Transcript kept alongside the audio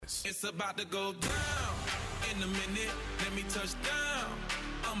Texas. It's about to go down in a minute. Let me touch down.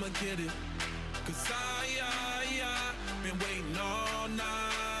 I'ma get it. 'Cause I been waiting all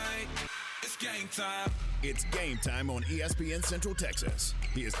night. It's game time. It's game time on ESPN Central Texas.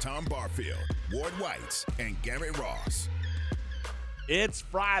 Here's Tom Barfield, Ward White, and Gary Ross. It's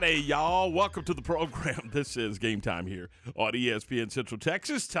Friday, y'all. Welcome to the program. This is Game Time here on ESPN Central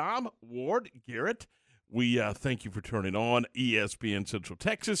Texas. Tom, Ward, Garrett, we thank you for turning on ESPN Central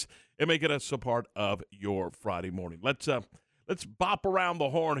Texas and making us a part of your Friday morning. Let's bop around the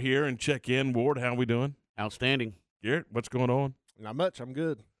horn here and check in. Ward, how we doing? Outstanding. Garrett, what's going on? Not much. I'm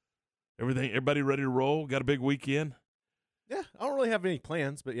good. Everybody ready to roll? Got a big weekend? Yeah, I don't really have any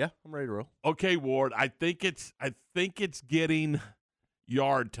plans, but yeah, I'm ready to roll. Okay, Ward. I think it's getting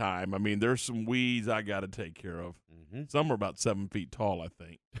yard time. I mean, there's some weeds I got to take care of. Mm-hmm. Some are about 7 feet tall, I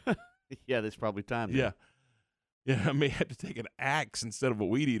think. Yeah, that's probably time. Yeah. Yeah, I may have to take an axe instead of a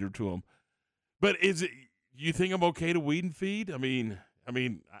weed eater to them. But you think I'm okay to weed and feed? I mean,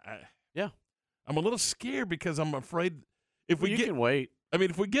 yeah. I'm a little scared because I'm afraid if you can wait. I mean,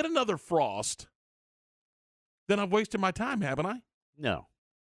 if we get another frost, then I've wasted my time, haven't I? No.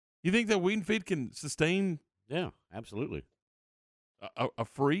 You think that weed and feed can sustain? Yeah, absolutely. A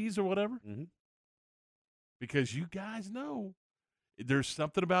freeze or whatever? Mm-hmm. Because you guys know there's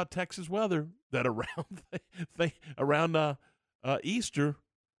something about Texas weather that around Easter,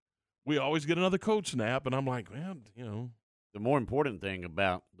 we always get another cold snap, and I'm like, well, you know. The more important thing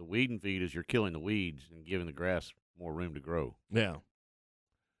about the weed and feed is you're killing the weeds and giving the grass more room to grow. Yeah.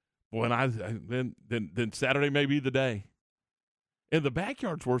 Boy, and then Saturday may be the day. And the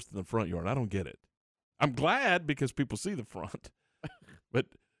backyard's worse than the front yard. I don't get it. I'm glad because people see the front. But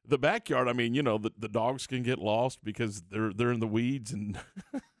the backyard, I mean, you know, the dogs can get lost because they're in the weeds and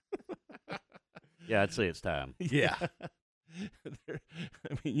yeah, I'd say it's time. Yeah.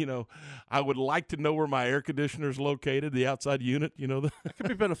 I mean, you know, I would like to know where my air conditioner is located, the outside unit, you know. That could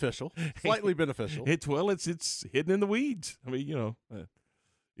be beneficial, slightly beneficial. It's hidden in the weeds. I mean, you know.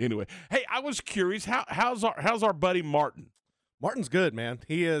 Anyway, hey, I was curious, how's our buddy Martin? Martin's good, man.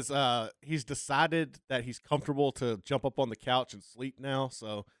 He is. He's decided that he's comfortable to jump up on the couch and sleep now.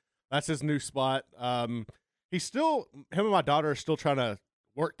 So that's his new spot. Him and my daughter are still trying to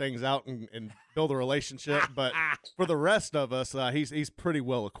work things out and build a relationship. But for the rest of us, he's pretty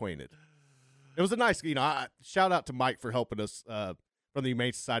well acquainted. It was a nice, shout out to Mike for helping us from the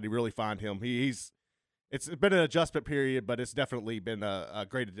Humane Society really find him. It's been an adjustment period, but it's definitely been a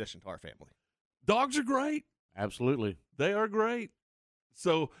great addition to our family. Dogs are great. Absolutely. They are great.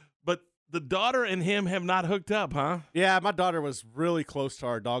 So, but the daughter and him have not hooked up, huh? Yeah, my daughter was really close to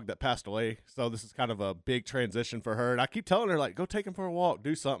our dog that passed away, so this is kind of a big transition for her. And I keep telling her, like, go take him for a walk,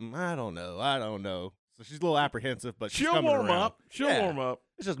 do something. I don't know. So she's a little apprehensive, but she's She'll warm around. up. She'll warm up.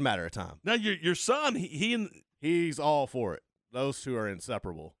 It's just a matter of time. Now, your son, he's all for it. Those two are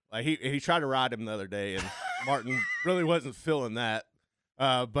inseparable. Like he tried to ride him the other day, and Martin really wasn't feeling that.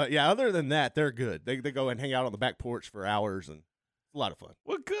 But yeah, other than that, they're good. They go and hang out on the back porch for hours, and it's a lot of fun.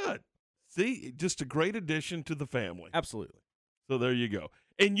 Well, good. See, just a great addition to the family. Absolutely. So there you go.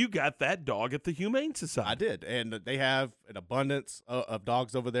 And you got that dog at the Humane Society. I did, and they have an abundance of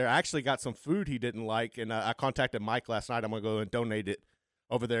dogs over there. I actually got some food he didn't like, and I contacted Mike last night. I'm going to go and donate it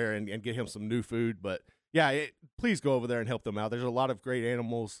over there and get him some new food. But yeah, please go over there and help them out. There's a lot of great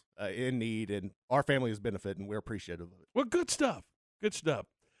animals in need, and our family is benefiting. We're appreciative of it. Well, good stuff. Good stuff.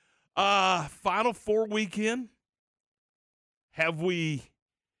 Final Four weekend. Have we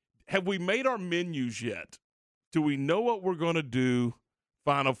made our menus yet? Do we know what we're going to do?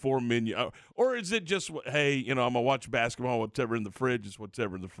 Final Four menu, or is it just, hey, I'm gonna watch basketball. Whatever in the fridge is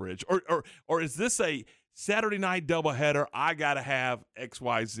whatever in the fridge, or is this a Saturday night doubleheader? I gotta have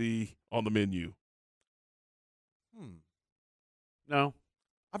XYZ on the menu. No,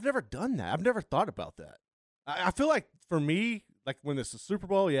 I've never done that. I've never thought about that. I feel like for me, like when it's the Super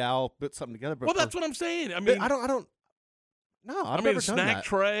Bowl, yeah, I'll put something together. But that's what I'm saying. I mean, I don't. No, I've never a done snack that.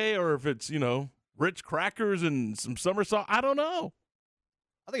 tray, or if it's Ritz crackers and some summer salt. I don't know.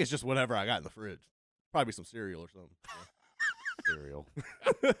 I think it's just whatever I got in the fridge. Probably some cereal or something. cereal.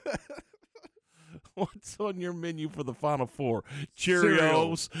 What's on your menu for the Final Four?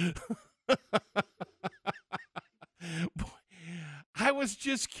 Cheerios. Boy, I was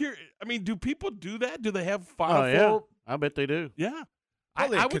just curious. I mean, do people do that? Do they have Final Four? I bet they do. Yeah.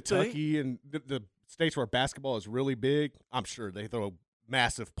 Probably I in would Kentucky think. and the states where basketball is really big, I'm sure they throw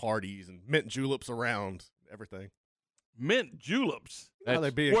massive parties and mint juleps around everything. Mint juleps? That's,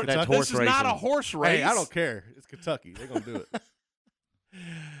 That's Kentucky. This is not a horse race. Hey, I don't care. It's Kentucky. They're going to do it.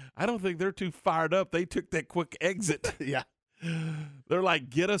 I don't think they're too fired up. They took that quick exit. Yeah. They're like,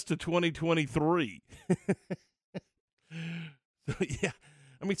 get us to 2023. So, yeah.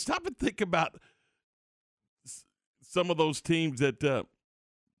 I mean, stop and think about some of those teams is it the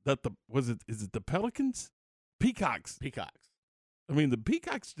Pelicans? Peacocks. I mean, the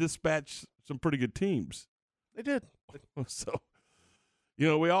Peacocks dispatched some pretty good teams. They did. So,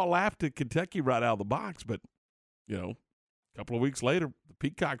 we all laughed at Kentucky right out of the box, but, a couple of weeks later, the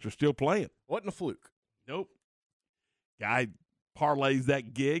Peacocks are still playing. Wasn't a fluke. Nope. Guy parlays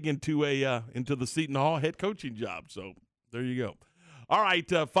that gig into the Seton Hall head coaching job. So there you go. All right,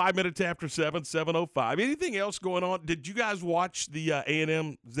 5 minutes after 7:05. Anything else going on? Did you guys watch the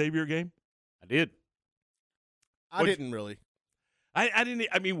A&M Xavier game? I did. I didn't really. I didn't.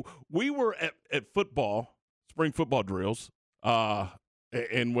 I mean, we were at football, spring football drills,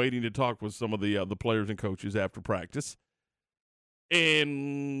 and waiting to talk with some of the players and coaches after practice,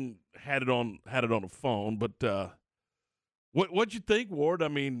 and had it on a phone. But what'd you think, Ward? I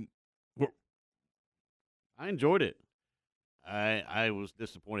mean, I enjoyed it. I was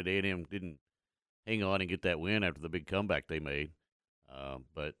disappointed A&M didn't hang on and get that win after the big comeback they made.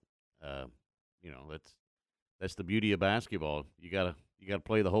 But that's the beauty of basketball. You gotta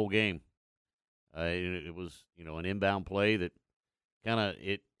play the whole game. It was an inbound play that kind of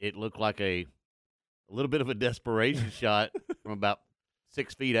it looked like a little bit of a desperation shot from about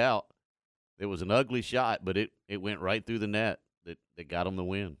 6 feet out. It was an ugly shot, but it went right through the net that got them the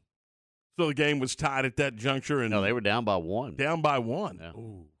win. So the game was tied at that juncture, and no, they were down by one. Down by one. Yeah.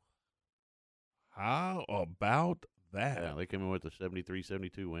 Ooh. How about that? Yeah, they came in with a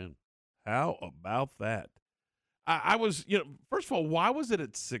 73-72 win. How about that? I was, first of all, why was it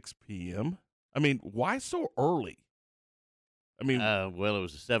at 6 p.m.? I mean, why so early? I mean, well, it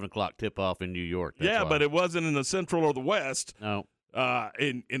was a 7 o'clock tip-off in New York. Yeah, but it wasn't in the Central or the West. No.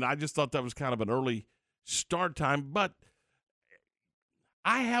 And I just thought that was kind of an early start time. But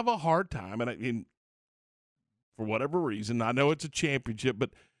I have a hard time, and for whatever reason, I know it's a championship,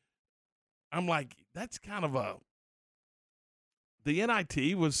 but I'm like, that's kind of the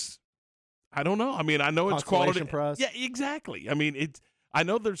NIT was, I don't know. I mean, I know it's quality prize. Yeah, exactly. I mean, I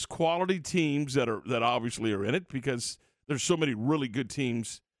know there's quality teams that obviously are in it because there's so many really good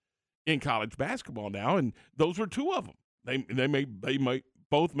teams in college basketball now, and those were two of them. They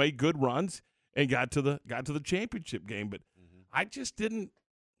both made good runs and got to the championship game, but I just didn't.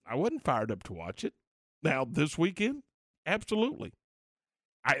 I wasn't fired up to watch it. Now this weekend, absolutely.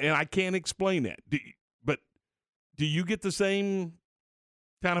 I can't explain that. Do you get the same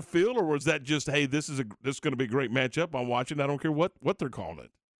kind of feel, or was that just, hey, this is going to be a great matchup? I'm watching. I don't care what they're calling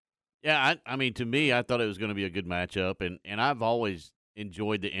it. Yeah, I mean, to me, I thought it was going to be a good matchup, and I've always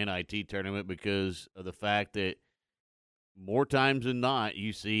enjoyed the NIT tournament because of the fact that more times than not,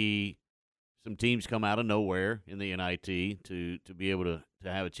 you see some teams come out of nowhere in the NIT to be able to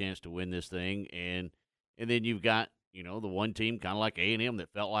have a chance to win this thing, and then you've got the one team kind of like A&M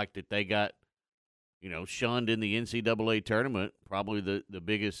that felt like that they got shunned in the NCAA tournament, probably the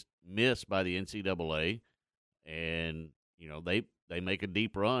biggest miss by the NCAA, and they make a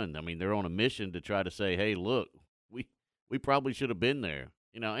deep run. I mean, they're on a mission to try to say, hey, look, we probably should have been there,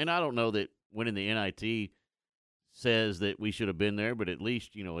 and I don't know that winning the NIT says that we should have been there, but at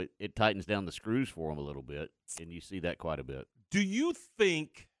least, it tightens down the screws for them a little bit, and you see that quite a bit. Do you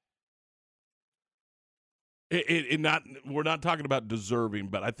think we're not talking about deserving,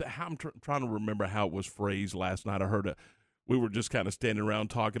 but I'm trying to remember how it was phrased last night. I heard we were just kind of standing around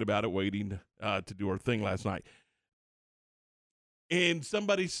talking about it, waiting to do our thing last night. And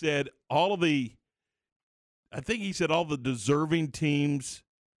somebody said all the deserving teams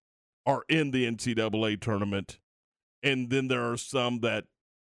are in the NCAA tournament. And then there are some that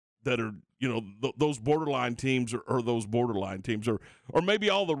are, those borderline teams are those borderline teams, or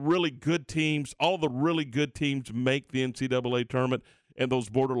maybe all the really good teams make the NCAA tournament, and those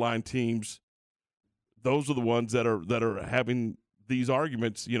borderline teams, those are the ones that are having these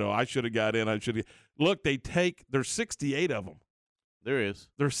arguments. I should have got in. Look, there's 68 of them.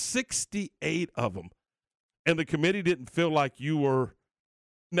 There's 68 of them, and the committee didn't feel like you were.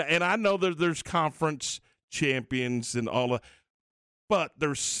 And I know there's conference champions and all of, but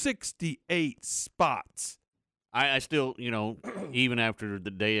there's 68 spots. I still, even after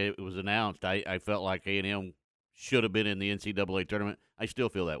the day it was announced, I felt like A&M should have been in the NCAA tournament. I still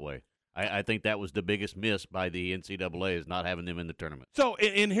feel that way. I think that was the biggest miss by the NCAA, is not having them in the tournament. So,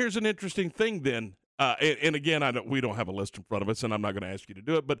 and here's an interesting thing then. And again, we don't have a list in front of us, and I'm not going to ask you to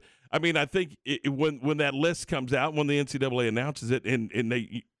do it. But I mean, I think when that list comes out, when the NCAA announces it, and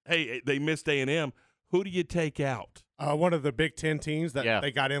they missed A&M, who do you take out? One of the Big Ten teams that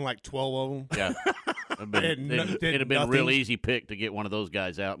they got in like 12 of them. Yeah, And it'd have been a real easy pick to get one of those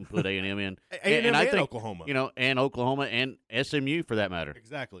guys out and put A&M in. A&M I and think, Oklahoma. And Oklahoma and SMU for that matter.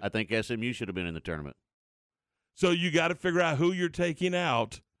 Exactly. I think SMU should have been in the tournament. So you got to figure out who you're taking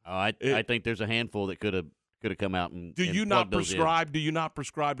out. I think there's a handful that could have come out and Do you not prescribe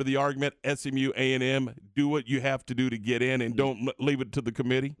to the argument SMU A&M do what you have to do to get in and don't leave it to the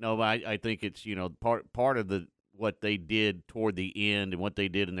committee? No, but I think it's part of what they did toward the end and what they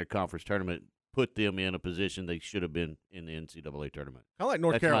did in their conference tournament put them in a position they should have been in the NCAA tournament. Kind of like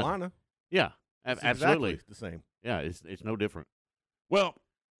North Carolina. Yeah, absolutely Exactly the same. Yeah, it's no different. Well,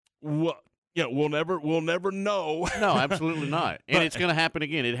 we'll never know. No, absolutely not. And it's going to happen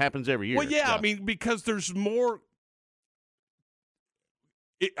again. It happens every year. Well, yeah, I mean, because there's more.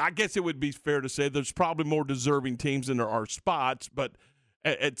 I guess it would be fair to say there's probably more deserving teams than there are spots. But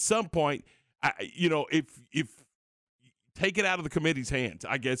at some point, if take it out of the committee's hands,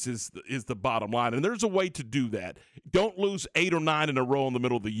 I guess is the bottom line. And there's a way to do that. Don't lose 8 or 9 in a row in the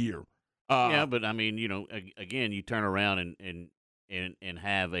middle of the year. Yeah, but I mean, again, you turn around and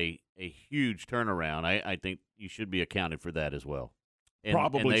have a huge turnaround. I think you should be accounted for that as well.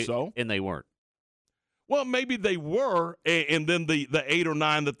 Probably so. And they weren't. Well, maybe they were, and then the 8 or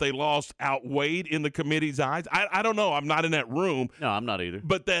 9 that they lost outweighed in the committee's eyes. I don't know. I'm not in that room. No, I'm not either.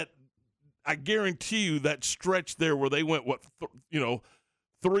 But I guarantee you that stretch there where they went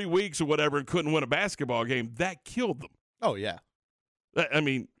 3 weeks or whatever and couldn't win a basketball game, that killed them. Oh yeah. I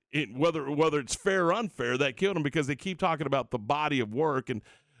mean, whether it's fair or unfair, that killed them because they keep talking about the body of work, and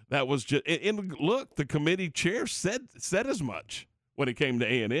that was just. And look, the committee chair said as much when it came to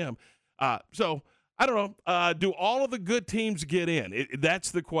A&M. So I don't know. Do all of the good teams get in?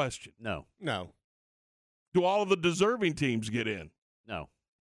 That's the question. No. Do all of the deserving teams get in? No.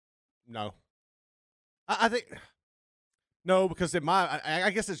 I think no, because I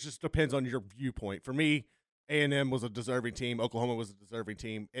guess it just depends on your viewpoint. For me, A&M was a deserving team. Oklahoma was a deserving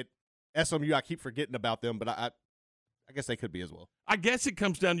team. SMU, I keep forgetting about them, but I guess they could be as well. I guess it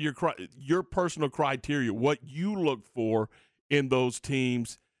comes down to your personal criteria, what you look for in those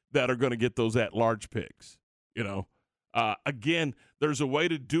teams that are going to get those at-large picks. Again, there's a way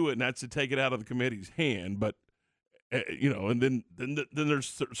to do it, and that's to take it out of the committee's hand. But and then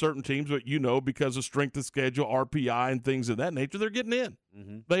there's certain teams that because of strength of schedule, RPI, and things of that nature, they're getting in.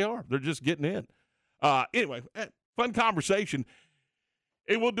 Mm-hmm. They are. They're just getting in. Anyway, fun conversation.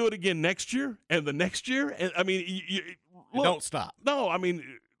 And we'll do it again next year and the next year. And I mean, look, don't stop. No, I mean,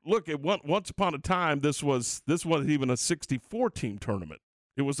 look. Once upon a time, this wasn't even a 64-team tournament.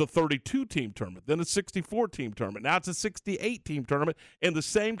 It was a 32-team tournament, then a 64-team tournament. Now it's a 68-team tournament, and the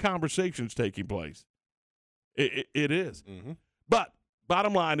same conversation's taking place. It is. Mm-hmm. But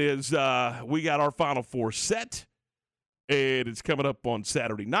bottom line is we got our Final Four set, and it's coming up on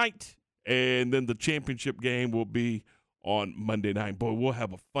Saturday night, and then the championship game will be on Monday night. Boy, we'll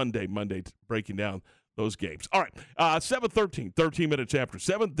have a fun day Monday breaking down those games. All right, 7:13, 13 minutes after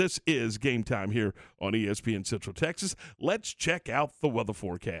 7. This is Game Time here on ESPN Central Texas. Let's check out the weather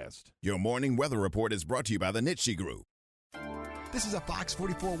forecast. Your morning weather report is brought to you by the Nitsche Group. This is a Fox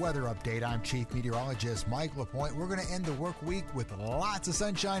 44 weather update. I'm Chief Meteorologist Mike LaPointe. We're going to end the work week with lots of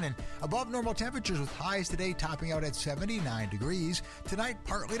sunshine and above normal temperatures with highs today topping out at 79 degrees. Tonight,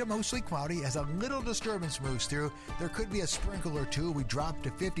 partly to mostly cloudy as a little disturbance moves through. There could be a sprinkle or two. We drop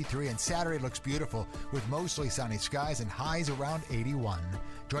to 53, and Saturday looks beautiful with mostly sunny skies and highs around 81.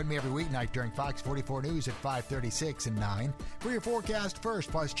 Join me every weeknight during Fox 44 News at 5:36 and 9 for your forecast first.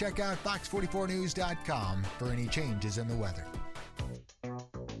 Plus, check out fox44news.com for any changes in the weather.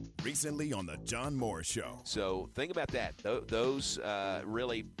 Recently on the John Moore Show. So think about that. Those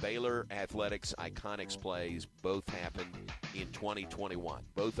really Baylor Athletics Iconics plays both happened in 2021.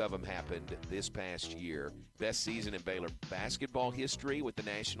 Both of them happened this past year. Best season in Baylor basketball history with the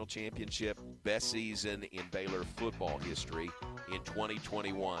national championship. Best season in Baylor football history in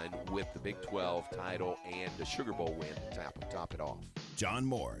 2021 with the Big 12 title and the Sugar Bowl win to top it off. John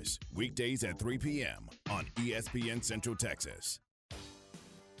Moore's, weekdays at 3 p.m. on ESPN Central Texas.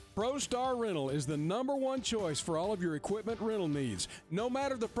 ProStar Rental is the #1 choice for all of your equipment rental needs. No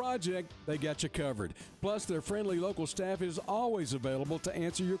matter the project, they got you covered. Plus, their friendly local staff is always available to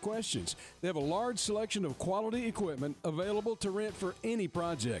answer your questions. They have a large selection of quality equipment available to rent for any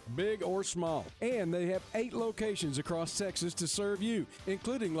project, big or small. And they have 8 locations across Texas to serve you,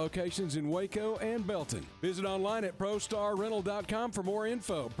 including locations in Waco and Belton. Visit online at ProStarRental.com for more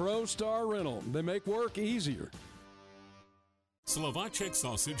info. ProStar Rental. They make work easier. Slovacek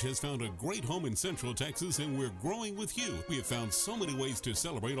Sausage has found a great home in Central Texas, and we're growing with you. We have found so many ways to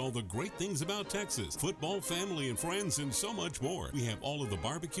celebrate all the great things about Texas. Football, family, and friends, and so much more. We have all of the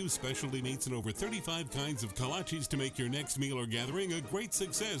barbecue, specialty meats, and over 35 kinds of kolaches to make your next meal or gathering a great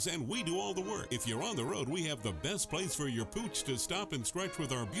success, and we do all the work. If you're on the road, we have the best place for your pooch to stop and stretch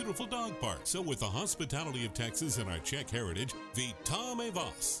with our beautiful dog park. So with the hospitality of Texas and our Czech heritage, Vítame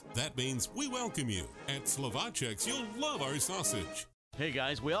vás. That means we welcome you. At Slovacek's, you'll love our sausage. Hey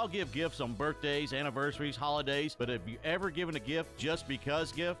guys, we all give gifts on birthdays, anniversaries, holidays, but have you ever given a gift just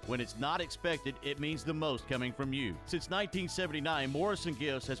because gift? When it's not expected, it means the most coming from you. Since 1979, Morrison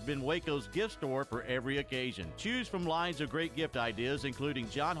Gifts has been Waco's gift store for every occasion. Choose from lines of great gift ideas, including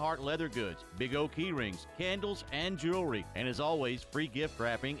John Hart leather goods, Big O key rings, candles, and jewelry. And as always, free gift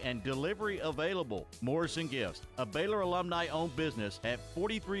wrapping and delivery available. Morrison Gifts, a Baylor alumni-owned business at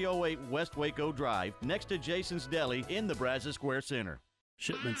 4308 West Waco Drive, next to Jason's Deli in the Brazos Square Center.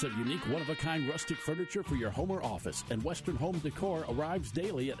 Shipments of unique, one-of-a-kind rustic furniture for your home or office and Western home decor arrives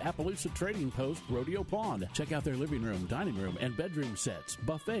daily at Appaloosa Trading Post, Rodeo Pond. Check out their living room, dining room, and bedroom sets,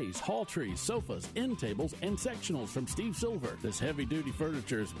 buffets, hall trees, sofas, end tables, and sectionals from Steve Silver. This heavy-duty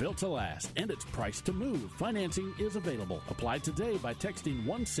furniture is built to last, and it's priced to move. Financing is available. Apply today by texting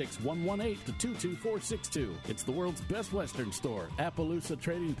 16118 to 22462. It's the world's best Western store. Appaloosa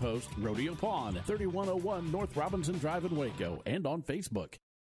Trading Post, Rodeo Pond, 3101 North Robinson Drive in Waco, and on Facebook.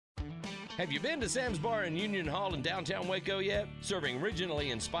 Have you been to Sam's Bar in Union Hall in downtown Waco yet? Serving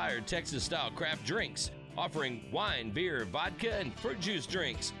regionally inspired Texas-style craft drinks, offering wine, beer, vodka, and fruit juice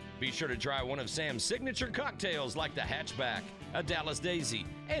drinks. Be sure to try one of Sam's signature cocktails like the Hatchback, a Dallas Daisy,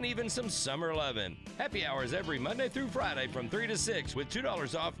 and even some Summer Lovin'. Happy hours every Monday through Friday from 3 to 6 with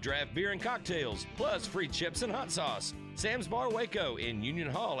 $2 off draft beer and cocktails, plus free chips and hot sauce. Sam's Bar Waco in Union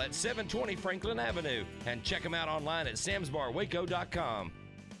Hall at 720 Franklin Avenue. And check them out online at samsbarwaco.com.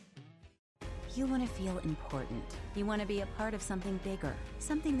 You want to feel important. You want to be a part of something bigger,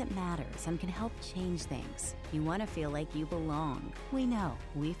 something that matters and can help change things. You want to feel like you belong. We know.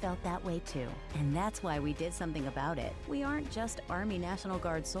 We felt that way too. And that's why we did something about it. We aren't just Army National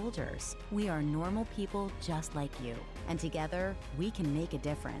Guard soldiers. We are normal people just like you. And together, we can make a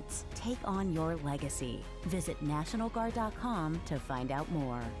difference. Take on your legacy. Visit NationalGuard.com to find out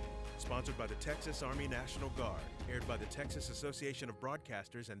more. Sponsored by the Texas Army National Guard. Aired by the Texas Association of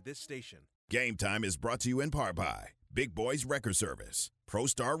Broadcasters and this station. Game Time is brought to you in part by Big Boys Record Service, Pro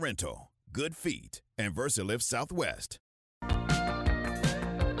Star Rental, Good Feet, and VersaLift Southwest.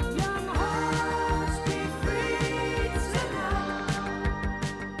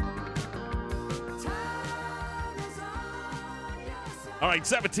 All right,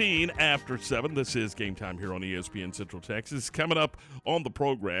 17 after 7. This is Game Time here on ESPN Central Texas. Coming up on the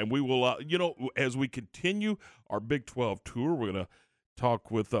program, we will, as we continue our Big 12 tour, we're going to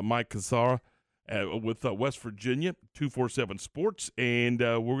talk with Mike Cassara with West Virginia, 247 Sports, and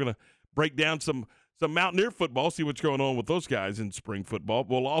we're going to break down some Mountaineer football, see what's going on with those guys in spring football.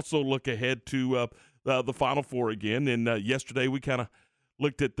 We'll also look ahead to the Final Four again, and yesterday we kind of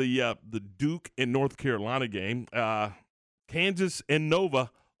looked at the Duke and North Carolina game. Kansas and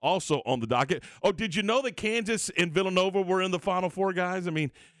Nova also on the docket. Oh, did you know that Kansas and Villanova were in the Final Four, guys? I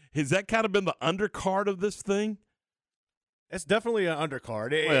mean, has that kind of been the undercard of this thing? It's definitely an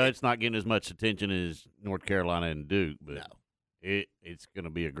undercard. Well, it's not getting as much attention as North Carolina and Duke, but it's going to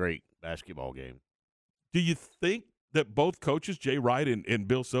be a great basketball game. Do you think that both coaches, Jay Wright and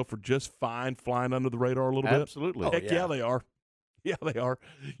Bill Self, are just fine flying under the radar a little bit? Absolutely. Heck yeah, they are. Yeah, they are.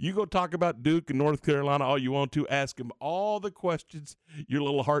 You go talk about Duke and North Carolina all you want to. Ask them all the questions your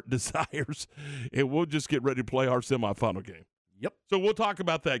little heart desires, and we'll just get ready to play our semifinal game. Yep. So we'll talk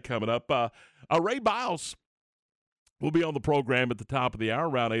about that coming up. Ray Biles will be on the program at the top of the hour,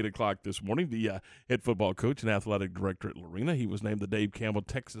 around 8 o'clock this morning, the head football coach and athletic director at Lorena. He was named the Dave Campbell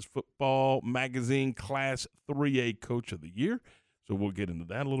Texas Football Magazine Class 3A Coach of the Year. So we'll get into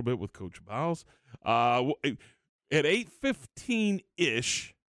that a little bit with Coach Biles. At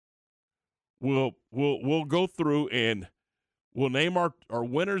 8:15-ish, we'll go through and we'll name our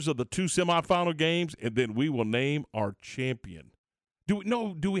winners of the two semifinal games, and then we will name our champion. Do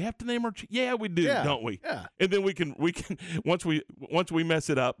we have to name our? Yeah, we do, don't we? Yeah. And then we can once we mess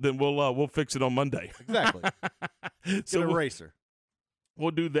it up, then we'll fix it on Monday. Exactly. So an eraser.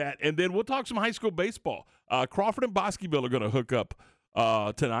 We'll do that, and then we'll talk some high school baseball. Crawford and Bosqueville are going to hook up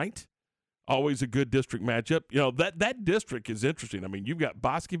tonight. Always a good district matchup. You know, that district is interesting. I mean, you've got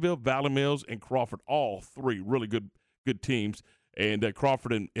Bosqueville, Valley Mills, and Crawford, all three really good teams. And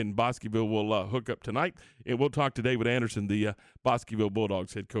Crawford and Bosqueville will hook up tonight. And we'll talk to David Anderson, the Bosqueville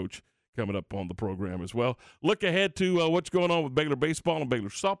Bulldogs head coach, coming up on the program as well. Look ahead to what's going on with Baylor baseball and Baylor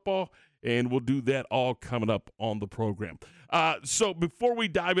softball, and we'll do that all coming up on the program. So before we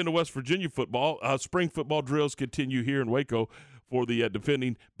dive into West Virginia football, spring football drills continue here in Waco for the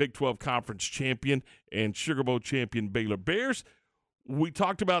defending Big 12 Conference champion and Sugar Bowl champion Baylor Bears. We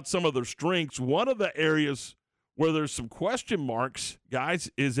talked about some of their strengths. One of the areas where there's some question marks, guys,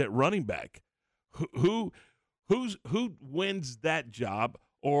 is at running back. Who wins that job,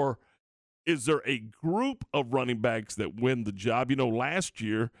 or is there a group of running backs that win the job? You know, last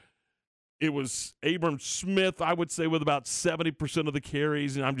year it was Abram Smith, I would say, with about 70% of the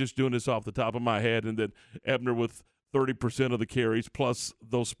carries, and I'm just doing this off the top of my head, and then Ebner with 30% of the carries plus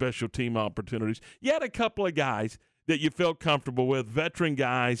those special team opportunities. You had a couple of guys that you felt comfortable with, veteran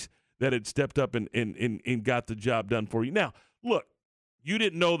guys that had stepped up and got the job done for you. Now, look, you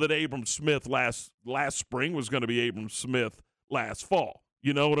didn't know that Abram Smith last spring was going to be Abram Smith last fall.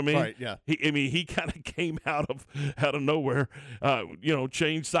 You know what I mean? Right, yeah. He kind of came out of nowhere,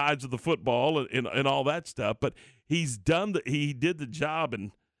 changed sides of the football and all that stuff. But he did the job,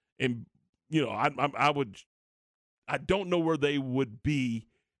 and I don't know where they would be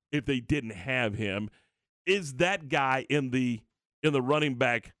if they didn't have him. Is that guy in the running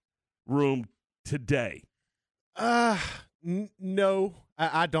back room today? No,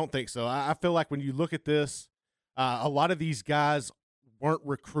 I don't think so. I feel like when you look at this, a lot of these guys weren't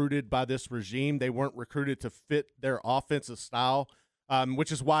recruited by this regime. They weren't recruited to fit their offensive style,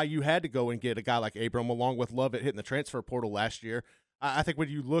 which is why you had to go and get a guy like Abram, along with Lovett hitting the transfer portal last year. I think when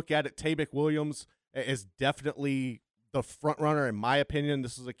you look at it, Taybek Williams is definitely the front runner, in my opinion.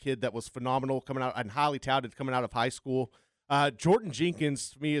 This is a kid that was phenomenal coming out and highly touted coming out of high school. Jordan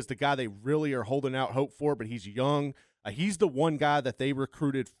Jenkins, to me, is the guy they really are holding out hope for, but he's young. He's the one guy that they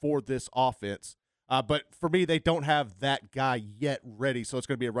recruited for this offense. But for me, they don't have that guy yet ready, so it's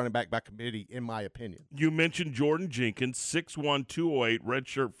going to be a running back by committee, in my opinion. You mentioned Jordan Jenkins, 6'1", 208,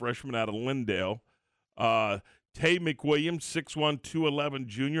 redshirt freshman out of Lindale. Tay McWilliams, 6'1", 211,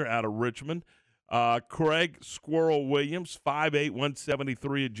 junior out of Richmond. Craig Squirrel Williams, 5'8",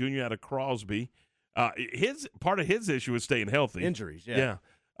 173, a junior out of Crosby. Part of his issue is staying healthy. Injuries, yeah.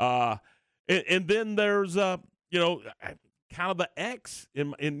 And then there's kind of the X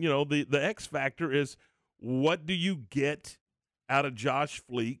the X factor is, what do you get out of Josh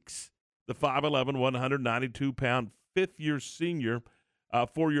Fleeks, the 5'11", 192-pound fifth-year senior,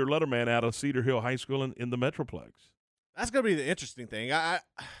 four-year letterman out of Cedar Hill High School in the Metroplex? That's going to be the interesting thing.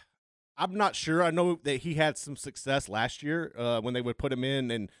 I'm not sure. I know that he had some success last year when they would put him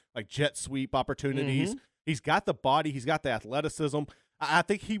in like jet sweep opportunities. Mm-hmm. He's got the body. He's got the athleticism. I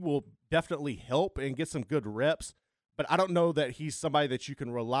think he will definitely help and get some good reps, but I don't know that he's somebody that you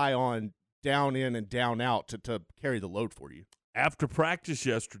can rely on down in and down out to carry the load for you. After practice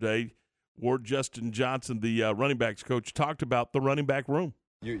yesterday, Ward Justin Johnson, the running backs coach, talked about the running back room.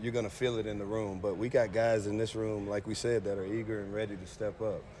 You're going to feel it in the room, but we got guys in this room, like we said, that are eager and ready to step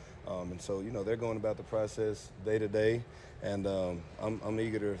up. And so, they're going about the process day to day, and I'm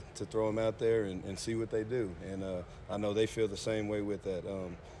eager to throw them out there and see what they do. And I know they feel the same way with that.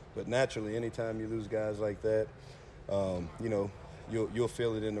 But naturally, anytime you lose guys like that, you'll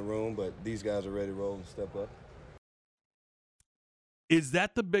feel it in the room, but these guys are ready to roll and step up. Is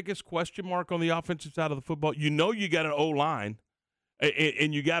that the biggest question mark on the offensive side of the football? You got an O-line,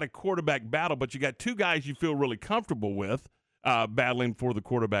 and you got a quarterback battle, but you got two guys you feel really comfortable with battling for the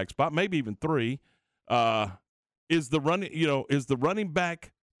quarterback spot, maybe even three. Is the running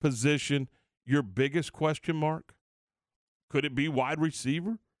back position your biggest question mark? Could it be wide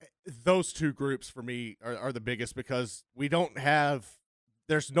receiver? Those two groups for me are the biggest, because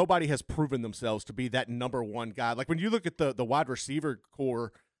there's nobody has proven themselves to be that number one guy. Like when you look at the wide receiver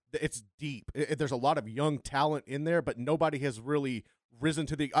core, it's deep. There's a lot of young talent in there, but nobody has really risen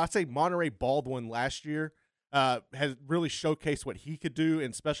to I'd say Monterey Baldwin last year has really showcased what he could do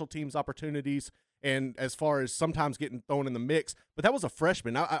in special teams opportunities, and as far as sometimes getting thrown in the mix. But that was a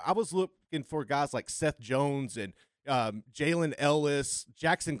freshman. I was looking for guys like Seth Jones and Jalen Ellis,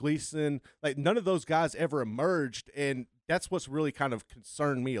 Jackson Gleason. Like none of those guys ever emerged, and that's what's really kind of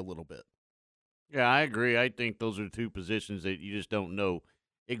concerned me a little bit. Yeah, I agree. I think those are two positions that you just don't know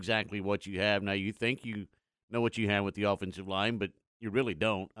exactly what you have. Now, you think you know what you have with the offensive line, but you really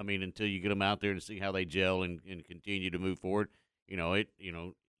don't. I mean, until you get them out there to see how they gel and continue to move forward.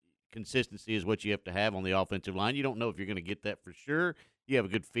 Consistency is what you have to have on the offensive line. You don't know if you're going to get that for sure. You have a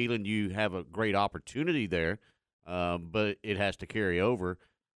good feeling you have a great opportunity there, but it has to carry over.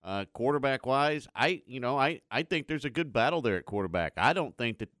 Quarterback-wise, I think there's a good battle there at quarterback. I don't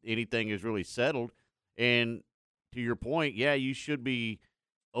think that anything is really settled. And to your point, yeah, you should be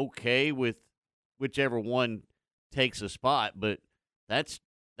okay with whichever one takes a spot, but that's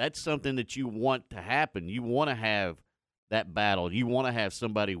something that you want to happen. You want to have that battle. You want to have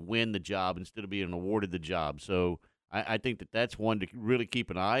somebody win the job instead of being awarded the job. So I think that that's one to really keep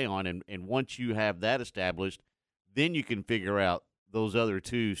an eye on. And once you have that established, then you can figure out those other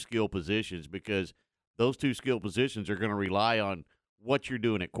two skill positions, because those two skill positions are going to rely on what you're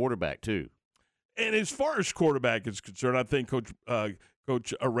doing at quarterback too. And as far as quarterback is concerned, I think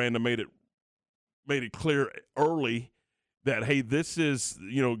Coach Aranda made it clear early that, hey, this is,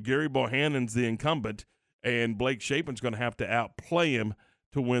 Gary Bohannon's the incumbent, and Blake Shapen's going to have to outplay him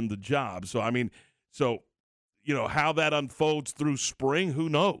to win the job. So, how that unfolds through spring, who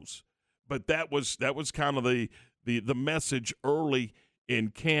knows? But that was kind of the message early in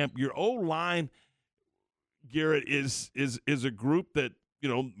camp. Your O-line, Garrett, is a group that,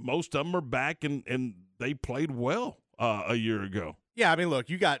 most of them are back and they played well a year ago. Yeah, I mean, look,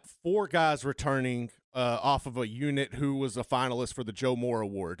 you got 4 guys returning off of a unit who was a finalist for the Joe Moore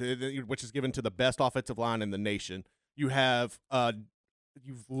Award, which is given to the best offensive line in the nation. You have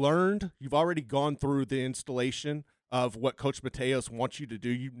you've already gone through the installation of what Coach Mateos wants you to do.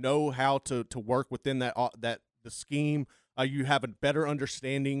 You know how to work within the scheme. You have a better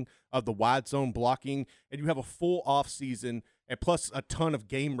understanding of the wide zone blocking, and you have a full off season and plus a ton of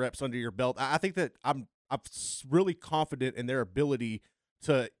game reps under your belt. I think that I'm really confident in their ability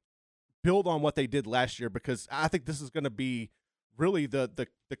to build on what they did last year, because I think this is going to be really the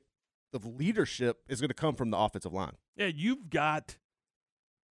leadership is going to come from the offensive line. Yeah, you've got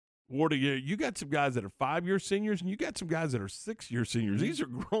Wardy, you got some guys that are 5-year seniors, and you got some guys that are 6-year seniors. These are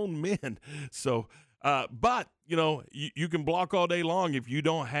grown men. So, but you can block all day long if you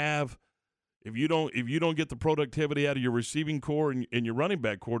don't get the productivity out of your receiving core and your running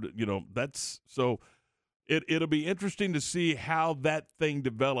back core. That's so. It'll be interesting to see how that thing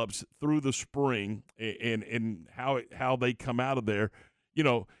develops through the spring and how they come out of there.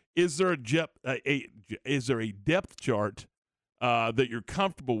 Is there a depth chart that you're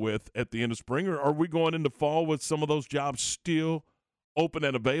comfortable with at the end of spring, or are we going into fall with some of those jobs still open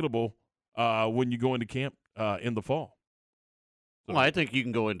and available when you go into camp in the fall? Well, I think you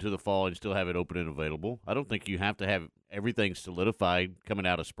can go into the fall and still have it open and available. I don't think you have to have everything solidified coming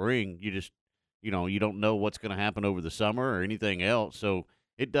out of spring. You just you don't know what's going to happen over the summer or anything else. So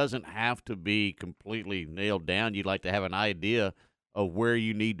it doesn't have to be completely nailed down. You'd like to have an idea of where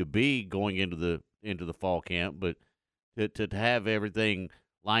you need to be going into the fall camp, but to have everything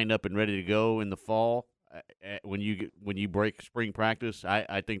lined up and ready to go in the fall when you break spring practice,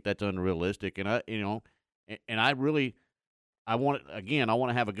 I think that's unrealistic. And I want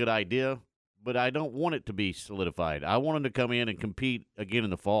to have a good idea, but I don't want it to be solidified. I want them to come in and compete again in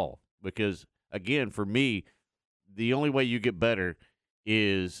the fall, because again, for me, the only way you get better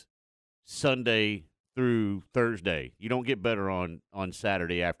is Sunday through Thursday. You don't get better on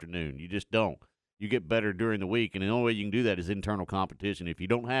Saturday afternoon. You just don't. You get better during the week, and the only way you can do that is internal competition. If you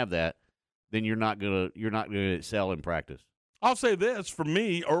don't have that, then you're not gonna excel in practice. I'll say this, for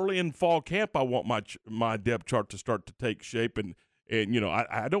me, early in fall camp, I want my depth chart to start to take shape, and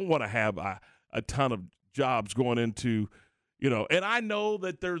I don't want to have a ton of jobs going into. And I know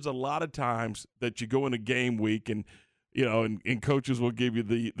that there's a lot of times that you go into game week and coaches will give you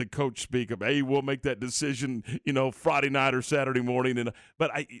the coach speak of, hey, we'll make that decision, Friday night or Saturday morning.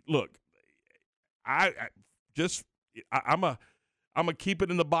 But I'm a keep it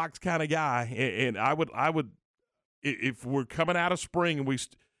in the box kind of guy. And I would, if we're coming out of spring and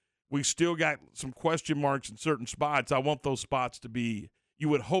we still got some question marks in certain spots, I want those spots to be, you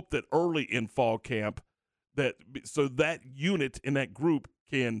would hope that early in fall camp, so that unit in that group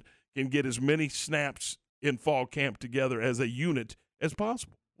can get as many snaps in fall camp together as a unit as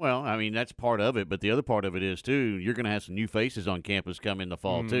possible. Well, I mean, that's part of it, but the other part of it is, too, you're going to have some new faces on campus come in the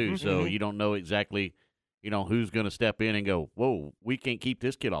fall, too, so you don't know exactly, who's going to step in and go, whoa, we can't keep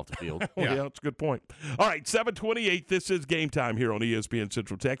this kid off the field. Yeah, that's a good point. All right, 7:28, this is Game Time here on ESPN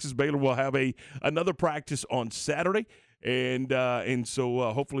Central Texas. Baylor will have another practice on Saturday, and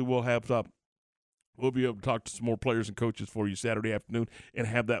so hopefully we'll be able to talk to some more players and coaches for you Saturday afternoon and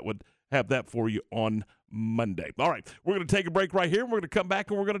have that for you on Monday. All right, we're going to take a break right here. We're going to come back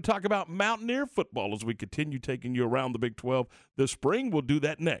and we're going to talk about Mountaineer football as we continue taking you around the Big 12 this spring. We'll do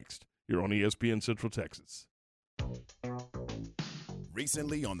that next here on ESPN Central Texas.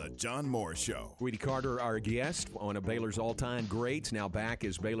 Recently on the John Moore Show. Rudy Carter, our guest, one of Baylor's all-time greats, now back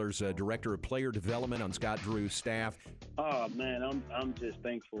as Baylor's Director of Player Development on Scott Drew's staff. Oh, man, I'm just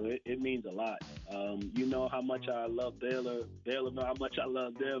thankful. It means a lot. You know how much I love Baylor. Baylor know how much I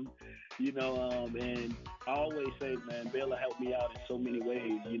love them. You know, and I always say, man, Baylor helped me out in so many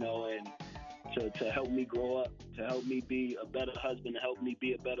ways, you know, and to help me grow up, to help me be a better husband, to help me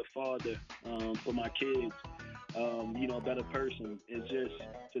be a better father for my kids. You know, a better person. It's just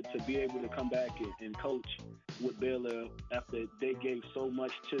to be able to come back and coach with Baylor after they gave so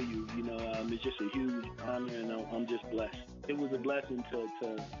much to you. You know, it's just a huge honor, and I'm just blessed. It was a blessing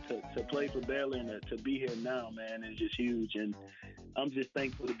to play for Baylor and to be here now, man. It's just huge, and I'm just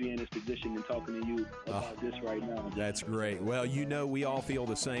thankful to be in this position and talking to you about this right now. That's great. Well, you know, we all feel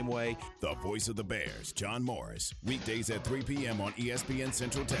the same way. The voice of the Bears, John Morris, weekdays at 3 p.m. on ESPN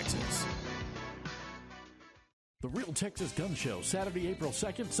Central Texas. The Real Texas Gun Show, Saturday, April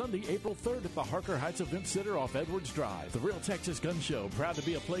 2nd, Sunday, April 3rd at the Harker Heights Event Center off Edwards Drive. The Real Texas Gun Show, proud to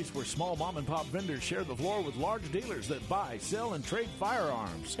be a place where small mom-and-pop vendors share the floor with large dealers that buy, sell, and trade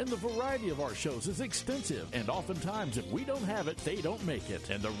firearms. And the variety of our shows is extensive, and oftentimes if we don't have it, they don't make it.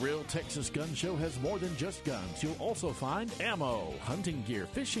 And the Real Texas Gun Show has more than just guns. You'll also find ammo, hunting gear,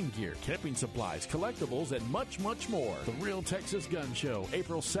 fishing gear, camping supplies, collectibles, and much, much more. The Real Texas Gun Show,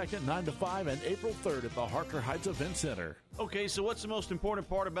 April 2nd, 9 to 5, and April 3rd at the Harker Heights Event Center. Okay, so what's the most important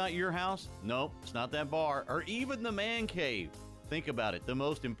part about your house? Nope, it's not that bar or even the man cave. Think about it. The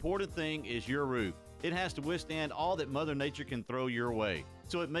most important thing is your roof. It has to withstand all that Mother Nature can throw your way.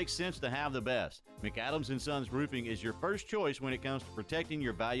 So it makes sense to have the best. McAdams & Sons Roofing is your first choice when it comes to protecting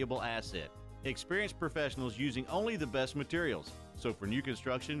your valuable asset. Experienced professionals using only the best materials. So for new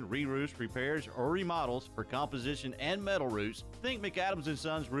construction, re-roofs, repairs, or remodels for composition and metal roofs, think McAdams &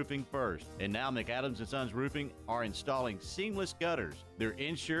 Sons Roofing first. And now McAdams & Sons Roofing are installing seamless gutters. They're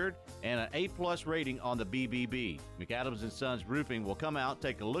insured and an A+ rating on the BBB. McAdams & Sons Roofing will come out,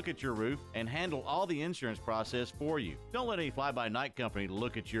 take a look at your roof, and handle all the insurance process for you. Don't let any fly-by-night company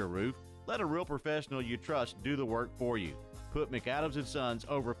look at your roof. Let a real professional you trust do the work for you. Put McAdams & Sons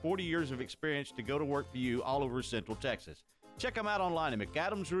over 40 years of experience to go to work for you all over Central Texas. Check them out online at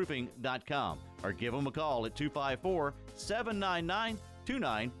McAdamsRoofing.com or give them a call at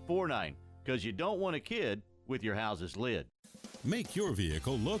 254-799-2949 because you don't want a kid with your house's lid. Make your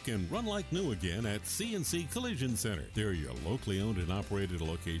vehicle look and run like new again at CNC Collision Center. They're your locally owned and operated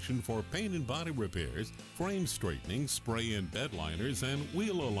location for paint and body repairs, frame straightening, spray and bed liners, and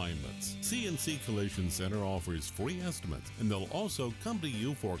wheel alignments. CNC Collision Center offers free estimates, and they'll also come to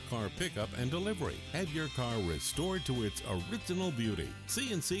you for car pickup and delivery. Have your car restored to its original beauty.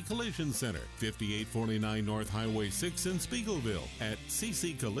 CNC Collision Center, 5849 North Highway 6 in Spiegelville, at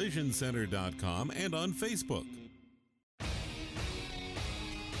cccollisioncenter.com and on Facebook.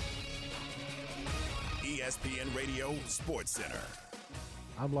 ESPN Radio Sports Center.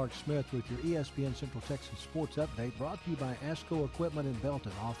 I'm Lark Smith with your ESPN Central Texas Sports Update, brought to you by ASCO Equipment in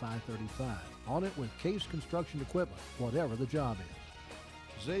Belton off I-35. On it with Case Construction Equipment, whatever the job is.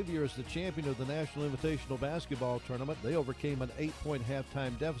 Xavier is the champion of the National Invitational Basketball Tournament. They overcame an 8-point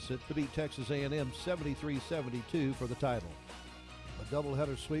halftime deficit to beat Texas A&M 73-72 for the title. A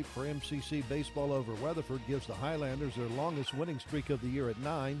doubleheader sweep for MCC Baseball over Weatherford gives the Highlanders their longest winning streak of the year at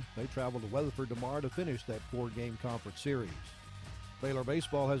 9. They travel to Weatherford tomorrow to finish that 4-game conference series. Baylor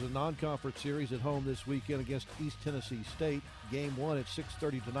Baseball has a non-conference series at home this weekend against East Tennessee State. Game 1 at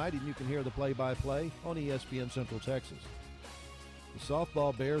 6:30 tonight, and you can hear the play-by-play on ESPN Central Texas. The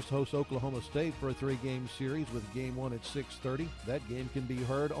softball Bears host Oklahoma State for a 3-game series with Game 1 at 6:30. That game can be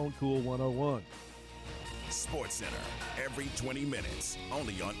heard on Cool 101. Sports Center, every 20 minutes,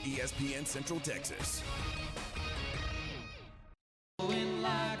 only on ESPN Central Texas. Going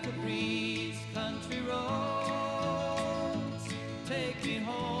like a breeze, country roads, take me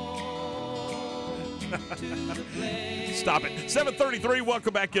home to the place. Stop it. 7:33.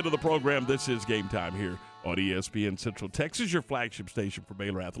 Welcome back into the program. This is Game Time here on ESPN Central Texas, your flagship station for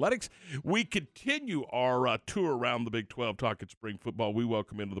Baylor Athletics. We continue our tour around the Big 12 talking spring football. We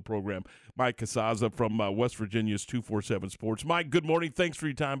welcome into the program Mike Casazza from West Virginia's 247 Sports. Mike, good morning. Thanks for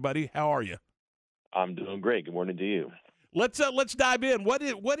your time, buddy. How are you? I'm doing great. Good morning to you. Let's dive in. What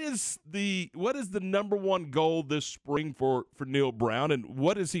is the number one goal this spring for Neal Brown, and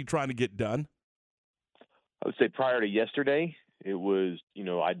what is he trying to get done? I would say prior to yesterday, it was,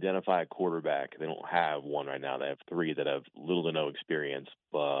 identify a quarterback. They don't have one right now. They have 3 that have little to no experience.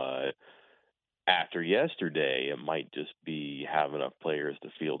 But after yesterday, it might just be have enough players to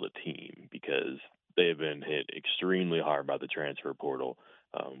field a team because they've been hit extremely hard by the transfer portal,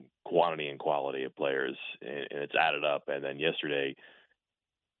 quantity and quality of players, and it's added up. And then yesterday,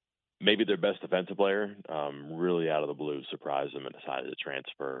 maybe their best defensive player, really out of the blue, surprised them and decided to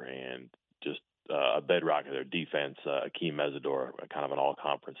transfer, and just a bedrock of their defense, Akeem Mesidor, kind of an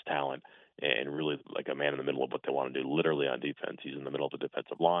all-conference talent, and really like a man in the middle of what they want to do literally on defense. He's in the middle of the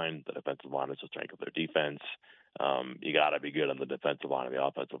defensive line. The defensive line is the strength of their defense. You got to be good on the defensive line and the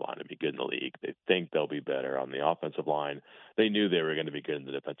offensive line to be good in the league. They think they'll be better on the offensive line. They knew they were going to be good in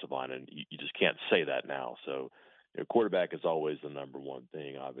the defensive line, and you just can't say that now. So quarterback is always the number one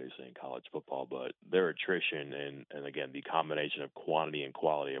thing, obviously, in college football, but their attrition and again, the combination of quantity and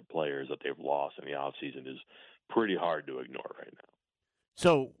quality of players that they've lost in the offseason is pretty hard to ignore right now.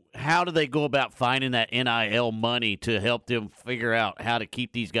 So how do they go about finding that NIL money to help them figure out how to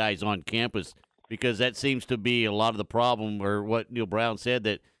keep these guys on campus? Because that seems to be a lot of the problem, or what Neil Brown said,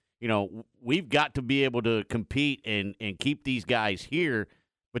 that, we've got to be able to compete and keep these guys here,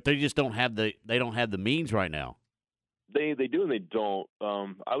 but they just don't have the means right now. They do and they don't.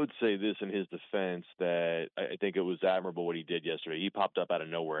 I would say this in his defense, that I think it was admirable what he did yesterday. He popped up out of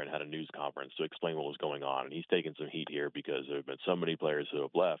nowhere and had a news conference to explain what was going on. And he's taken some heat here because there have been so many players who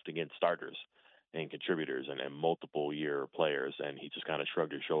have left, against starters and contributors and multiple-year players. And he just kind of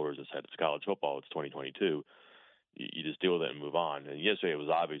shrugged his shoulders and said, it's college football. It's 2022. You just deal with it and move on. And yesterday it was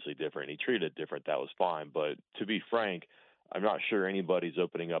obviously different. He treated it different. That was fine. But to be frank, I'm not sure anybody's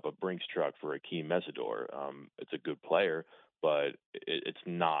opening up a Brinks truck for Akeem Mesidor. It's a good player, but it's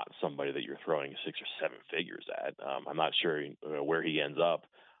not somebody that you're throwing 6 or 7 figures at. I'm not sure where he ends up.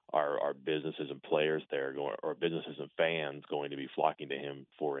 Are businesses and players there going, or businesses and fans going to be flocking to him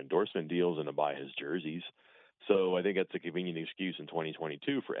for endorsement deals and to buy his jerseys? So I think that's a convenient excuse in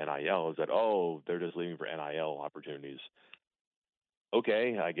 2022 for NIL, is that, they're just leaving for NIL opportunities.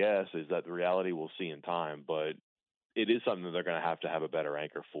 Okay, I guess, is that the reality? We'll see in time, but it is something that they're going to have a better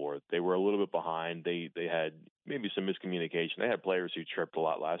anchor for. They were a little bit behind. They had maybe some miscommunication. They had players who chirped a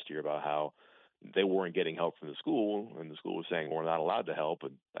lot last year about how they weren't getting help from the school, and the school was saying we're not allowed to help,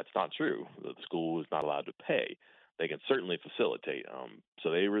 and that's not true. The school is not allowed to pay. They can certainly facilitate.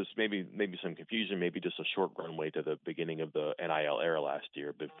 So there was maybe some confusion, maybe just a short runway to the beginning of the NIL era last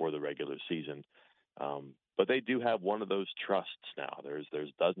year before the regular season. But they do have one of those trusts now.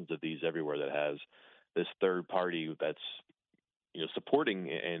 There's dozens of these everywhere that has this third party that's supporting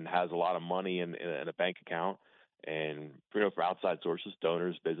and has a lot of money in a bank account, and for outside sources,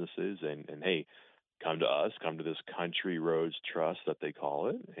 donors, businesses, and hey, come to us, come to this Country Roads Trust that they call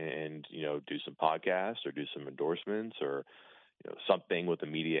it, and do some podcasts or do some endorsements or something with a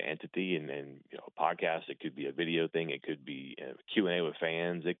media entity, and a podcast. It could be a video thing, it could be Q&A with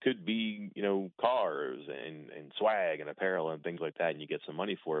fans, it could be cars and swag and apparel and things like that, and you get some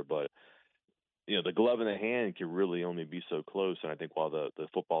money for it. But the glove in the hand can really only be so close. And I think while the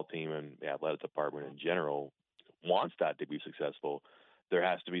football team and the athletic department in general wants that to be successful, there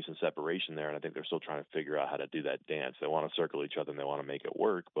has to be some separation there. And I think they're still trying to figure out how to do that dance. They want to circle each other and they want to make it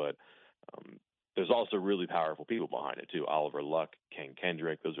work. But there's also really powerful people behind it too. Oliver Luck, Ken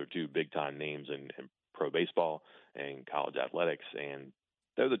Kendrick, those are 2 big-time names in pro baseball and college athletics. And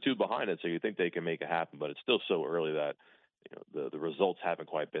they're the 2 behind it. So you think they can make it happen, but it's still so early that the results haven't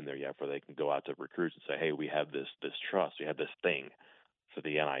quite been there yet where they can go out to recruits and say, hey, we have this trust, we have this thing for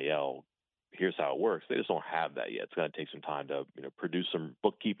the NIL. Here's how it works. They just don't have that yet. It's going to take some time to produce some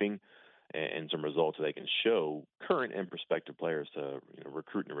bookkeeping and some results so they can show current and prospective players to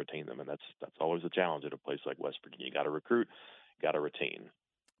recruit and retain them. And that's always a challenge at a place like West Virginia. You got to recruit, you got to retain.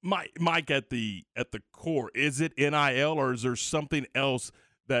 Mike, at the core, is it NIL, or is there something else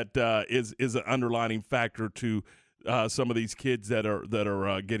that is an underlining factor to some of these kids that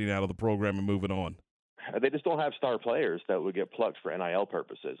are getting out of the program and moving on? They just don't have star players that would get plucked for NIL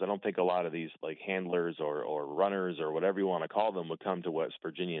purposes. I don't think a lot of these like handlers or runners or whatever you want to call them would come to West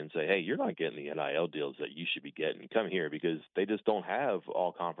Virginia and say, hey, you're not getting the NIL deals that you should be getting. Come here, because they just don't have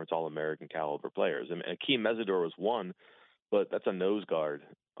all-conference, all-American caliber players. And Akeem Mesidor was one, but that's a nose guard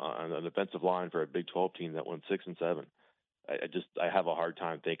on the defensive line for a Big 12 team that went 6 and 7. I have a hard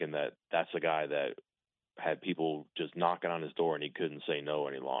time thinking that that's a guy that had people just knocking on his door and he couldn't say no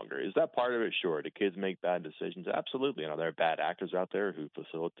any longer. Is that part of it? Sure. Do kids make bad decisions? Absolutely. There are bad actors out there who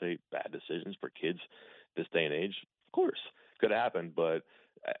facilitate bad decisions for kids this day and age. Of course, could happen. But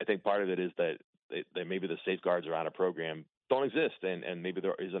I think part of it is that maybe the safeguards around a program don't exist, and maybe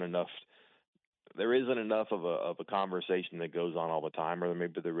there isn't enough of a conversation that goes on all the time, or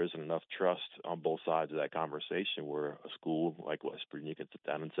maybe there isn't enough trust on both sides of that conversation where a school like West Virginia can sit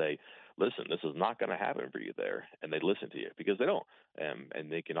down and say, listen, this is not going to happen for you there. And they listen to you, because they don't. And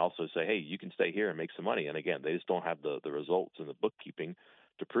they can also say, hey, you can stay here and make some money. And again, they just don't have the results and the bookkeeping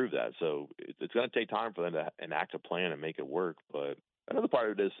to prove that. So it's going to take time for them to enact a plan and make it work. But another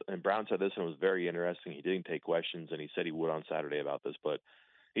part of this, and Brown said this and it was very interesting. He didn't take questions, and he said he would on Saturday about this, but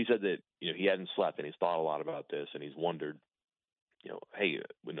he said that he hadn't slept and he's thought a lot about this, and he's wondered, hey,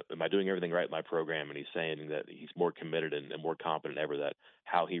 am I doing everything right in my program? And he's saying that he's more committed and more confident than ever that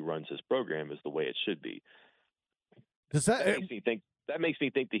how he runs his program is the way it should be. That makes me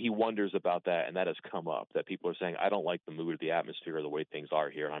think that he wonders about that, and that has come up, that people are saying, I don't like the mood or the atmosphere or the way things are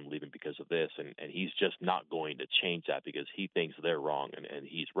here, and I'm leaving because of this, and he's just not going to change that because he thinks they're wrong and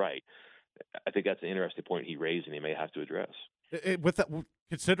he's right. I think that's an interesting point he raised, and he may have to address.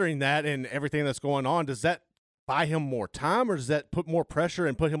 Considering that and everything that's going on, does that buy him more time, or does that put more pressure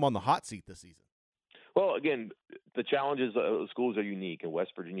and put him on the hot seat this season? Well, again, the challenges of schools are unique, and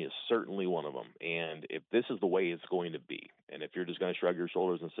West Virginia is certainly one of them. And if this is the way it's going to be, and if you're just going to shrug your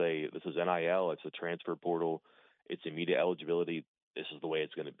shoulders and say, this is NIL, it's a transfer portal, it's immediate eligibility, this is the way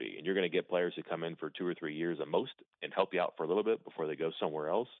it's going to be. And you're going to get players who come in for 2 or 3 years at most and help you out for a little bit before they go somewhere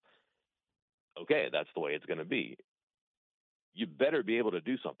else. Okay, that's the way it's going to be. You better be able to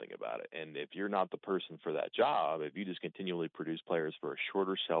do something about it. And if you're not the person for that job, if you just continually produce players for a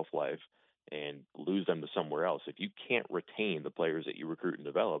shorter shelf life and lose them to somewhere else, if you can't retain the players that you recruit and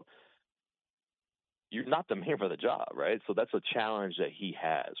develop, you're not the man for the job, right? So that's a challenge that he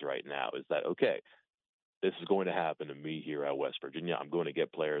has right now, is that, okay, this is going to happen to me here at West Virginia. I'm going to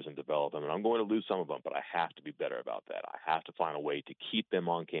get players and develop them, and I'm going to lose some of them, but I have to be better about that. I have to find a way to keep them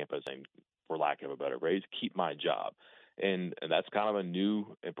on campus and, for lack of a better phrase, keep my job. And that's kind of a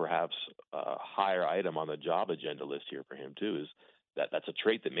new and perhaps higher item on the job agenda list here for him, too, is that's a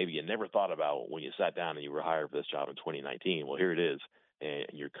trait that maybe you never thought about when you sat down and you were hired for this job in 2019. Well, here it is, and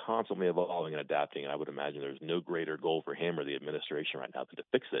you're constantly evolving and adapting, and I would imagine there's no greater goal for him or the administration right now than to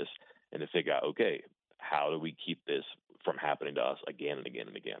fix this and to figure out, okay, how do we keep this from happening to us again and again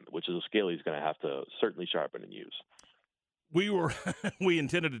and again, which is a skill he's going to have to certainly sharpen and use. We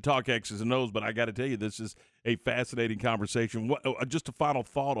intended to talk X's and O's, but I got to tell you, this is a fascinating conversation. Just a final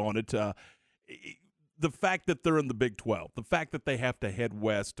thought on it. The fact that they're in the Big 12, the fact that they have to head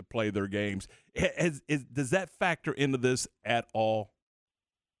west to play their games, does that factor into this at all?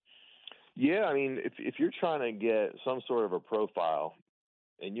 Yeah, I mean, if you're trying to get some sort of a profile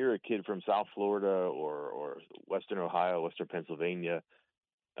and you're a kid from South Florida or Western Ohio, Western Pennsylvania,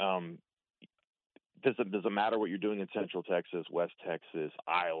 does it matter what you're doing in Central Texas, West Texas,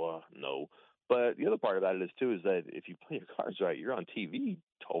 Iowa? No. But the other part about it is, too, is that if you play your cards right, you're on TV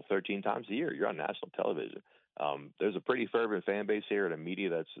 12, 13 times a year. You're on national television. There's a pretty fervent fan base here and a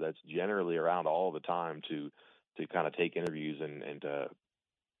media that's generally around all the time to kind of take interviews and to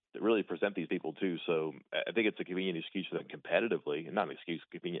really present these people, too. So I think it's a convenient excuse for them competitively, not an excuse,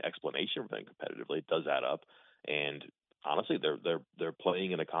 convenient explanation for them competitively. It does add up. And honestly, they're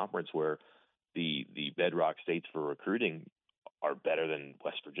playing in a conference where the bedrock states for recruiting are better than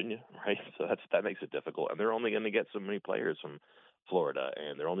West Virginia, right? So that makes it difficult. And they're only going to get so many players from Florida,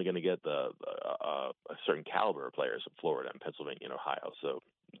 and they're only going to get a certain caliber of players from Florida and Pennsylvania and Ohio. So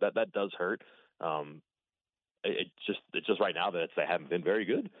that does hurt. It's just right now that they haven't been very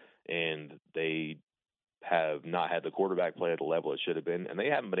good, and they have not had the quarterback play at the level it should have been, and they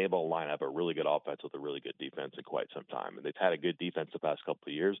haven't been able to line up a really good offense with a really good defense in quite some time. And they've had a good defense the past couple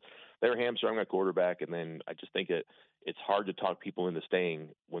of years. They were hamstrung at quarterback, and then I just think it's hard to talk people into staying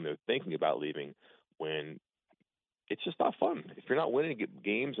when they're thinking about leaving, when it's just not fun. If you're not winning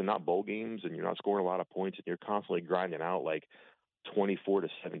games and not bowl games, and you're not scoring a lot of points, and you're constantly grinding out like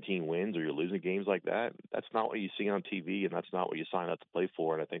 24-17 wins, or you're losing games like that, that's not what you see on TV, and that's not what you sign up to play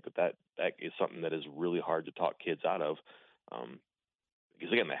for. And I think that is something that is really hard to talk kids out of,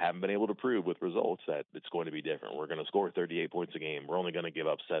 because again, they haven't been able to prove with results that it's going to be different. We're going to score 38 points a game. We're only going to give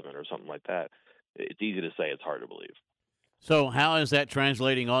up 7 or something like that. It's easy to say, it's hard to believe. So how is that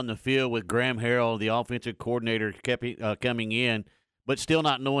translating on the field with Graham Harrell, the offensive coordinator, coming in, but still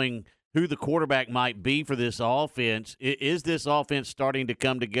not knowing who the quarterback might be for this offense? Is this offense starting to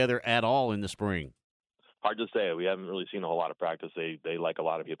come together at all in the spring? Hard to say. We haven't really seen a whole lot of practice. They like a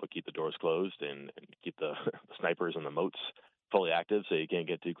lot of people, keep the doors closed and keep the snipers and the moats fully active, so you can't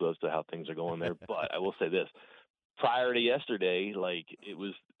get too close to how things are going there. But I will say this. Prior to yesterday,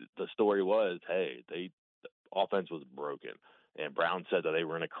 the story was, hey, the offense was broken. And Brown said that they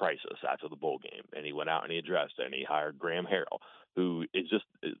were in a crisis after the bowl game, and he went out and he addressed it, and he hired Graham Harrell, who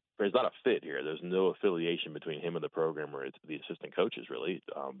there's not a fit here. There's no affiliation between him and the program or the assistant coaches, really.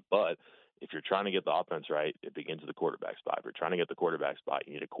 But if you're trying to get the offense right, it begins at the quarterback spot. If you're trying to get the quarterback spot,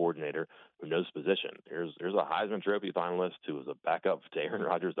 you need a coordinator who knows position. There's a Heisman Trophy finalist who was a backup to Aaron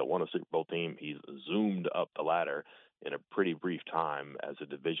Rodgers that won a Super Bowl team. He's zoomed up the ladder in a pretty brief time as a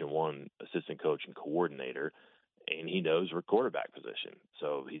Division I assistant coach and coordinator. and he knows her quarterback position.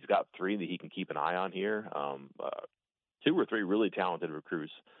 So he's got 3 that he can keep an eye on here, 2 or 3 really talented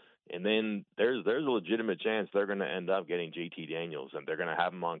recruits. And then there's a legitimate chance they're going to end up getting JT Daniels, and they're going to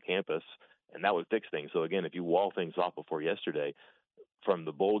have him on campus, and that would fix things. So, again, if you wall things off before yesterday, from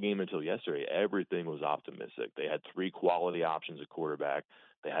the bowl game until yesterday, everything was optimistic. They had 3 quality options at quarterback.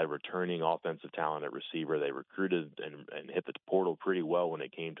 They had returning offensive talent at receiver. They recruited and hit the portal pretty well when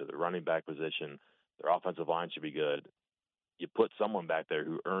it came to the running back position. Their offensive line should be good. You put someone back there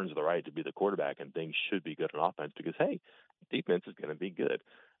who earns the right to be the quarterback, and things should be good on offense because, hey, defense is going to be good.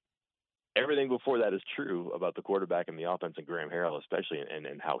 Everything before that is true about the quarterback and the offense and Graham Harrell especially,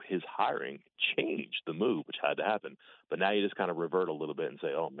 and how his hiring changed the move, which had to happen. But now you just kind of revert a little bit and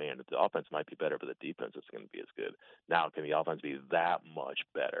say, oh, man, if the offense might be better, but the defense is going to be as good. Now, can the offense be that much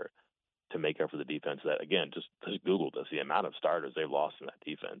better to make up for the defense that, again, just Google this. The amount of starters they've lost in that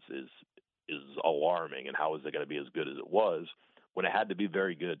defense is alarming, and how is it going to be as good as it was when it had to be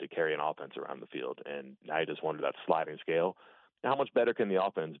very good to carry an offense around the field? And now you just wonder that sliding scale. How much better can the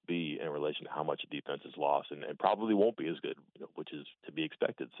offense be in relation to how much the defense is lost, and probably won't be as good, which is to be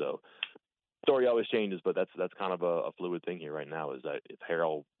expected. So, story always changes, but that's kind of a fluid thing here right now. Is that if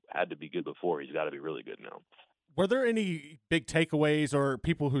Harrell had to be good before, he's got to be really good now. Were there any big takeaways or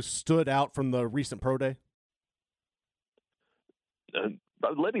people who stood out from the recent pro day?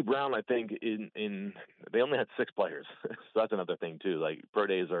 Lebby Brown, I think, in they only had 6 players, so that's another thing too. Like pro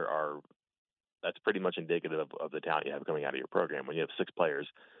days are that's pretty much indicative of the talent you have coming out of your program. When you have 6 players,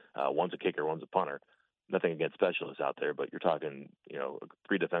 one's a kicker, one's a punter. Nothing against specialists out there, but you're talking,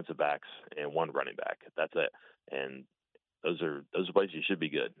 3 defensive backs and 1 running back. That's it. And those are places you should be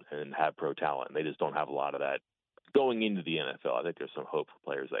good and have pro talent. And they just don't have a lot of that going into the NFL. I think there's some hope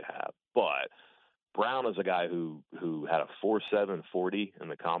for players they have. But Brown is a guy who had a 4.7 40 in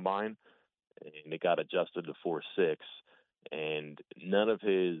the combine, and it got adjusted to 4.6. And none of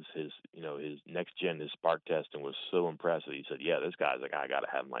his next gen, his spark testing was so impressive. He said, yeah, this guy's a guy I got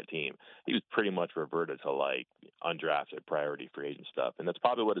to have on my team. He was pretty much reverted to like undrafted priority free agent stuff. And that's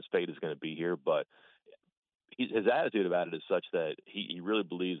probably what his fate is going to be here. But his attitude about it is such that he really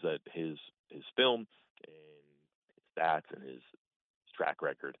believes that his film and his stats and his track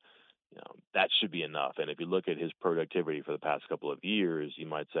record, that should be enough. And if you look at his productivity for the past couple of years, you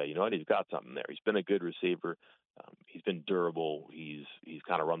might say, he's got something there. He's been a good receiver. He's been durable. He's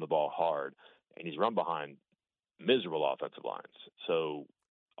kind of run the ball hard, and he's run behind miserable offensive lines. So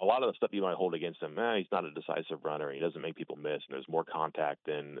a lot of the stuff you might hold against him, he's not a decisive runner. He doesn't make people miss, and there's more contact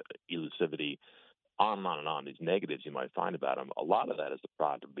than elusivity, on and on and on. These negatives you might find about him, a lot of that is the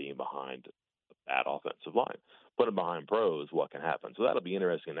product of being behind a bad offensive line. Put him behind pros, what can happen? So that'll be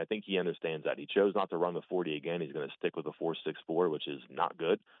interesting. I think he understands that. He chose not to run the 40 again. He's going to stick with the 4.64, which is not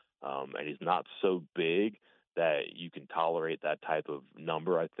good, and he's not so big that you can tolerate that type of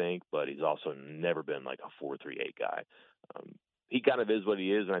number, I think, but he's also never been like a 4.38 guy. He kind of is what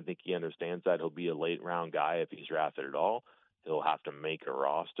he is, and I think he understands that. He'll be a late-round guy if he's drafted at all. He'll have to make a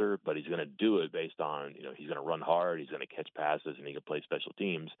roster, but he's going to do it based on, he's going to run hard, he's going to catch passes, and he can play special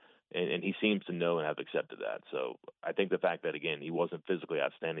teams, and he seems to know and have accepted that. So I think the fact that, again, he wasn't physically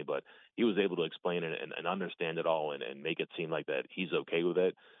outstanding, but he was able to explain it and understand it all and make it seem like that he's okay with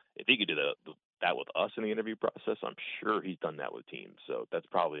it. If he could do that with us in the interview process, I'm sure he's done that with teams. So that's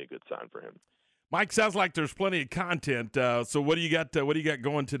probably a good sign for him. Mike, sounds like there's plenty of content. So what do you got? What do you got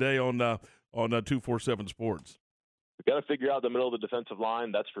going today on 247 Sports? We've got to figure out the middle of the defensive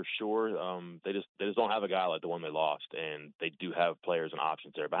line. That's for sure. They just don't have a guy like the one they lost, and they do have players and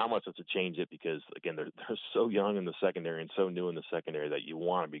options there. But how much does it change it? Because again, they're so young in the secondary and so new in the secondary that you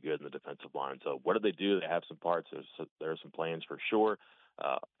want to be good in the defensive line. So what do? They have some parts. There are some plans for sure.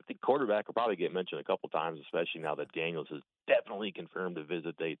 I think quarterback will probably get mentioned a couple times, especially now that Daniels has definitely confirmed a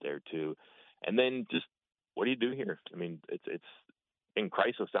visit date there too. And then just what do you do here? I mean, it's in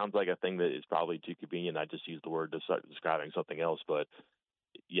crisis sounds like a thing that is probably too convenient. I just used the word describing something else, but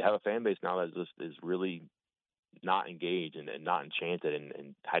you have a fan base now that is really not engaged and not enchanted.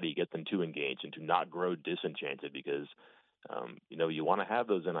 And how do you get them to engage and to not grow disenchanted? Because you want to have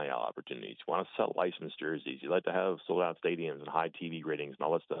those NIL opportunities. You want to sell licensed jerseys. You like to have sold-out stadiums and high TV ratings and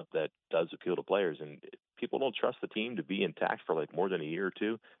all that stuff that does appeal to players. And people don't trust the team to be intact for like more than a year or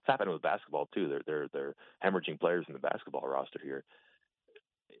two. It's happening with basketball too. They're hemorrhaging players in the basketball roster here.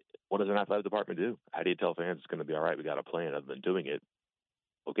 What does an athletic department do? How do you tell fans it's going to be all right? We got a plan other than doing it.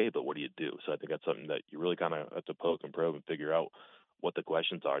 Okay, but what do you do? So I think that's something that you really kind of have to poke and probe and figure out what the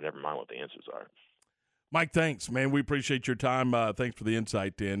questions are, never mind what the answers are. Mike, thanks, man. We appreciate your time. Thanks for the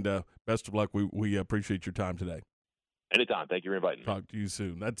insight, and best of luck. We appreciate your time today. Anytime. Thank you for inviting me. Talk to you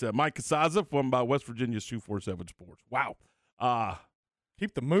soon. That's Mike Casazza from West Virginia's 247 Sports. Wow.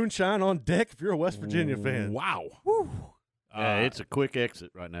 Keep the moonshine on deck if you're a West Virginia fan. Wow. Yeah, it's a quick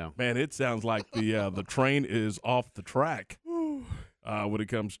exit right now. Man, it sounds like the train is off the track when it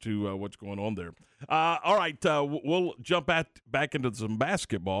comes to what's going on there. All right, we'll jump back into some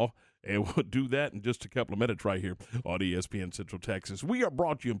basketball, and we'll do that in just a couple of minutes right here on ESPN Central Texas. We are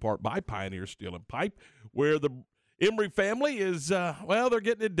brought to you in part by Pioneer Steel and Pipe, where the Emery family is, they're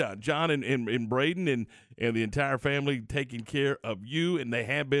getting it done. John and Braden and the entire family taking care of you, and they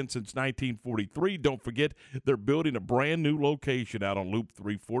have been since 1943. Don't forget, they're building a brand-new location out on Loop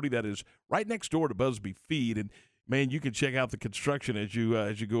 340 that is right next door to Busby Feed. And, man, you can check out the construction as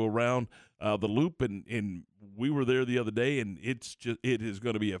you go around the loop. And we were there the other day, and it is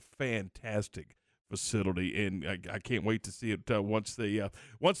going to be a fantastic facility, and I can't wait to see it once they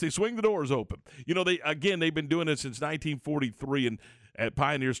swing the doors open. You know, they've been doing it since 1943, and at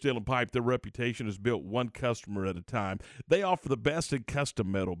Pioneer Steel and Pipe, their reputation is built one customer at a time. They offer the best in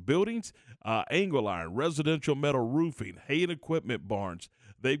custom metal buildings, angle iron, residential metal roofing, hay and equipment barns.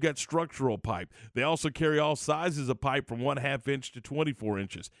 They've got structural pipe. They also carry all sizes of pipe from 1/2 inch to 24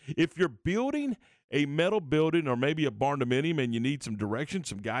 inches. If you're building a metal building or maybe a barn-dominium and you need some direction,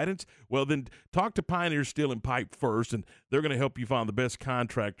 some guidance, well, then talk to Pioneer Steel and Pipe first, and they're going to help you find the best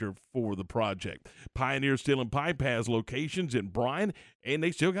contractor for the project. Pioneer Steel and Pipe has locations in Bryan, and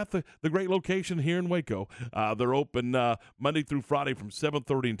they still got the great location here in Waco. They're open Monday through Friday from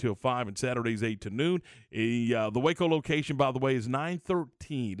 7:30 until 5 and Saturdays 8 to noon. The Waco location, by the way, is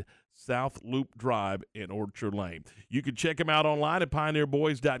 913 South Loop Drive in Orchard Lane. You can check them out online at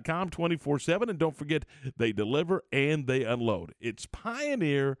pioneerboys.com 24/7, and don't forget, they deliver and they unload. It's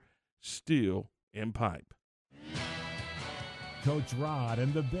Pioneer Steel and Pipe. Coach Rod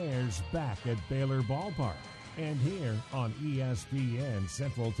and the Bears back at Baylor Ballpark and here on ESPN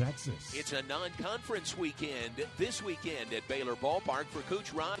Central Texas. It's a non-conference weekend this weekend at Baylor Ballpark for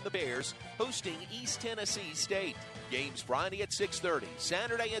Coach Rod and the Bears hosting East Tennessee State. Games Friday at 6:30,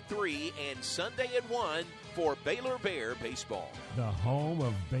 Saturday at 3, and Sunday at 1 for Baylor Bear Baseball. The home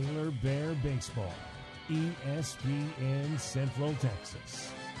of Baylor Bear Baseball, ESPN Central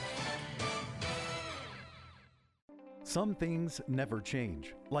Texas. Some things never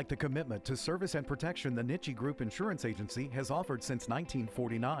change, like the commitment to service and protection the Nitsche Group Insurance Agency has offered since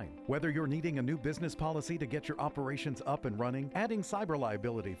 1949. Whether you're needing a new business policy to get your operations up and running, adding cyber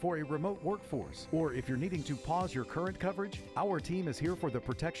liability for a remote workforce, or if you're needing to pause your current coverage, our team is here for the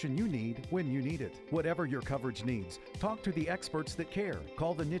protection you need when you need it. Whatever your coverage needs, talk to the experts that care.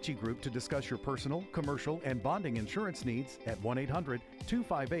 Call the Nitsche Group to discuss your personal, commercial, and bonding insurance needs at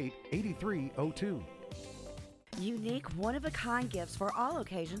 1-800-258-8302. Unique, one-of-a-kind gifts for all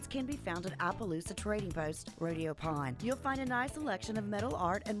occasions can be found at Appaloosa Trading Post, Rodeo Pond. You'll find a nice selection of metal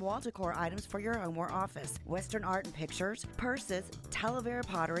art and wall decor items for your home or office. Western art and pictures, purses, Talavera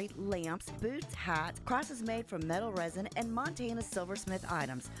pottery, lamps, boots, hats, crosses made from metal resin, and Montana silversmith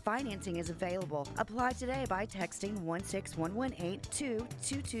items. Financing is available. Apply today by texting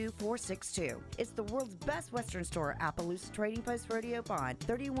 16118-222-462. It's the world's best Western store, Appaloosa Trading Post, Rodeo Pond,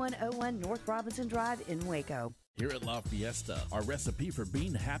 3101 North Robinson Drive in Waco. Here at La Fiesta, our recipe for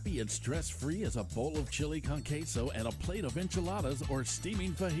being happy and stress-free is a bowl of chili con queso and a plate of enchiladas or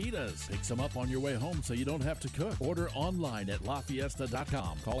steaming fajitas. Pick some up on your way home so you don't have to cook. Order online at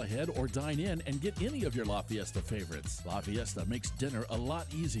LaFiesta.com. Call ahead or dine in and get any of your La Fiesta favorites. La Fiesta makes dinner a lot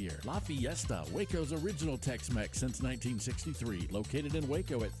easier. La Fiesta, Waco's original Tex-Mex since 1963. Located in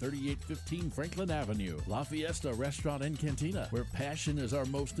Waco at 3815 Franklin Avenue. La Fiesta Restaurant and Cantina, where passion is our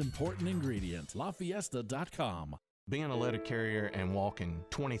most important ingredient. LaFiesta.com. Being a letter carrier and walking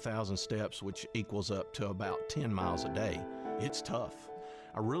 20,000 steps, which equals up to about 10 miles a day, it's tough.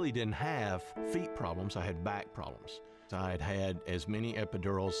 I really didn't have feet problems, I had back problems. I had had as many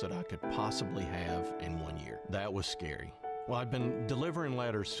epidurals that I could possibly have in 1 year. That was scary. Well, I've been delivering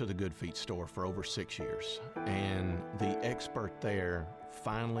letters to the Good Feet store for over 6 years, and the expert there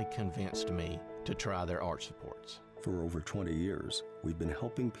finally convinced me to try their arch supports. For over 20 years, we've been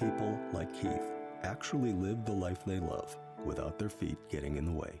helping people like Keith actually live the life they love without their feet getting in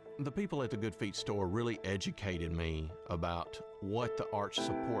the way. The people at the Good Feet store really educated me about what the arch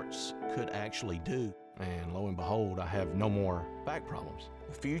supports could actually do. And lo and behold, I have no more back problems.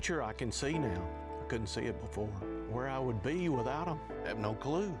 The future I can see now. I couldn't see it before. Where I would be without them, I have no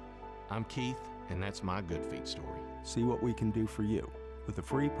clue. I'm Keith, and that's my Good Feet story. See what we can do for you with a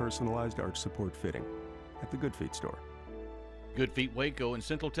free personalized arch support fitting at the Good Feet store. Good Feet Waco in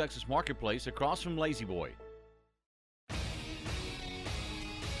Central Texas Marketplace across from Lazy Boy.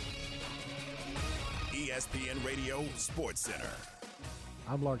 ESPN Radio Sports Center.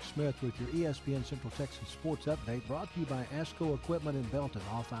 I'm Lark Smith with your ESPN Central Texas Sports Update, brought to you by ASCO Equipment in Belton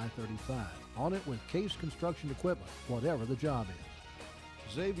off I-35. On it with Case Construction Equipment, whatever the job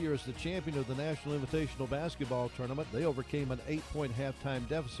is. Xavier is the champion of the National Invitational Basketball Tournament. They overcame an 8-point halftime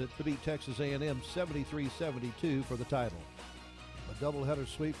deficit to beat Texas A&M 73-72 for the title. A doubleheader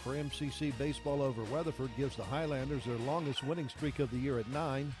sweep for MCC Baseball over Weatherford gives the Highlanders their longest winning streak of the year at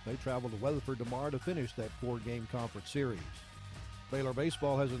 9. They travel to Weatherford tomorrow to finish that 4-game conference series. Baylor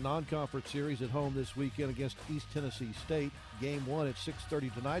Baseball has a non-conference series at home this weekend against East Tennessee State. Game 1 at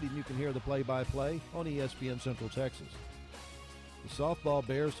 6:30 tonight, and you can hear the play-by-play on ESPN Central Texas. The softball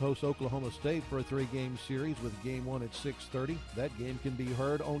Bears host Oklahoma State for a 3-game series with Game 1 at 6:30. That game can be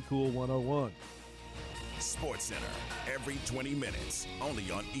heard on Cool 101. Sports Center, every 20 minutes,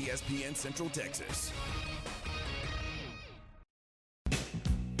 only on ESPN Central Texas.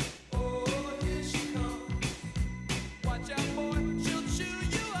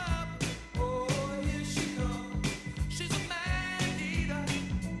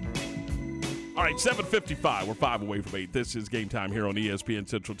 All right, 7:55. We're 5 away from 8. This is Game Time here on ESPN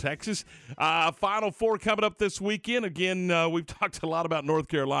Central Texas. Final Four coming up this weekend. Again, we've talked a lot about North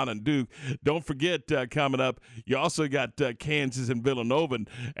Carolina and Duke. Don't forget, coming up, you also got Kansas and Villanova. And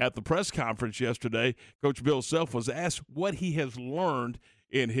at the press conference yesterday, Coach Bill Self was asked what he has learned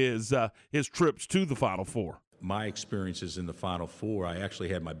in his trips to the Final Four. My experiences in the Final Four, I actually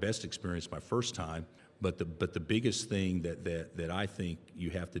had my best experience my first time. But the biggest thing that I think you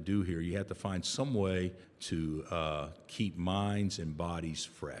have to do here, you have to find some way to keep minds and bodies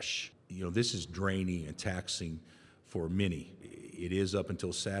fresh. You know, this is draining and taxing for many. It is up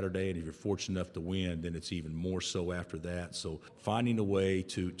until Saturday, and if you're fortunate enough to win, then it's even more so after that. So finding a way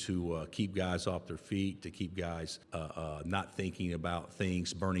to keep guys off their feet, to keep guys not thinking about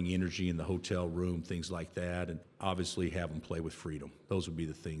things, burning energy in the hotel room, things like that, and obviously have them play with freedom. Those would be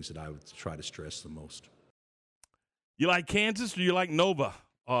the things that I would try to stress the most. You like Kansas or you like Nova?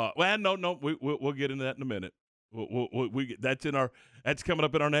 Well, no, we'll get into that in a minute. That's coming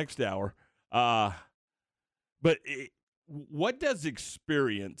up in our next hour. But what does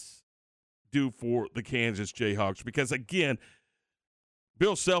experience do for the Kansas Jayhawks? Because, again,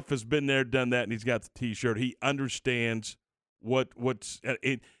 Bill Self has been there, done that, and he's got the T-shirt. He understands what's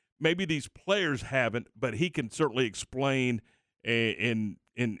maybe these players haven't, but he can certainly explain and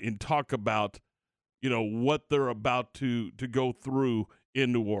talk about, you know, what they're about to go through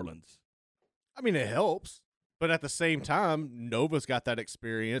in New Orleans. I mean, it helps. But at the same time, Nova's got that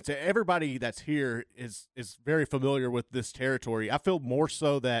experience. Everybody that's here is very familiar with this territory. I feel more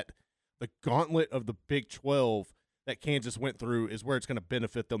so that the gauntlet of the Big 12 that Kansas went through is where it's going to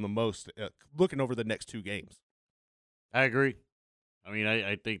benefit them the most, looking over the next 2 games. I agree. I mean,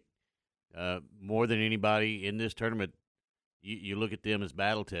 I think more than anybody in this tournament, you look at them as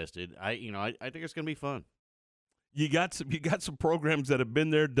battle-tested. I think it's going to be fun. You got some programs that have been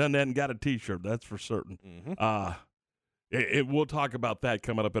there, done that, and got a T-shirt. That's for certain. Mm-hmm. We'll talk about that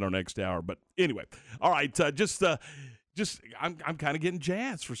coming up in our next hour. But anyway, all right. I'm kind of getting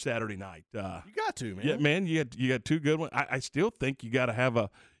jazzed for Saturday night. You got to, man. Yeah, man. You got 2 good ones. I still think you got to have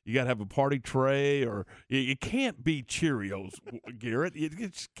a party tray, or it can't be Cheerios, Garrett. You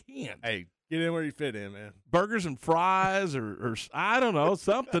just can't. Hey, get in where you fit in, man. Burgers and fries, or I don't know,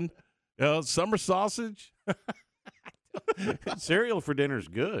 something. Summer sausage. Cereal for dinner is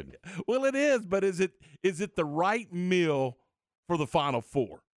good. Well, it is, but is it the right meal for the Final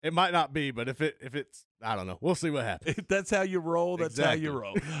Four? It might not be, but if it's, I don't know. We'll see what happens. If that's how you roll, that's exactly how you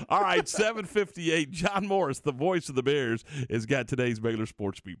roll. All right, 7:58. John Morris, the voice of the Bears, has got today's Baylor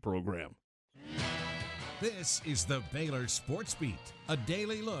Sports Beat program. This is the Baylor Sports Beat, a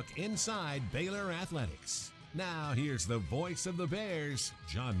daily look inside Baylor athletics. Now, here's the voice of the Bears,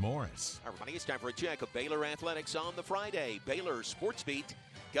 John Morris. Everybody, it's time for a check of Baylor athletics on the Friday. Baylor Sports Beat.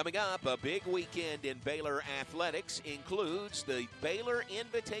 Coming up, a big weekend in Baylor athletics includes the Baylor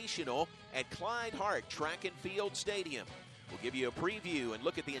Invitational at Clyde Hart Track and Field Stadium. We'll give you a preview and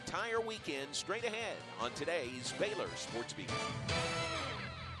look at the entire weekend straight ahead on today's Baylor Sports Beat.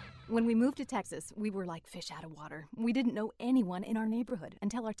 When we moved to Texas, we were like fish out of water. We didn't know anyone in our neighborhood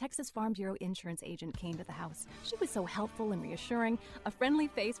until our Texas Farm Bureau insurance agent came to the house. She was so helpful and reassuring, a friendly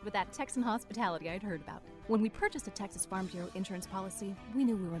face with that Texan hospitality I'd heard about. When we purchased a Texas Farm Bureau insurance policy, we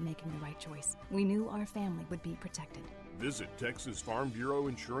knew we were making the right choice. We knew our family would be protected. Visit Texas Farm Bureau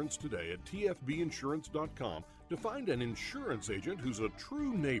Insurance today at tfbinsurance.com to find an insurance agent who's a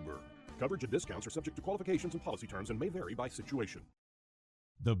true neighbor. Coverage and discounts are subject to qualifications and policy terms and may vary by situation.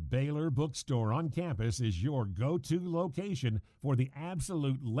 The Baylor Bookstore on campus is your go-to location for the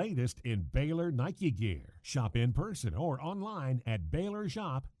absolute latest in Baylor Nike gear. Shop in person or online at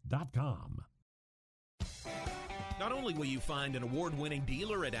BaylorShop.com. Not only will you find an award-winning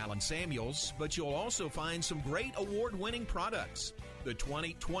dealer at Allen Samuels, but you'll also find some great award-winning products. The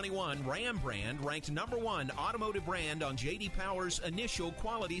 2021 Ram brand ranked #1 automotive brand on J.D. Power's initial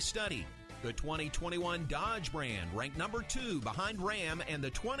quality study. The 2021 Dodge brand ranked #2 behind Ram, and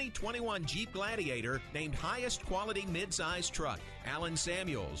the 2021 Jeep Gladiator named highest quality midsize truck. Allen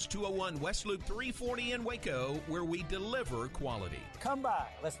Samuels, 201 West Loop 340 in Waco, where we deliver quality. Come by.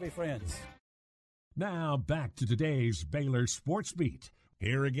 Let's be friends. Now back to today's Baylor Sports Beat.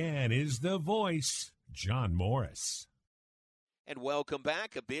 Here again is the voice, John Morris. And welcome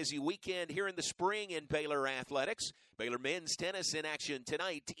back. A busy weekend here in the spring in Baylor athletics. Baylor men's tennis in action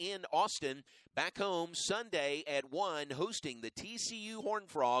tonight in Austin. Back home Sunday at 1, hosting the TCU Horned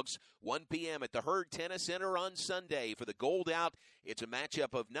Frogs, 1 p.m. at the Herd Tennis Center on Sunday. For the Gold Out, it's a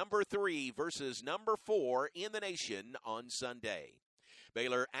matchup of number 3 versus number 4 in the nation on Sunday.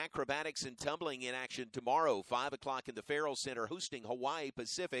 Baylor acrobatics and tumbling in action tomorrow, 5 o'clock in the Farrell Center, hosting Hawaii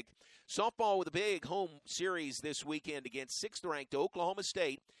Pacific. Softball with a big home series this weekend against 6th-ranked Oklahoma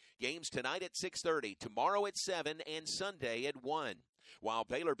State. Games tonight at 6:30, tomorrow at 7, and Sunday at 1. While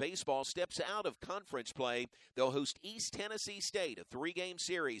Baylor baseball steps out of conference play, they'll host East Tennessee State, a 3-game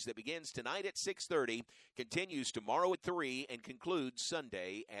series that begins tonight at 6:30, continues tomorrow at 3, and concludes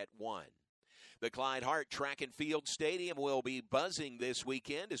Sunday at 1. The Clyde Hart Track and Field Stadium will be buzzing this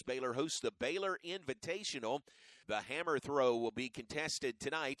weekend as Baylor hosts the Baylor Invitational. The hammer throw will be contested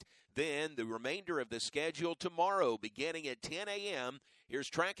tonight. Then the remainder of the schedule tomorrow beginning at 10 a.m. Here's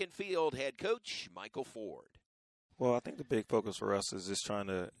track and field head coach Michael Ford. Well, I think the big focus for us is just trying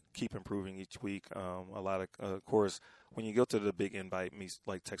to keep improving each week. Of course, when you go to the big invite meets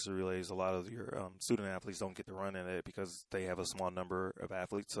like Texas Relays, a lot of your student athletes don't get to run in it because they have a small number of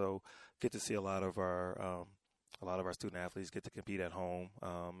athletes. So, get to see a lot of our student athletes get to compete at home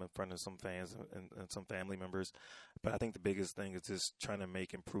in front of some fans and some family members. But I think the biggest thing is just trying to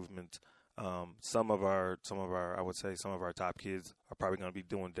make improvement. Some of our top kids are probably going to be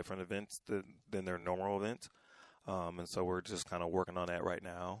doing different events than their normal events. And so we're just kind of working on that right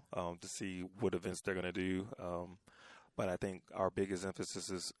now to see what events they're going to do. But I think our biggest emphasis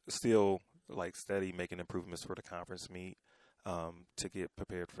is still like steady making improvements for the conference meet to get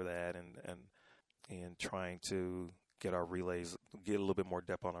prepared for that and trying to get our relays, get a little bit more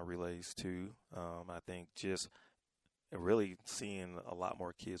depth on our relays too. I think just really seeing a lot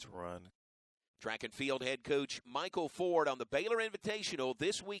more kids run. Track and field head coach Michael Ford on the Baylor Invitational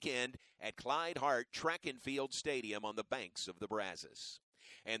this weekend at Clyde Hart Track and Field Stadium on the banks of the Brazos.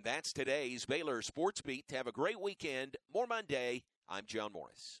 And that's today's Baylor Sports Beat. Have a great weekend. More Monday. I'm John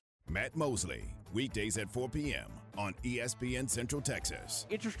Morris. Matt Mosley, weekdays at 4 p.m. on ESPN Central Texas.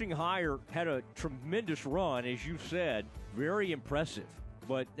 Interesting hire, had a tremendous run, as you said. Very impressive.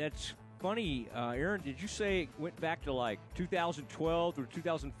 But that's funny, Aaron, did you say it went back to like 2012 or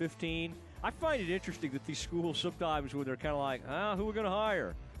 2015? I find it interesting that these schools sometimes when they're kind of like, who are we going to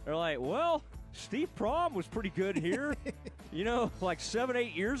hire? They're like, well, Steve Prohm was pretty good here, like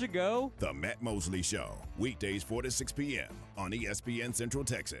 7-8 years ago. The Matt Mosley Show, weekdays 4 to 6 p.m. on ESPN Central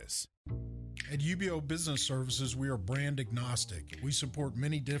Texas. At UBO Business Services, we are brand agnostic. We support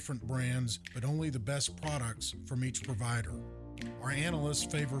many different brands, but only the best products from each provider. Our analysts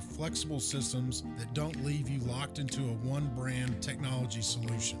favor flexible systems that don't leave you locked into a one-brand technology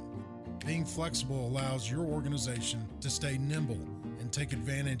solution. Being flexible allows your organization to stay nimble and take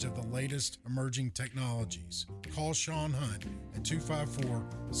advantage of the latest emerging technologies. Call Sean Hunt at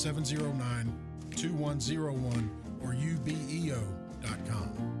 254-709-2101 or ubeo.com.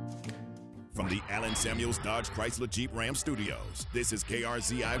 From the Allen Samuels Dodge Chrysler Jeep Ram Studios, this is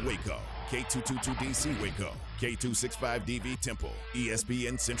KRZI Waco, K222DC Waco, K265DV Temple,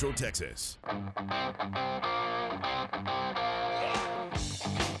 ESPN Central Texas.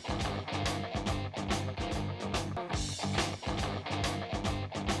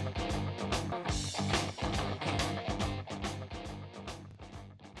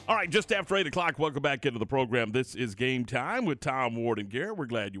 All right, just after 8 o'clock, welcome back into the program. This is Game Time with Tom, Ward, and Garrett. We're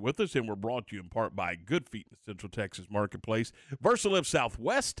glad you're with us, and we're brought to you in part by Good Feet in the Central Texas Marketplace, VersaLift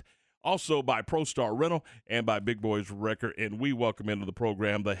Southwest, also by ProStar Rental, and by Big Boys Wrecker. And we welcome into the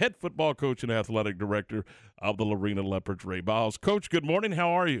program the head football coach and athletic director of the Lorena Leopards, Ray Biles. Coach, good morning. How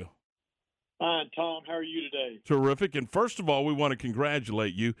are you? Fine, Tom. How are you today? Terrific. And first of all, we want to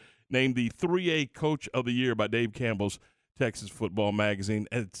congratulate you, named the 3A Coach of the Year by Dave Campbell's Texas Football Magazine.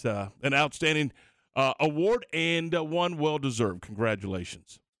 It's an outstanding award and one well-deserved.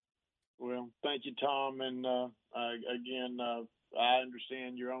 Congratulations. Well, thank you, Tom. And again, I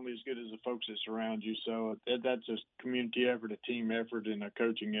understand you're only as good as the folks that surround you. So that's a community effort, a team effort, and a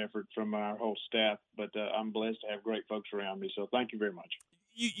coaching effort from our whole staff. But I'm blessed to have great folks around me. So thank you very much.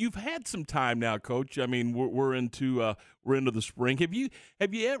 You've had some time now, Coach. I mean, we're into the spring. Have you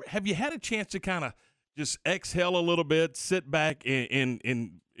had a chance to kind of just exhale a little bit, sit back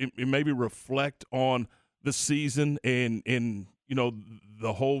and maybe reflect on the season and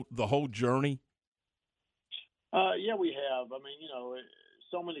the whole journey? Yeah, we have. I mean,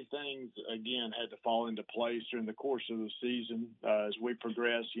 so many things, again, had to fall into place during the course of the season. As we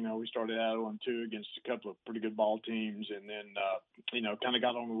progressed, we started out 0-2 against a couple of pretty good ball teams and then, kind of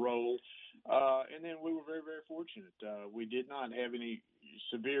got on the roll. And then we were very, very fortunate. We did not have any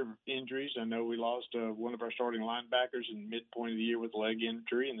severe injuries. I know we lost one of our starting linebackers in midpoint of the year with a leg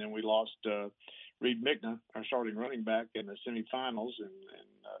injury, and then we lost Reed Mickna, our starting running back, in the semifinals.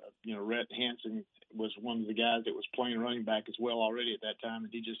 And Rhett Hansen was one of the guys that was playing running back as well already at that time,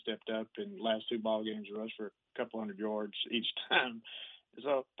 and he just stepped up in the last two ball games and rushed for a couple hundred yards each time.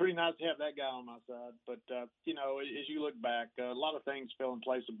 So pretty nice to have that guy on my side. But, as you look back, a lot of things fell in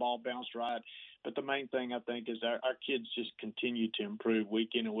place. The ball bounced right. But the main thing, I think, is our kids just continue to improve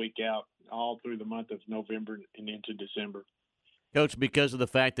week in and week out all through the month of November and into December. Coach, because of the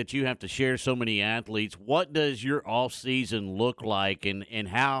fact that you have to share so many athletes, what does your off season look like, and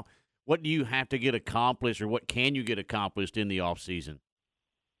what do you have to get accomplished, or what can you get accomplished in the off season?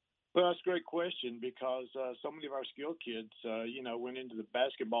 Well, that's a great question because so many of our skill kids, went into the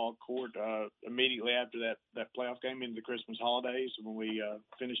basketball court immediately after that playoff game into the Christmas holidays when we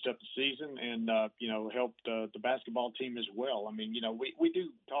finished up the season and, helped the basketball team as well. I mean, we do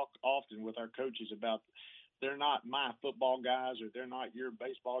talk often with our coaches about they're not my football guys or they're not your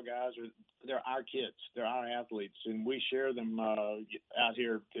baseball guys, or they're our kids. They're our athletes, and we share them out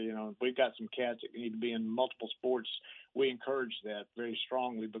here. We've got some cats that need to be in multiple sports. We encourage that very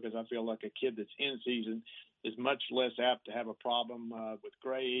strongly because I feel like a kid that's in season is much less apt to have a problem with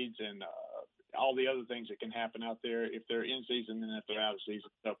grades and all the other things that can happen out there if they're in season than if they're out of season.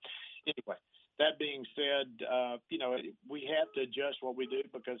 So anyway, that being said, we have to adjust what we do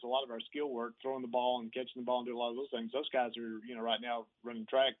because a lot of our skill work, throwing the ball and catching the ball and doing a lot of those things, those guys are, right now running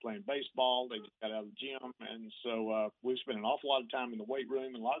track, playing baseball. They just got out of the gym. And so we've spent an awful lot of time in the weight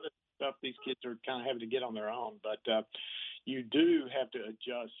room, and a lot of the stuff these kids are kind of having to get on their own. But you do have to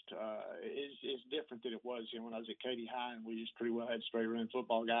adjust. It's different than it was, when I was at Katy High, and we just pretty well had straight running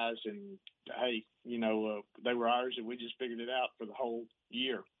football guys. And, hey, they were ours, and we just figured it out for the whole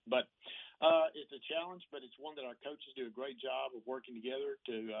year. But it's a challenge, but it's one that our coaches do a great job of working together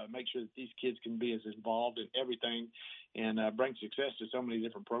to make sure that these kids can be as involved in everything and bring success to so many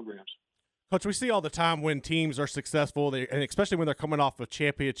different programs. Coach, we see all the time when teams are successful, and especially when they're coming off of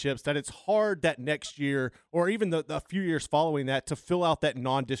championships, that it's hard that next year or even the few years following that to fill out that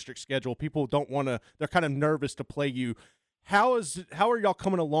non-district schedule. People don't want to – they're kind of nervous to play you. How are y'all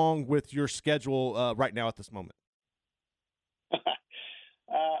coming along with your schedule right now at this moment?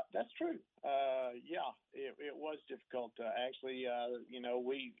 That's true. It was difficult. Actually,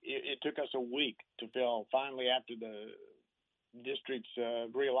 it took us a week to fill. Finally, after the district's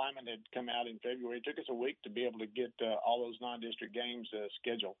realignment had come out in February, it took us a week to be able to get all those non-district games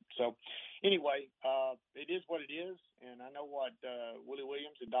scheduled. So, anyway, it is what it is. And I know what Willie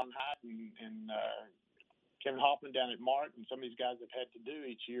Williams and Don Hyde and Kevin Hoffman down at Mart and some of these guys have had to do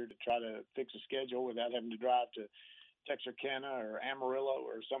each year to try to fix a schedule without having to drive to Texarkana or Amarillo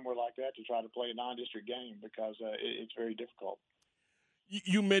or somewhere like that to try to play a non-district game because it's very difficult.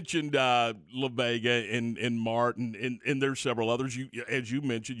 You mentioned La Vega and Martin, and there's several others. As you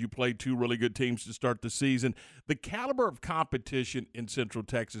mentioned, you played two really good teams to start the season. The caliber of competition in Central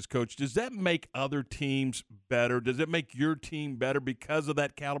Texas, Coach, does that make other teams better? Does it make your team better because of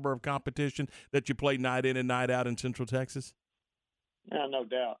that caliber of competition that you play night in and night out in Central Texas? Yeah, no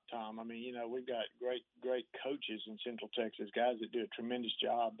doubt, Tom. I mean, we've got great coaches in Central Texas, guys that do a tremendous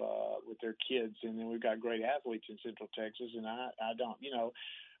job with their kids, and then we've got great athletes in Central Texas. And I don't,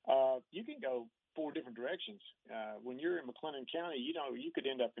 you can go four different directions. When you're in McLennan County, you could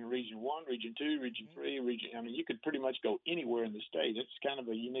end up in Region 1, Region 2, Region 3, you could pretty much go anywhere in the state. It's kind of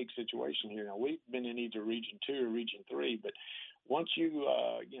a unique situation here. Now, we've been in either Region 2 or Region 3, but once you,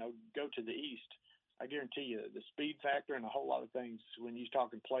 go to the east, I guarantee you the speed factor and a whole lot of things when you're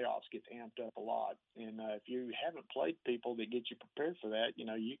talking playoffs gets amped up a lot. And if you haven't played people that get you prepared for that,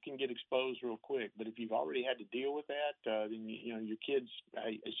 you can get exposed real quick. But if you've already had to deal with that, then, your kids,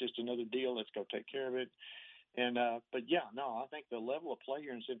 hey, it's just another deal. Let's go take care of it. And but yeah, no, I think the level of play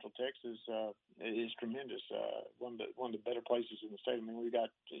here in Central Texas is tremendous. One of the better places in the state. I mean, we've got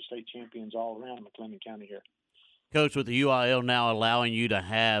state champions all around McLennan County here. Coach, with the UIL now allowing you to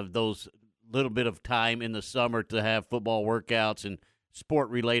have those little bit of time in the summer to have football workouts and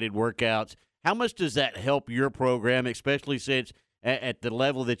sport-related workouts, how much does that help your program, especially since at the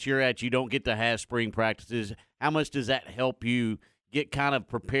level that you're at, you don't get to have spring practices? How much does that help you get kind of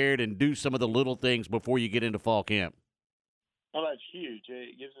prepared and do some of the little things before you get into fall camp? Well, that's huge.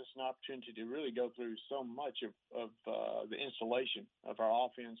 It gives us an opportunity to really go through so much of the installation of our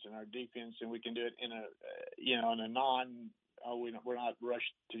offense and our defense, and we can do it in a in a we're not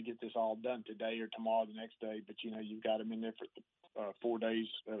rushed to get this all done today or tomorrow, the next day. But you've got them in there for 4 days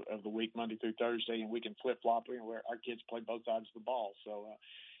of the week, Monday through Thursday, and we can flip flop where our kids play both sides of the ball. So.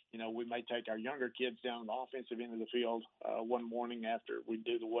 We may take our younger kids down the offensive end of the field one morning after we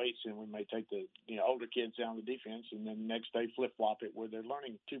do the weights, and we may take the older kids down the defense, and then the next day flip-flop it where they're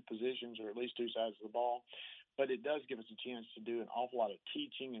learning two positions or at least two sides of the ball. But it does give us a chance to do an awful lot of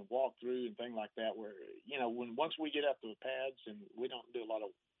teaching and walkthrough and things like that where, once we get up to the pads and we don't do a lot of,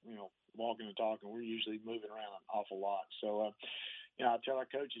 walking and talking, we're usually moving around an awful lot. So, I tell our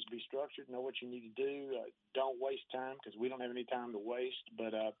coaches, be structured, know what you need to do. Don't waste time because we don't have any time to waste.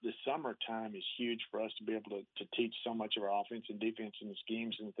 But the summertime is huge for us to be able to teach so much of our offense and defense and the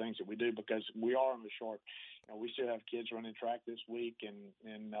schemes and the things that we do because we are on the short. We still have kids running track this week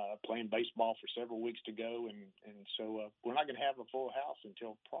and playing baseball for several weeks to go. And so we're not going to have a full house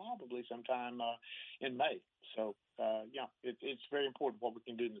until probably sometime in May. So, it's very important what we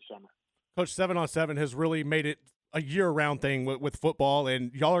can do in the summer. Coach, 7-on-7 has really made it a year-round thing with football,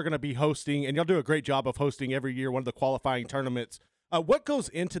 and y'all are going to be hosting, and y'all do a great job of hosting every year one of the qualifying tournaments. What goes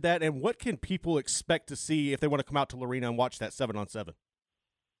into that, and what can people expect to see if they want to come out to Lorena and watch that 7-on-7?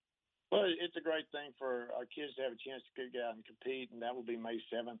 Well, it's a great thing for our kids to have a chance to get out and compete, and that will be May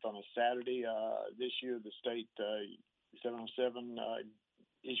 7th on a Saturday. This year, the state 7-on-7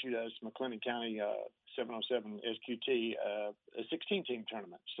 issued us McLennan County 7-on-7 SQT, a 16-team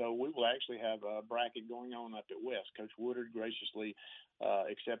tournament. So we will actually have a bracket going on up at West. Coach Woodard graciously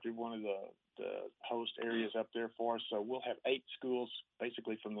accepted one of the host areas up there for us. So we'll have 8 schools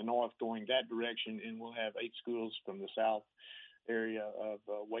basically from the north going that direction, and we'll have 8 schools from the south area of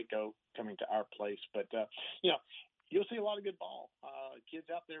Waco coming to our place. But, you'll see a lot of good ball. Kids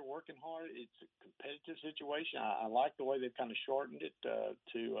out there working hard. It's a competitive situation. I like the way they've kind of shortened it to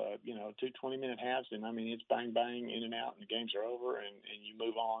 2 20-minute halves. And, I mean, it's bang, bang, in and out, and the games are over, and you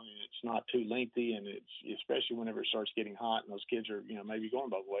move on, and it's not too lengthy. And it's especially whenever it starts getting hot and those kids are, maybe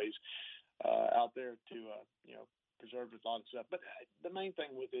going both ways out there to, preserve a lot of stuff. But the main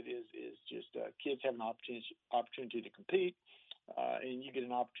thing with it is just kids have an opportunity to compete. And you get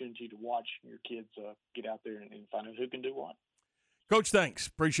an opportunity to watch your kids get out there and find out who can do what. Coach, thanks.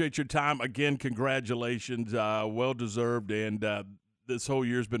 Appreciate your time. Again, congratulations. Well-deserved. And this whole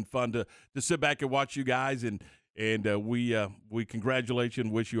year's been fun to sit back and watch you guys. And we congratulate you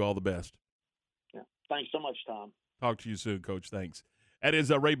and wish you all the best. Yeah. Thanks so much, Tom. Talk to you soon, Coach. Thanks. That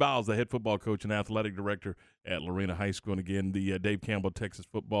is Ray Biles, the head football coach and athletic director at Lorena High School. And, again, the Dave Campbell Texas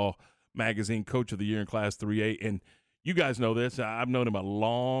Football Magazine Coach of the Year in Class 3A. And you guys know this. I've known him a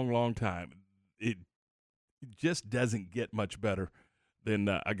long, long time. It just doesn't get much better than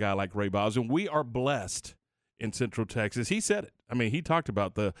a guy like Ray Biles. And we are blessed in Central Texas. He said it. I mean, he talked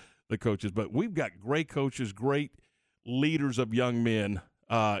about the coaches, but we've got great coaches, great leaders of young men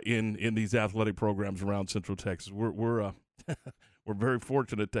in these athletic programs around Central Texas. We're we're very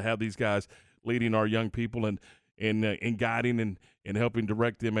fortunate to have these guys leading our young people and guiding and helping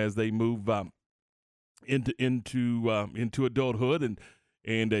direct them as they move into adulthood,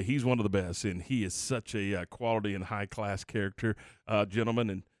 and he's one of the best, and he is such a quality and high class character, gentleman,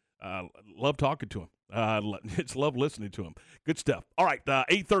 and love talking to him. It's love listening to him. Good stuff. All right,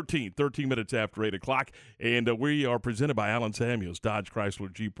 8:13, 13 minutes after 8 o'clock, and we are presented by Allen Samuels, Dodge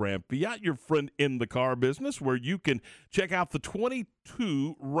Chrysler Jeep Ram Fiat, your friend in the car business, where you can check out the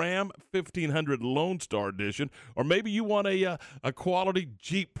 22 Ram 1500 Lone Star Edition, or maybe you want a quality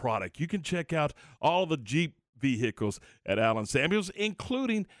Jeep product. You can check out all the Jeep vehicles at Allen Samuels,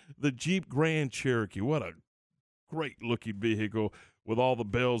 including the Jeep Grand Cherokee. What a great-looking vehicle with all the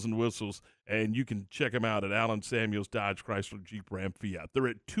bells and whistles, and you can check them out at Allen Samuels Dodge Chrysler Jeep Ram Fiat. They're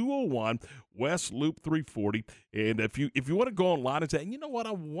at 201 West Loop 340, and if you want to go online and say, you know what,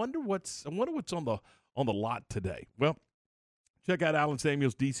 I wonder what's on the lot today. Well, check out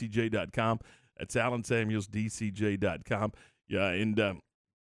AllenSamuelsDCJ.com. That's AllenSamuelsDCJ.com. Yeah, and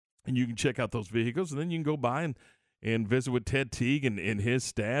you can check out those vehicles, and then you can go by and visit with Ted Teague and his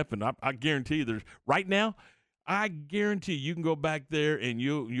staff. And I guarantee you, right now, I guarantee you can go back there and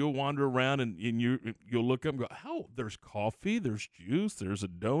you'll wander around and you'll look up and go, oh, there's coffee, there's juice, there's a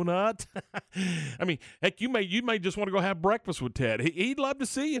donut. I mean, heck, you may just want to go have breakfast with Ted. He'd love to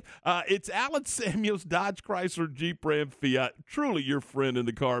see you. It's Allen Samuels, Dodge, Chrysler, Jeep, Ram, Fiat. Truly your friend in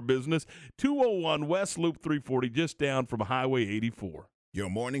the car business. 201 West Loop 340, just down from Highway 84. Your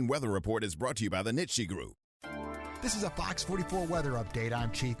morning weather report is brought to you by the Nitsche Group. This is a Fox 44 weather update.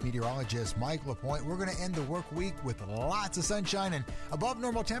 I'm Chief Meteorologist Mike LaPointe. We're going to end the work week with lots of sunshine and above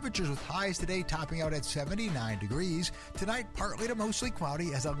normal temperatures with highs today topping out at 79 degrees. Tonight, partly to mostly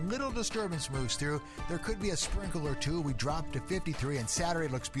cloudy as a little disturbance moves through. There could be a sprinkle or two. We drop to 53, and Saturday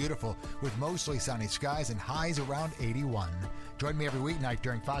looks beautiful with mostly sunny skies and highs around 81. Join me every weeknight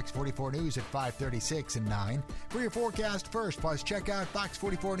during Fox 44 News at 5:36 and 9 for your forecast first. Plus, check out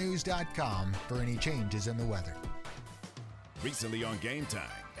fox44news.com for any changes in the weather. Recently on Game Time.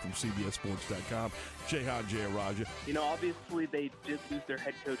 From CBSSports.com, Jehan Jayaraja. You know, obviously they did lose their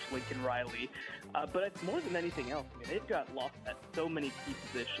head coach, Lincoln Riley, but it's more than anything else. I mean, they've got lost at so many key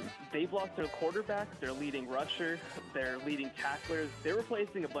positions. They've lost their quarterback, their leading rusher, their leading tacklers. They're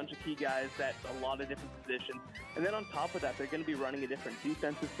replacing a bunch of key guys at a lot of different positions. And then on top of that, they're going to be running a different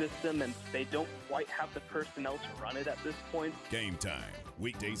defensive system, and they don't quite have the personnel to run it at this point. Game Time,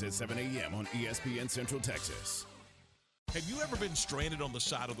 weekdays at 7 a.m. on ESPN Central Texas. Have you ever been stranded on the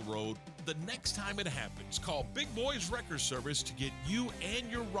side of the road? The next time it happens, call Big Boys Wrecker Service to get you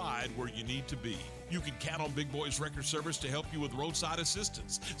and your ride where you need to be. You can count on Big Boys Wrecker Service to help you with roadside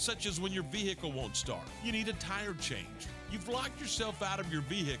assistance, such as when your vehicle won't start, you need a tire change, you've locked yourself out of your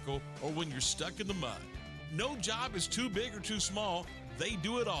vehicle, or when you're stuck in the mud. No job is too big or too small. They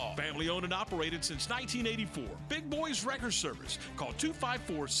do it all. Family owned and operated since 1984. Big Boys Wrecker Service. Call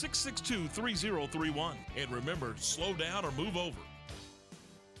 254-662-3031. And remember, slow down or move over.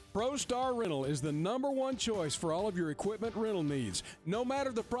 ProStar Rental is the #1 choice for all of your equipment rental needs. No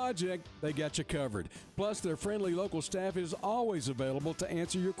matter the project, they got you covered. Plus, their friendly local staff is always available to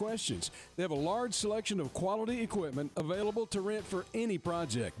answer your questions. They have a large selection of quality equipment available to rent for any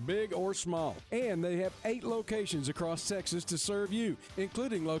project, big or small. And they have 8 locations across Texas to serve you,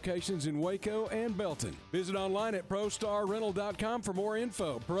 including locations in Waco and Belton. Visit online at ProStarRental.com for more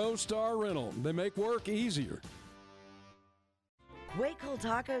info. ProStar Rental. They make work easier. Waco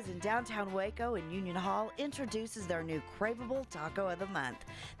Tacos in downtown Waco and Union Hall introduces their new craveable taco of the month,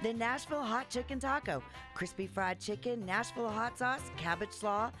 the Nashville Hot Chicken Taco. Crispy fried chicken, Nashville hot sauce, cabbage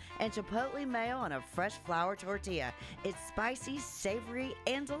slaw, and chipotle mayo on a fresh flour tortilla. It's spicy, savory,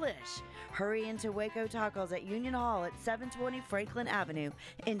 and delish. Hurry into Waco Tacos at Union Hall at 720 Franklin Avenue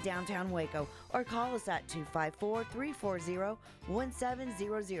in downtown Waco, or call us at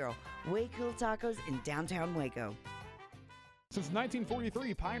 254-340-1700. Waco Tacos in downtown Waco. Since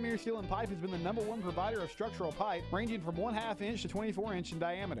 1943, Pioneer Steel and Pipe has been the #1 provider of structural pipe, ranging from 1/2 inch to 24 inch in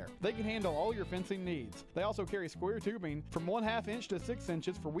diameter. They can handle all your fencing needs. They also carry square tubing from 1/2 inch to 6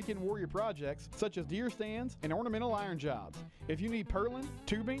 inches for weekend warrior projects, such as deer stands and ornamental iron jobs. If you need purlin,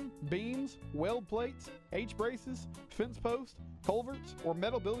 tubing, beams, weld plates, H-braces, fence posts, culverts, or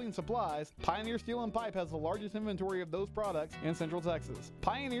metal building supplies, Pioneer Steel and Pipe has the largest inventory of those products in Central Texas.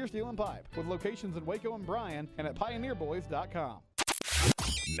 Pioneer Steel and Pipe, with locations in Waco and Bryan and at pioneerboys.com.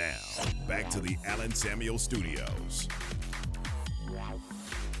 Now, back to the Allen Samuels Studios.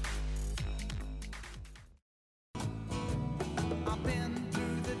 I've been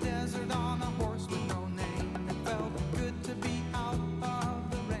through the desert on a horse with no name. It felt good to be out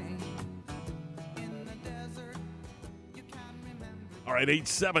of the rain. In the desert, you can remember. All right,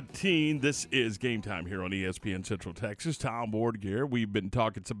 8:17. This is Game Time here on ESPN Central Texas. Tom Ward here. We've been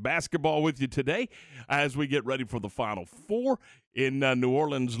talking some basketball with you today as we get ready for the Final Four in New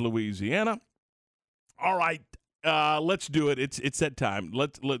Orleans, Louisiana. All right, let's do it. It's that time.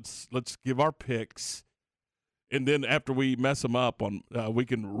 Let's give our picks, and then after we mess them up on, we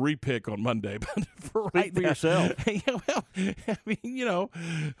can repick on Monday. But for right for now, yourself. Yeah, well, I mean, you know,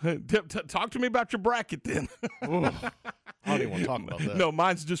 talk to me about your bracket then. I don't even want to talk about that. No,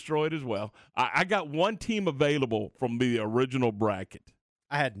 mine's destroyed as well. I got one team available from the original bracket.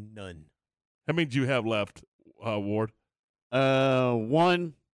 I had none. How many do you have left, Ward?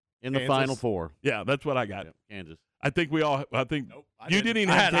 One in the Kansas? Final Four. Yeah, that's what I got. Yep, Kansas. I think we all. I think I you didn't. didn't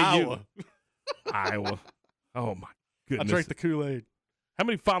even I have had KU. Iowa. Oh my I goodness! drank the Kool-Aid. How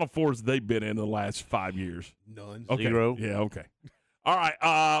many Final Fours have they been in the last 5 years? None. Okay. 0. Yeah. Okay. All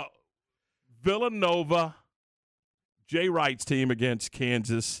right. Villanova, Jay Wright's team against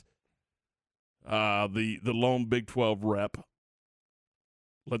Kansas. The lone Big 12 rep.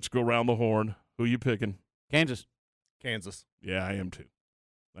 Let's go around the horn. Who you picking? Kansas. Kansas. Yeah, I am too.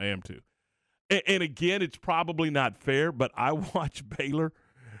 And again, it's probably not fair, but I watch Baylor.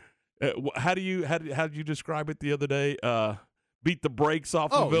 How did you describe it the other day? Beat the brakes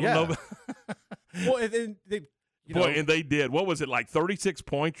off of Villanova. Yeah. Well, and they, and they did. What was it, like 36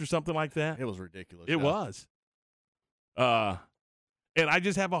 points or something like that? It was ridiculous. It was. And I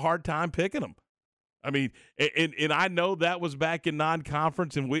just have a hard time picking them. I mean, and I know that was back in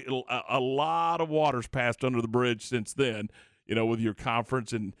non-conference, and a lot of water's passed under the bridge since then, with your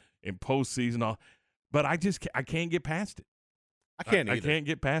conference and postseason. All, but I can't get past it. I can't either. I can't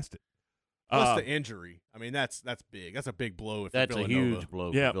get past it. Plus the injury. I mean, that's big. That's a big blow. That's a huge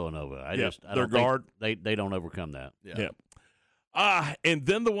blow for Villanova. I don't think they don't overcome that. Yeah. And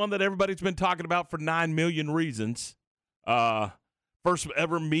then the one that everybody's been talking about for 9 million reasons. First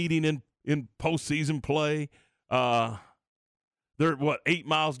ever meeting in postseason play. They're 8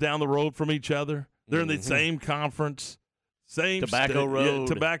 miles down the road from each other. They're in the same conference, same Tobacco Road,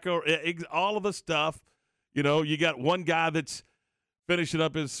 all of the stuff. You got one guy that's finishing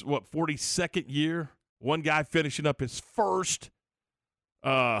up his 42nd year. One guy finishing up his first.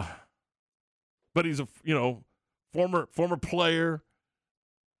 But he's a former player.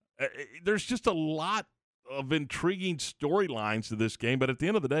 There's just a lot of intriguing storylines to this game, but at the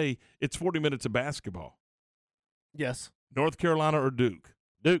end of the day, it's 40 minutes of basketball. Yes. North Carolina or Duke?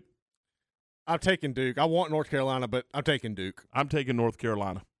 Duke. I'm taking Duke. I want North Carolina, but I'm taking Duke. I'm taking North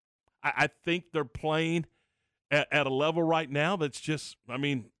Carolina. I think they're playing at a level right now that's just, I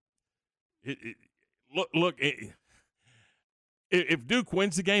mean, look. If Duke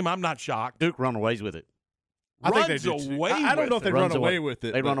wins the game, I'm not shocked. Duke run away with it. I think they do too. I don't know if they run away with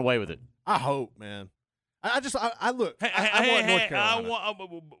it. They run away with it. I hope, man. I look. I want North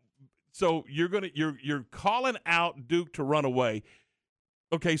Carolina. So you're calling out Duke to run away.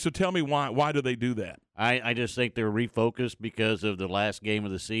 Okay, so tell me why. Why do they do that? I just think they're refocused because of the last game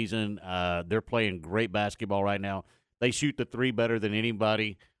of the season. They're playing great basketball right now. They shoot the three better than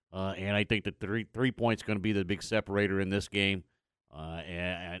anybody, and I think the three points going to be the big separator in this game.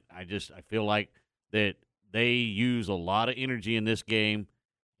 And I feel like that they use a lot of energy in this game,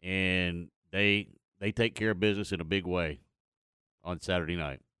 and they take care of business in a big way on Saturday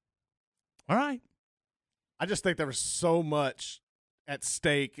night. All right. I just think there was so much at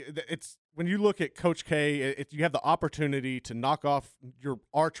stake. It's when you look at Coach K, you have the opportunity to knock off your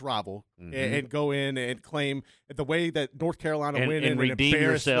arch rival and go in and claim the way that North Carolina went in and redeem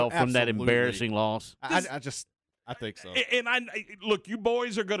yourself from that embarrassing loss. I think so. And look, you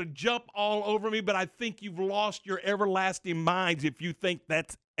boys are going to jump all over me, but I think you've lost your everlasting minds if you think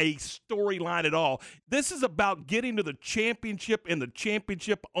that's a storyline at all. This is about getting to the championship and the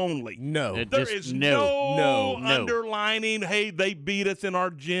championship only. No. There is no underlining, hey, they beat us in our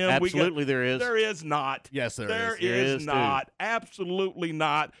gym. Absolutely there is. There is not. Yes, there is. There is not. Too. Absolutely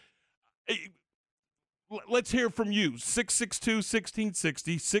not. Let's hear from you.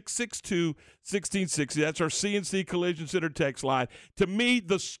 662-1660, 662-1660. That's our CNC Collision Center text line. To me,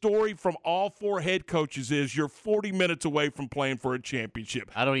 the story from all four head coaches is you're 40 minutes away from playing for a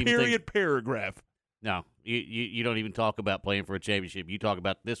championship. I don't even paragraph. No, you don't even talk about playing for a championship. You talk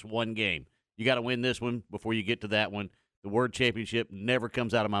about this one game. You got to win this one before you get to that one. The word championship never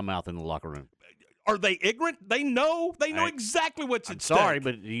comes out of my mouth in the locker room. Are they ignorant? They know. They know exactly what's at stake. Sorry,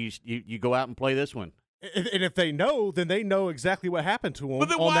 but you go out and play this one. And if they know, then they know exactly what happened to them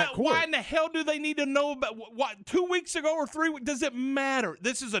on that court. Why in the hell do they need to know about what 2 weeks ago or 3 weeks? Does it matter?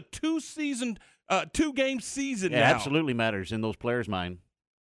 This is a two-game season now. It absolutely matters in those players' mind.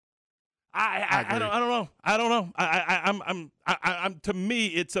 I don't know. I'm to me,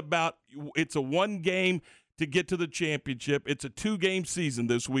 it's a one game to get to the championship. It's a 2-game season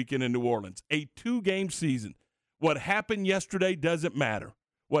this weekend in New Orleans. A 2-game season. What happened yesterday doesn't matter.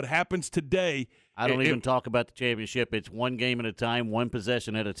 What happens today? I don't even talk about the championship. It's one game at a time, one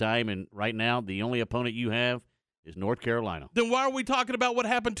possession at a time, and right now the only opponent you have is North Carolina. Then why are we talking about what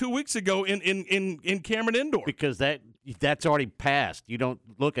happened 2 weeks ago in Cameron Indoor? Because that's already passed. You don't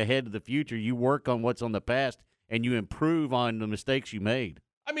look ahead to the future. You work on what's on the past, and you improve on the mistakes you made.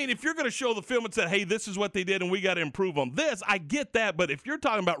 I mean, if you're going to show the film and say, hey, this is what they did and we got to improve on this, I get that. But if you're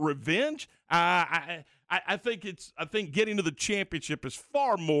talking about revenge, I think getting to the championship is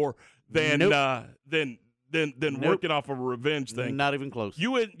far more than working off of a revenge thing. Not even close.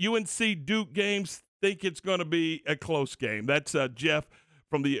 UNC Duke games think it's going to be a close game. That's Jeff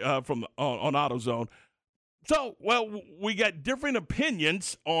from on AutoZone. So, well, we got different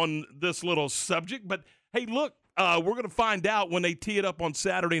opinions on this little subject, but hey, look, we're going to find out when they tee it up on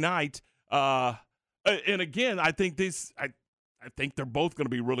Saturday night. And again, I think they're both going to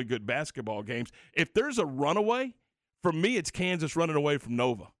be really good basketball games. If there's a runaway, for me, it's Kansas running away from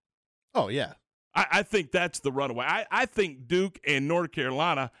Nova. Oh, yeah. I think that's the runaway. I think Duke and North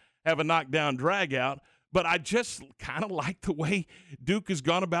Carolina have a knockdown drag-out, but I just kind of like the way Duke has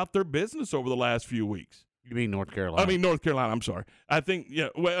gone about their business over the last few weeks. You mean North Carolina? I mean North Carolina, I'm sorry. I think,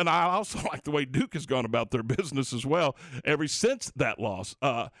 and I also like the way Duke has gone about their business as well ever since that loss.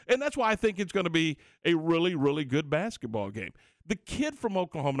 And that's why I think it's going to be a really, really good basketball game. The kid from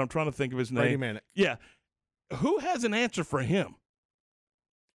Oklahoma, and I'm trying to think of his name. Brady Manick. Yeah. Who has an answer for him?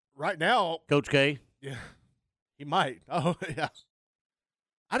 Right now, Coach K. Yeah, he might. Oh, yeah.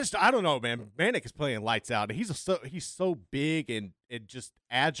 I don't know, man. Manick is playing lights out. He's so big and just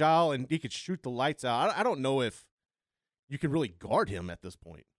agile, and he could shoot the lights out. I don't know if you can really guard him at this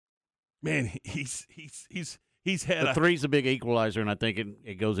point. Man, he's had the three's a big equalizer, and I think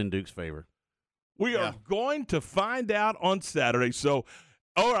it goes in Duke's favor. We are going to find out on Saturday. So,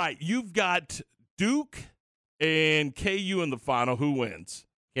 all right, you've got Duke and KU in the final. Who wins?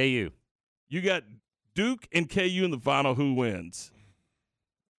 KU. You got Duke and KU in the final. Who wins?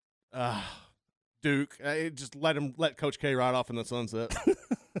 Duke. Just let Coach K ride off in the sunset.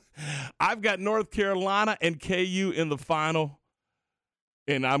 I've got North Carolina and KU in the final,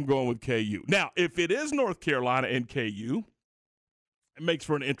 and I'm going with KU. Now, if it is North Carolina and KU, it makes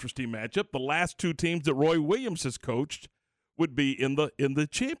for an interesting matchup. The last two teams that Roy Williams has coached would be in the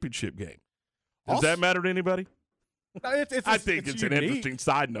championship game. Does that matter to anybody? I think it's an interesting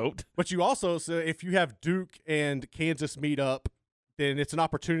side note. But you also, so if you have Duke and Kansas meet up, then it's an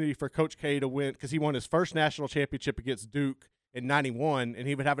opportunity for Coach K to win because he won his first national championship against Duke in '91, and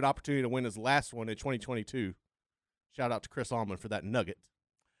he would have an opportunity to win his last one in 2022. Shout out to Chris Allman for that nugget.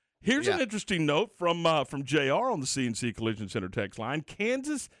 Here's an interesting note from JR on the CNC Collision Center text line.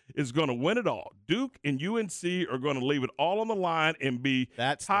 Kansas is going to win it all. Duke and UNC are going to leave it all on the line and be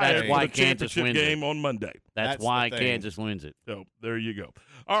That's tied why for the Kansas championship wins game it. on Monday. That's why Kansas wins it. So there you go.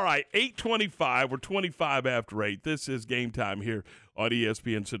 All right, 8:25. We're 25 after 8. This is Game Time here on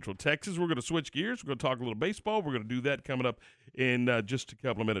ESPN Central Texas. We're going to switch gears. We're going to talk a little baseball. We're going to do that coming up in just a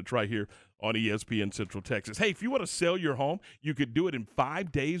couple of minutes right here on ESPN Central Texas. Hey, if you want to sell your home, you could do it in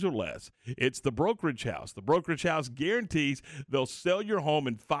 5 days or less. It's the Brokerage House. The Brokerage House guarantees they'll sell your home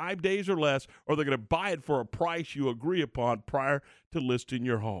in 5 days or less, or they're going to buy it for a price you agree upon prior to listing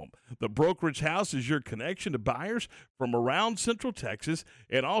your home. The Brokerage House is your connection to buyers from around Central Texas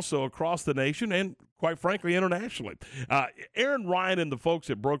and also across the nation and, quite frankly, internationally. Aaron Ryan and the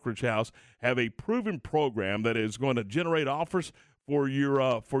folks at Brokerage House have a proven program that is going to generate offers for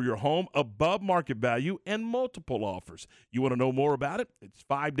your home above market value and multiple offers. You want to know more about it? It's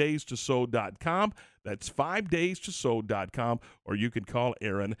 5daystosold.com. That's 5daystosold.com, or you can call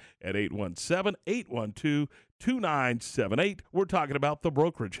Aaron at 817-812-2978. We're talking about the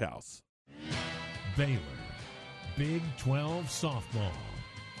Brokerage House. Baylor, Big 12 softball.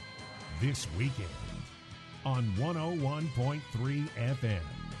 This weekend on 101.3 FM.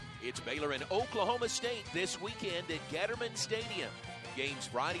 It's Baylor and Oklahoma State this weekend at Gatterman Stadium. Games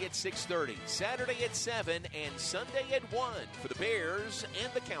Friday at 6:30, Saturday at 7, and Sunday at 1 for the Bears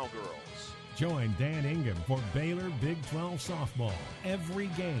and the Cowgirls. Join Dan Ingham for Baylor Big 12 softball. Every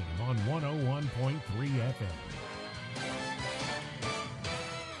game on 101.3 FM.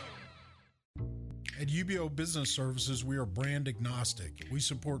 At UBO Business Services, we are brand agnostic. We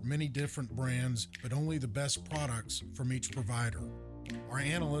support many different brands, but only the best products from each provider. Our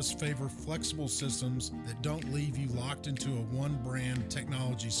analysts favor flexible systems that don't leave you locked into a one-brand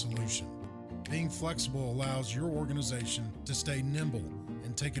technology solution. Being flexible allows your organization to stay nimble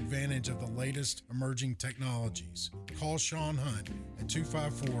and take advantage of the latest emerging technologies. Call Sean Hunt at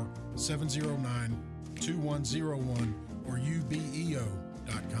 254-709-2101 or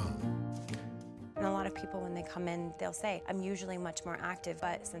ubeo.com. And a lot of people, when they come in, they'll say, I'm usually much more active,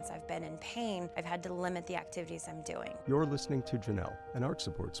 but since I've been in pain, I've had to limit the activities I'm doing. You're listening to Janelle, an arch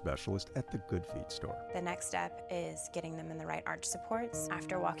support specialist at the Good Feet store. The next step is getting them in the right arch supports.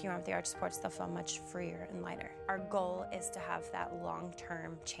 After walking around with the arch supports, they'll feel much freer and lighter. Our goal is to have that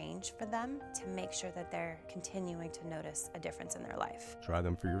long-term change for them to make sure that they're continuing to notice a difference in their life. Try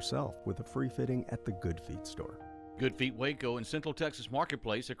them for yourself with a free fitting at the Good Feet store. Good Feet Waco in Central Texas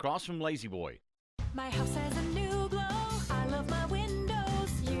Marketplace across from Lazy Boy. My house has a new glow. I love my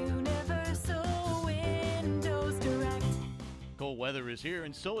windows. Universal Windows Direct. Cold weather is here,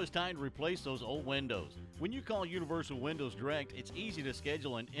 and so is time to replace those old windows. When you call Universal Windows Direct, it's easy to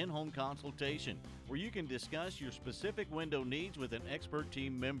schedule an in-home consultation where you can discuss your specific window needs with an expert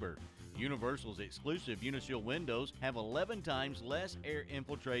team member. Universal's exclusive Unishield windows have 11 times less air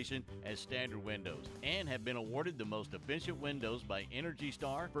infiltration as standard windows and have been awarded the most efficient windows by Energy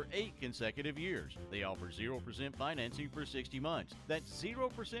Star for 8 consecutive years. They offer 0% financing for 60 months. That's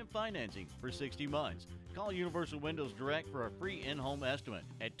 0% financing for 60 months. Call Universal Windows Direct for a free in-home estimate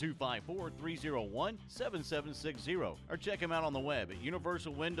at 254-301-7760 or check them out on the web at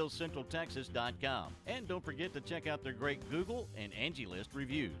universalwindowscentraltexas.com. And don't forget to check out their great Google and Angie List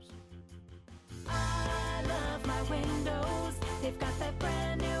reviews. I love my windows. They've got that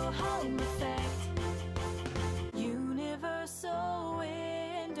brand new home effect. Universal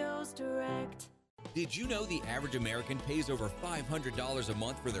Windows Direct. Did you know the average American pays over $500 a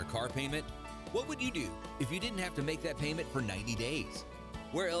month for their car payment? What would you do if you didn't have to make that payment for 90 days?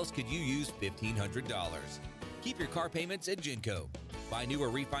 Where else could you use $1,500? Keep your car payments at Genco. Buy new or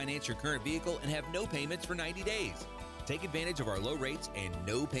refinance your current vehicle and have no payments for 90 days. Take advantage of our low rates and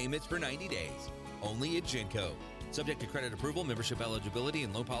no payments for 90 days. Only at Genco. Subject to credit approval, membership eligibility,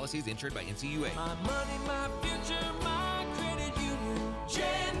 and loan policies insured by NCUA. My money, my future, my credit union.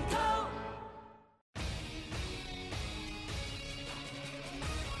 Genco.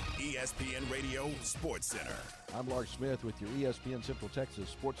 ESPN Radio Sports Center. I'm Lark Smith with your ESPN Central Texas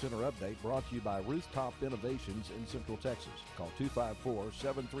Sports Center update, brought to you by Rooftop Innovations in Central Texas. Call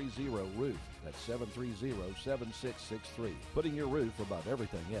 254-730-ROOF. That's 730-7663. Putting your roof above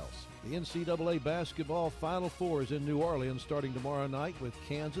everything else. The NCAA Basketball Final Four is in New Orleans starting tomorrow night, with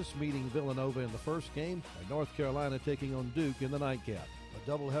Kansas meeting Villanova in the first game and North Carolina taking on Duke in the nightcap. A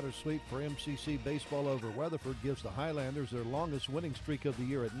doubleheader sweep for MCC baseball over Weatherford gives the Highlanders their longest winning streak of the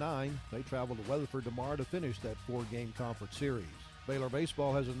year at 9. They travel to Weatherford tomorrow to finish that 4-game conference series. Baylor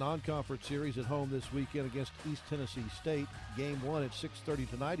baseball has a non-conference series at home this weekend against East Tennessee State. Game 1 at 6:30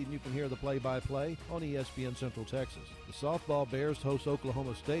 tonight, and you can hear the play-by-play on ESPN Central Texas. The softball Bears host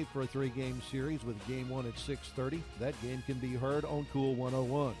Oklahoma State for a 3-game series with Game 1 at 6:30. That game can be heard on Cool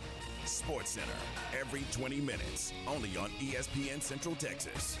 101. Sports Center, every 20 minutes, only on ESPN Central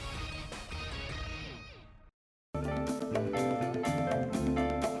Texas.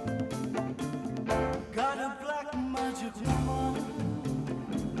 Got a black magic woman.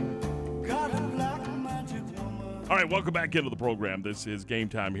 Got a black magic woman. All right, welcome back into the program. This is Game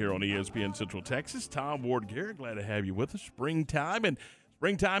Time here on ESPN Central Texas. Tom Ward Garrett, glad to have you with us. Springtime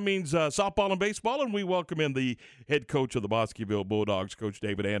means softball and baseball, and we welcome in the head coach of the Bosqueville Bulldogs, Coach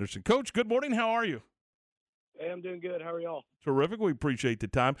David Anderson. Coach, good morning. How are you? Hey, I'm doing good. How are y'all? Terrific. We appreciate the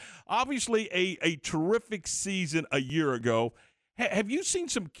time. Obviously, a terrific season a year ago. Have you seen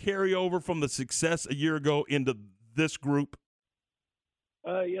some carryover from the success a year ago into this group?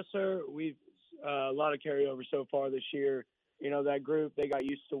 Yes, sir. We've a lot of carryover so far this year. You know, that group, they got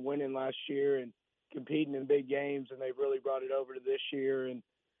used to winning last year and competing in big games, and they've really brought it over to this year. And,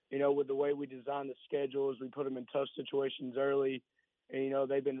 you know, with the way we designed the schedules, we put them in tough situations early. And, you know,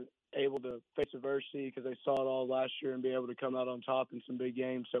 they've been able to face adversity because they saw it all last year and be able to come out on top in some big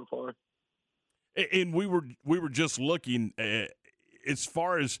games so far. And we were just looking as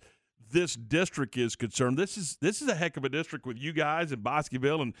far as this district is concerned. This is a heck of a district with you guys in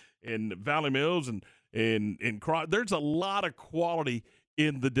Bosqueville and Valley Mills and there's a lot of quality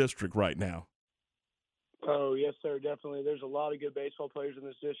in the district right now. Oh, yes, sir, definitely. There's a lot of good baseball players in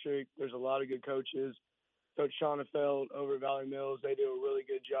this district. There's a lot of good coaches. Coach Schonefeld over at Valley Mills, they do a really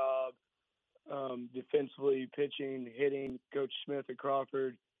good job defensively, pitching, hitting. Coach Smith at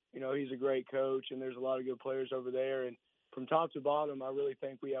Crawford, you know, he's a great coach, and there's a lot of good players over there. And from top to bottom, I really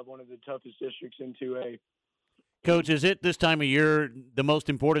think we have one of the toughest districts in 2A. Coach, is it this time of year the most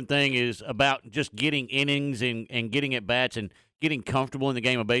important thing is about just getting innings and getting at bats and getting comfortable in the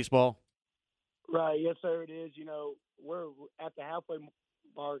game of baseball? Right, yes, sir, it is. You know, we're at the halfway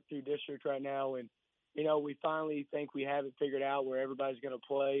mark through district right now, and, you know, we finally think we have it figured out where everybody's going to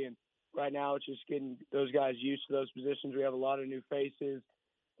play, and right now it's just getting those guys used to those positions. We have a lot of new faces,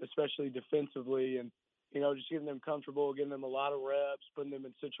 especially defensively, and, you know, just getting them comfortable, giving them a lot of reps, putting them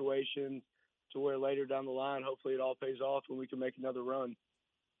in situations to where later down the line, hopefully it all pays off and we can make another run.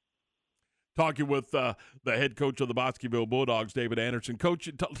 Talking with the head coach of the Bosqueville Bulldogs, David Anderson. Coach,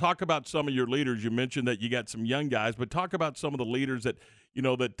 talk about some of your leaders. You mentioned that you got some young guys, but talk about some of the leaders that you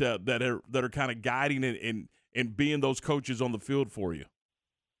know that are kind of guiding and being those coaches on the field for you.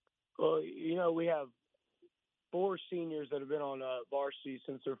 Well, you know, we have 4 seniors that have been on varsity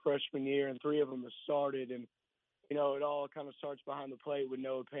since their freshman year, and 3 of them have started. And you know, it all kind of starts behind the plate with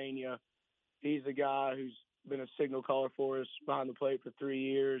Noah Pena. He's a guy who's been a signal caller for us behind the plate for 3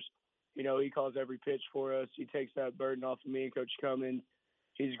 years. You know, he calls every pitch for us. He takes that burden off of me and Coach Cummins.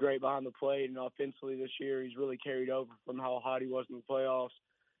 He's great behind the plate, and offensively this year he's really carried over from how hot he was in the playoffs.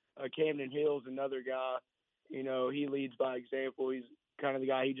 Camden Hill's another guy. You know, he leads by example. He's kind of the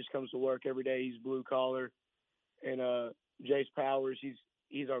guy. He just comes to work every day. He's blue collar. And Jace Powers,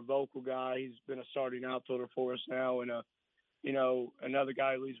 he's our vocal guy. He's been a starting outfielder for us now. And you know, another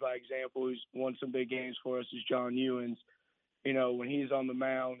guy who leads by example, who's won some big games for us, is John Ewens. You know, when he's on the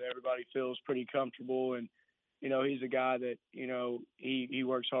mound, everybody feels pretty comfortable. And you know, he's a guy that, you know, he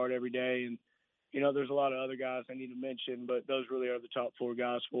works hard every day. And you know, there's a lot of other guys I need to mention, but those really are the top 4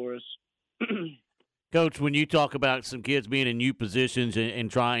 guys for us. Coach, when you talk about some kids being in new positions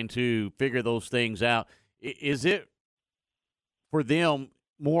and trying to figure those things out, is it for them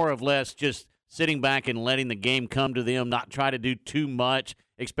more or less just sitting back and letting the game come to them, not try to do too much,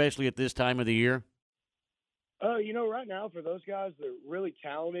 especially at this time of the year? You know, right now for those guys that are really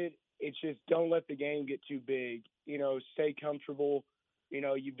talented, it's just don't let the game get too big. You know, stay comfortable. You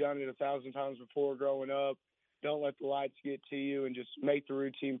know, you've done it 1,000 times before growing up. Don't let the lights get to you and just make the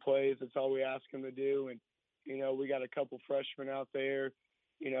routine plays. That's all we ask them to do. And, you know, we got a couple freshmen out there,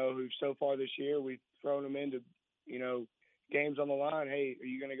 you know, who so far this year we've thrown them into, you know, games on the line. Hey, are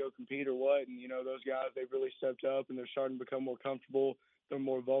you going to go compete or what? And, you know, those guys, they've really stepped up and they're starting to become more comfortable. They're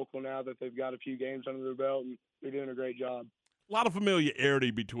more vocal now that they've got a few games under their belt, and they're doing a great job. A lot of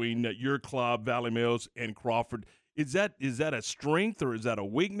familiarity between your club, Valley Mills, and Crawford. Is that a strength or is that a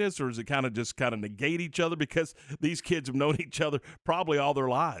weakness, or is it kind of negate each other because these kids have known each other probably all their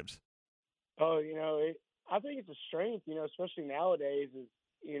lives? Oh, you know, I think it's a strength, you know, especially nowadays. Is,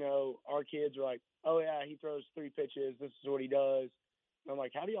 you know, our kids are like, oh, yeah, he throws 3 pitches. This is what he does. And I'm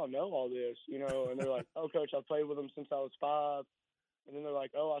like, how do y'all know all this? You know, and they're like, oh, Coach, I've played with him since I was 5. And then they're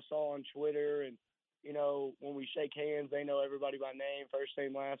like, oh, I saw on Twitter. And, you know, when we shake hands, they know everybody by name, first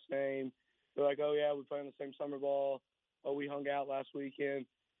name, last name. They're like, oh, yeah, we play on the same summer ball. Oh, we hung out last weekend.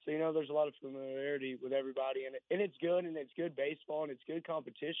 So, you know, there's a lot of familiarity with everybody. And it's good, and it's good baseball, and it's good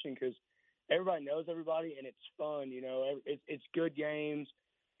competition because everybody knows everybody, and it's fun. You know, it's good games.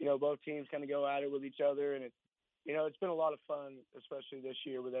 You know, both teams kind of go at it with each other. And, you know, it's been a lot of fun, especially this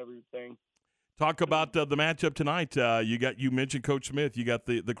year with everything. Talk about the matchup tonight. You mentioned Coach Smith. You got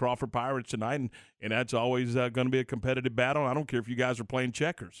the Crawford Pirates tonight, and that's always going to be a competitive battle. I don't care if you guys are playing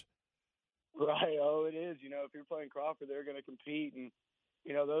checkers. Right. Oh, it is. You know, if you're playing Crawford, they're going to compete. And,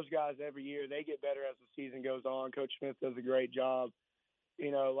 you know, those guys every year, they get better as the season goes on. Coach Smith does a great job.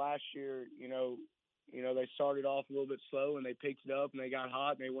 You know, last year, you know, they started off a little bit slow and they picked it up and they got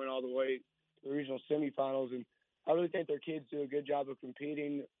hot and they went all the way to the regional semifinals. And I really think their kids do a good job of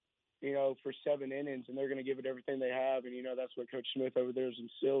competing, you know, for 7 innings, and they're going to give it everything they have. And, you know, that's what Coach Smith over there has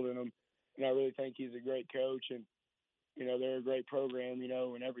instilled in them. And I really think he's a great coach, and, you know, they're a great program, you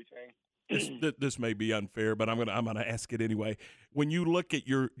know, and everything. This may be unfair, but I'm gonna ask it anyway. When you look at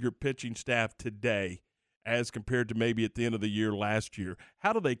your pitching staff today as compared to maybe at the end of the year last year,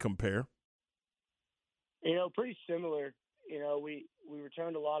 how do they compare? You know, pretty similar. You know, we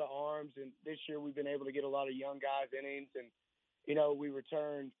returned a lot of arms, and this year we've been able to get a lot of young guys innings, and, you know, we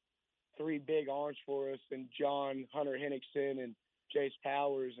returned 3 big arms for us, and John Hunter Henningsen and Jace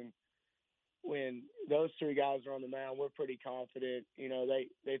Powers. And when those 3 guys are on the mound, we're pretty confident. You know,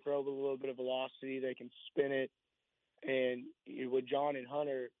 they throw with a little bit of velocity. They can spin it. And with John and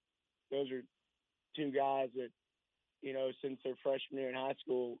Hunter, those are 2 guys that, you know, since their freshman year in high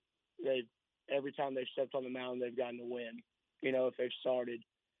school, every time they've stepped on the mound, they've gotten a win, you know, if they've started.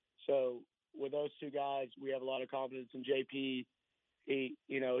 So with those 2 guys, we have a lot of confidence in JP.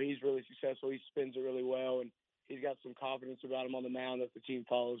 You know, he's really successful. He spins it really well, and he's got some confidence about him on the mound that the team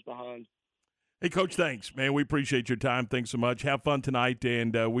follows behind. Hey, Coach, thanks, man. We appreciate your time. Thanks so much. Have fun tonight,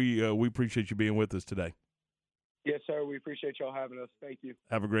 and we appreciate you being with us today. Yes, sir. We appreciate y'all having us. Thank you.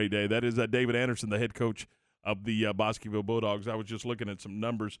 Have a great day. That is David Anderson, the head coach of the Bosqueville Bulldogs. I was just looking at some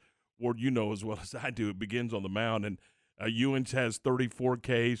numbers. Ward, you know as well as I do, it begins on the mound, and Ewens has 34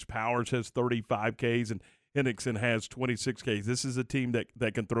 Ks, Powers has 35 Ks, and Henningsen has 26 Ks. This is a team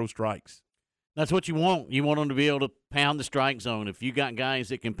that can throw strikes. That's what you want. You want them to be able to pound the strike zone. If you got guys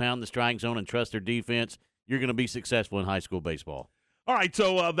that can pound the strike zone and trust their defense, you're going to be successful in high school baseball. All right,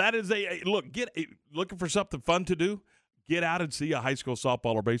 so that is looking for something fun to do. Get out and see a high school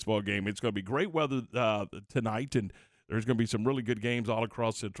softball or baseball game. It's going to be great weather tonight, and there's going to be some really good games all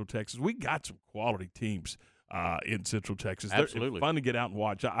across Central Texas. We got some quality teams in Central Texas. Absolutely. It's fun to get out and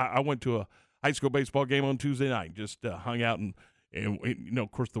watch. I went to a high school baseball game on Tuesday night, just hung out and you know,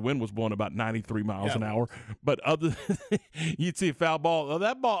 of course, the wind was blowing about 93 miles an hour. But you'd see a foul ball.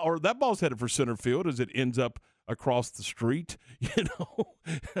 That ball's headed for center field as it ends up across the street, you know,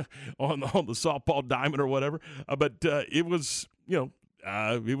 on the softball diamond or whatever. But it was, you know,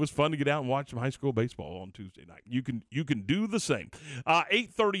 it was fun to get out and watch some high school baseball on Tuesday night. You can do the same.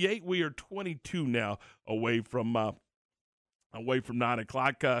 8:38. We are 22 now away from 9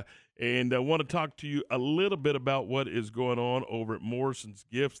 o'clock, and I want to talk to you a little bit about what is going on over at Morrison's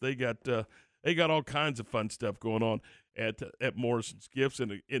Gifts. They got all kinds of fun stuff going on at Morrison's Gifts,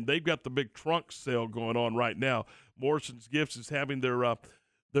 and they've got the big trunk sale going on right now. Morrison's Gifts is having their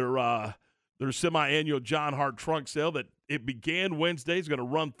semi-annual John Hart trunk sale that it began Wednesday. It's going to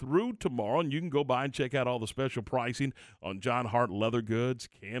run through tomorrow, and you can go by and check out all the special pricing on John Hart leather goods,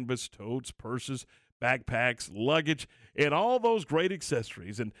 canvas, totes, purses, backpacks, luggage, and all those great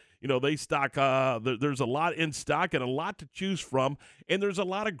accessories. And, they stock, there's a lot in stock and a lot to choose from, and there's a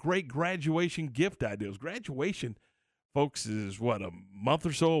lot of great graduation gift ideas. Graduation, folks, is a month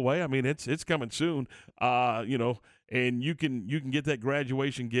or so away. I mean, it's coming soon, and you can get that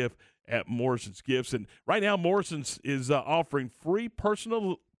graduation gift at Morrison's Gifts. And right now, Morrison's is offering free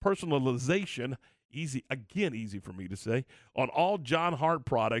personalization, easy for me to say, on all John Hart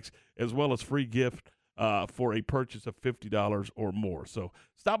products, as well as free gift for a purchase of $50 or more. So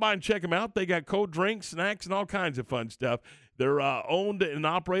stop by and check them out. They got cold drinks, snacks, and all kinds of fun stuff. They're owned and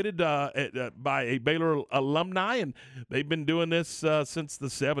operated by a Baylor alumni, and they've been doing this since the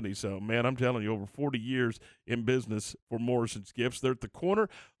 70s. So, man, I'm telling you, over 40 years in business for Morrison's Gifts. They're at the corner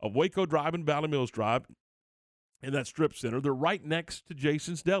of Waco Drive and Valley Mills Drive in that strip center. They're right next to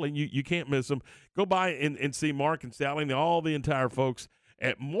Jason's Deli. You can't miss them. Go by and see Mark and Sally and all the entire folks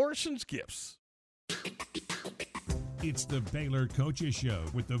at Morrison's Gifts. It's the Baylor Coaches Show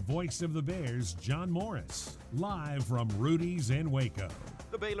with the voice of the Bears, John Morris, live from Rudy's in Waco.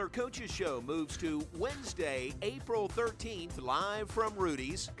 The Baylor Coaches Show moves to Wednesday, April 13th, live from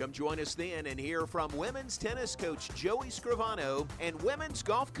Rudy's. Come join us then and hear from women's tennis coach Joey Scrivano and women's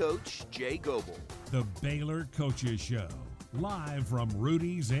golf coach Jay Goebel. The Baylor Coaches Show, live from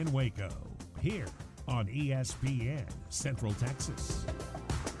Rudy's in Waco, here on ESPN Central Texas.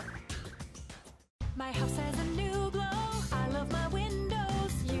 My house has a new glow. I love my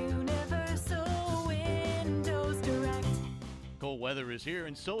windows. Universal Windows Direct. Cold weather is here,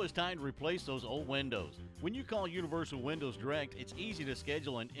 and so is time to replace those old windows. When you call Universal Windows Direct, it's easy to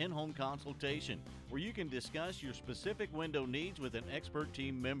schedule an in-home consultation where you can discuss your specific window needs with an expert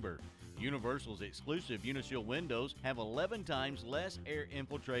team member. Universal's exclusive Unishield windows have 11 times less air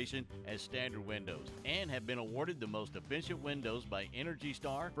infiltration as standard windows and have been awarded the most efficient windows by Energy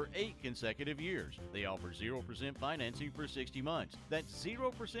Star for 8 consecutive years. They offer 0% financing for 60 months. That's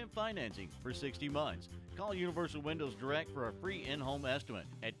 0% financing for 60 months. Call Universal Windows Direct for a free in-home estimate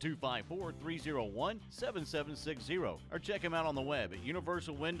at 254-301-7760 or check them out on the web at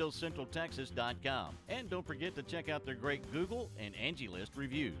universalwindowscentraltexas.com. And don't forget to check out their great Google and Angie List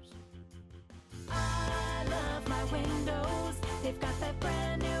reviews. I love my windows. They've got that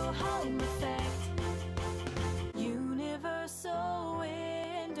brand new home effect. Universal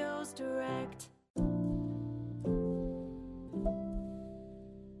Windows Direct.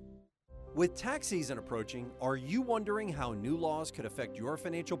 With tax season approaching, are you wondering how new laws could affect your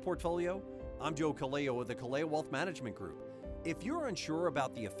financial portfolio? I'm Joe Kaleo with the Kaleo Wealth Management Group. If you're unsure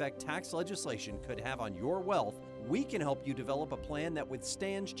about the effect tax legislation could have on your wealth, we can help you develop a plan that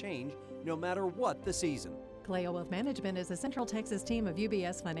withstands change no matter what the season. Kaleo Wealth Management is a Central Texas team of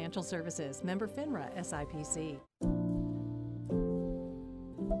UBS Financial Services, member FINRA SIPC.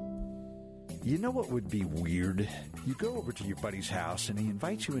 You know what would be weird? You go over to your buddy's house and he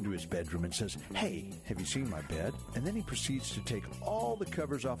invites you into his bedroom and says, "Hey, have you seen my bed?" And then he proceeds to take all the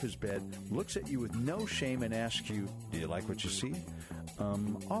covers off his bed, looks at you with no shame and asks you, "Do you like what you see?"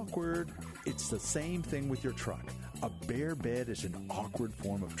 Awkward. It's the same thing with your truck. A bare bed is an awkward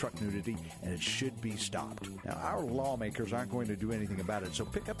form of truck nudity, and it should be stopped. Now, our lawmakers aren't going to do anything about it, so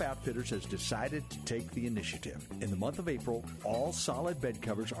Pickup Outfitters has decided to take the initiative. In the month of April, all solid bed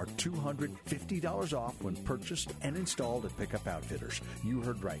covers are $250 off when purchased and installed at Pickup Outfitters. You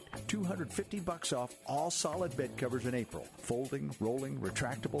heard right. $250 off all solid bed covers in April. Folding, rolling,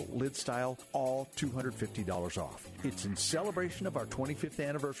 retractable, lid style, all $250 off. It's in celebration of our 25th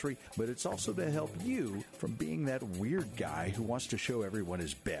anniversary, but it's also to help you from being that weird guy who wants to show everyone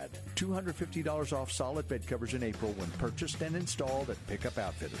his bed. $250 off solid bed covers in April when purchased and installed at Pickup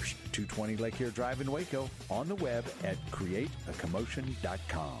Outfitters. 220 Lake Erie Drive in Waco. On the web at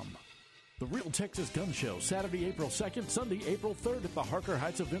createacommotion.com. The Real Texas Gun Show, Saturday, April 2nd, Sunday, April 3rd at the Harker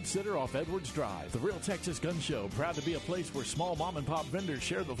Heights Event Center off Edwards Drive. The Real Texas Gun Show, proud to be a place where small mom-and-pop vendors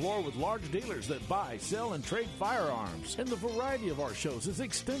share the floor with large dealers that buy, sell, and trade firearms. And the variety of our shows is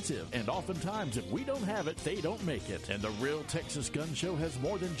extensive, and oftentimes if we don't have it, they don't make it. And the Real Texas Gun Show has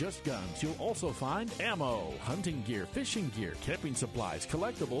more than just guns. You'll also find ammo, hunting gear, fishing gear, camping supplies,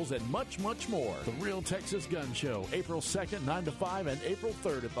 collectibles, and much, much more. The Real Texas Gun Show, April 2nd, 9 to 5, and April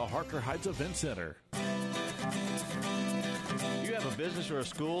 3rd at the Harker Heights Event Center. You have a business or a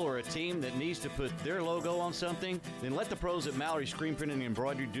school or a team that needs to put their logo on something? Then let the pros at Mallory Screen Printing and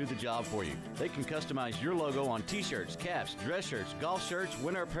Embroidery do the job for you. They can customize your logo on t-shirts, caps, dress shirts, golf shirts,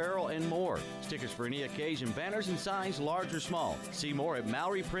 winter apparel, and more. Stickers for any occasion, banners and signs, large or small. See more at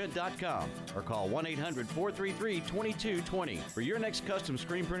MalloryPrint.com or call 1-800-433-2220. For your next custom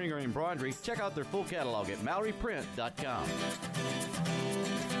screen printing or embroidery, check out their full catalog at MalloryPrint.com.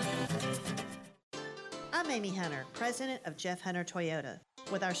 I'm Amy Hunter, president of Jeff Hunter Toyota.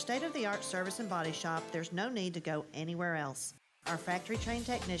 With our state-of-the-art service and body shop, there's no need to go anywhere else. Our factory-trained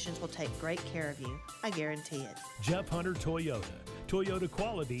technicians will take great care of you. I guarantee it. Jeff Hunter Toyota. Toyota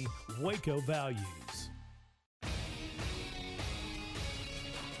quality, Waco values.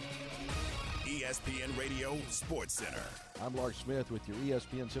 ESPN Radio Sports Center. I'm Lark Smith with your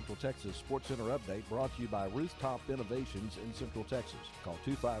ESPN Central Texas Sports Center update, brought to you by Rooftop Innovations in Central Texas. Call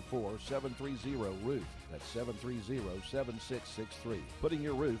 254-730-ROOF. That's 730-7663. Putting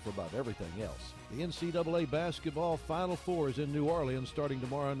your roof above everything else. The NCAA Basketball Final Four is in New Orleans starting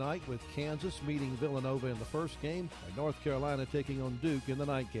tomorrow night, with Kansas meeting Villanova in the first game and North Carolina taking on Duke in the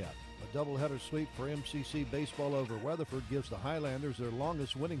nightcap. A doubleheader sweep for MCC baseball over Weatherford gives the Highlanders their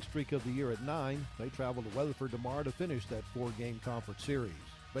longest winning streak of the year at 9. They travel to Weatherford tomorrow to finish that 4-game conference series.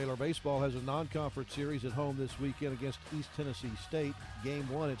 Baylor baseball has a non-conference series at home this weekend against East Tennessee State. Game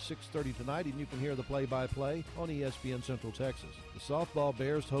 1 at 6:30 tonight, and you can hear the play-by-play on ESPN Central Texas. The softball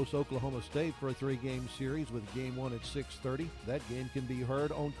Bears host Oklahoma State for a 3-game series with Game 1 at 6:30. That game can be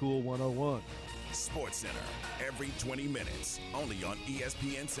heard on Cool 101. Sports Center, every 20 minutes, only on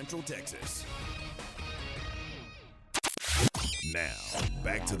ESPN Central Texas. Now,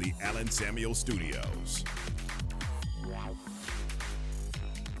 back to the Allen Samuel Studios.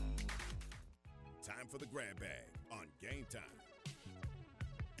 Time for the grab bag on Game Time.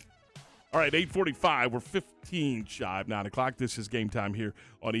 All right, 8:45. We're 15 shy of 9 o'clock. This is Game Time here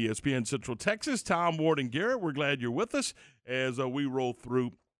on ESPN Central Texas. Tom, Ward, and Garrett, we're glad you're with us as we roll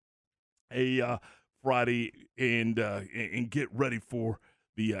through a Friday and get ready for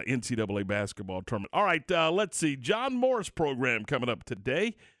the NCAA basketball tournament. All right, let's see. John Morris program coming up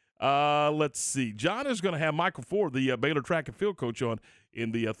today. Let's see. John is going to have Michael Ford, the Baylor track and field coach, on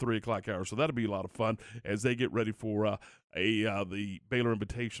in the 3 o'clock hour. So that'll be a lot of fun as they get ready for the Baylor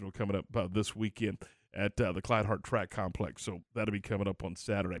Invitational coming up this weekend at the Clyde Hart Track Complex. So that'll be coming up on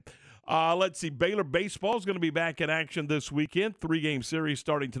Saturday. Let's see. Baylor baseball is going to be back in action this weekend. 3-game series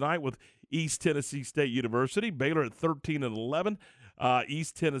starting tonight with East Tennessee State University. Baylor at 13-11.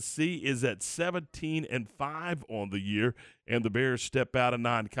 East Tennessee is at 17-5 on the year, and the Bears step out of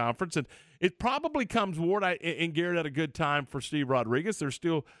non-conference. And it probably comes, Ward and Garrett, at a good time for Steve Rodriguez. They're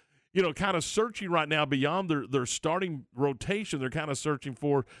still, kind of searching right now beyond their starting rotation. They're kind of searching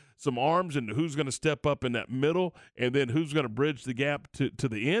for some arms and who's going to step up in that middle, and then who's going to bridge the gap to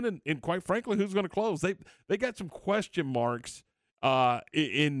the end, and quite frankly, who's going to close. They got some question marks on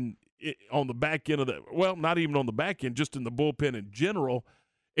the back end of that. Well, not even on the back end, just in the bullpen in general.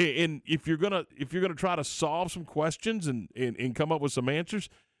 And if you're gonna try to solve some questions and come up with some answers,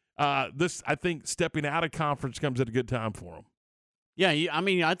 this, I think, stepping out of conference comes at a good time for them. Yeah,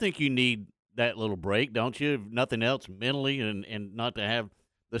 I think you need that little break, don't you? If nothing else, mentally, and not to have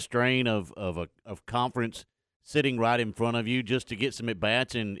the strain of conference sitting right in front of you, just to get some at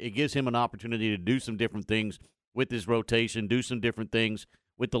bats, and it gives him an opportunity to do some different things with his rotation, do some different things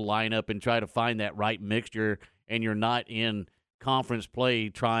with the lineup, and try to find that right mixture. And you're not in conference play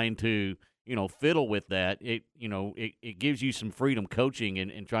trying to fiddle with that. It gives you some freedom coaching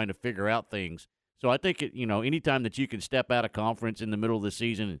and trying to figure out things. So I think anytime that you can step out of conference in the middle of the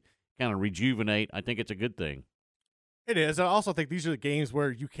season and kind of rejuvenate, I think it's a good thing. It is. I also think these are the games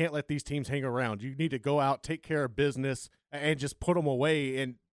where you can't let these teams hang around. You need to go out, take care of business, and just put them away.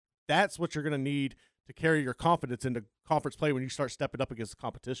 And that's what you're going to need to carry your confidence into conference play when you start stepping up against the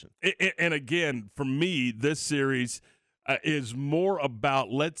competition. And again, for me, this series is more about,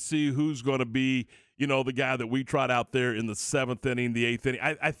 let's see who's going to be, the guy that we tried out there in the 7th inning, the 8th inning.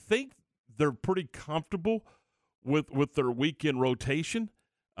 I think they're pretty comfortable with their weekend rotation.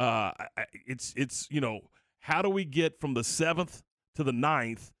 It's how do we get from the 7th to the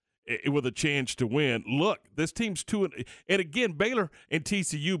 9th with a chance to win. Look, this team's 2-, and again, Baylor and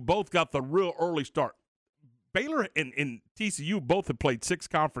TCU both got the real early start. Baylor and TCU both have played 6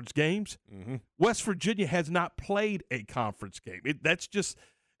 conference games. Mm-hmm. West Virginia has not played a conference game. It's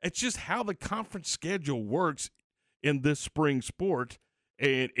just how the conference schedule works in this spring sport.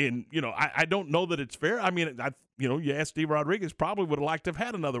 And you know, I don't know that it's fair. I mean, you ask Steve Rodriguez, probably would have liked to have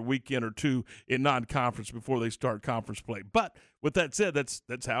had another weekend or 2 in non-conference before they start conference play. But with that said,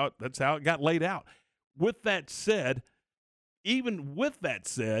 that's how it got laid out. With that said, even with that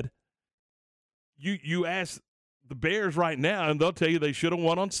said, you ask the Bears right now, and they'll tell you they should have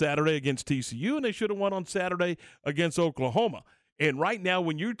won on Saturday against TCU, and they should have won on Saturday against Oklahoma. And right now,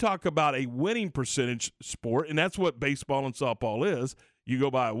 when you talk about a winning percentage sport, and that's what baseball and softball is, you go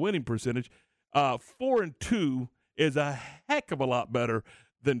by a winning percentage. 4-2 is a heck of a lot better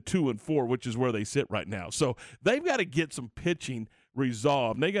than 2-4, which is where they sit right now. So they've got to get some pitching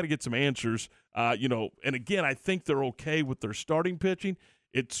resolved. And they got to get some answers. And again, I think they're okay with their starting pitching.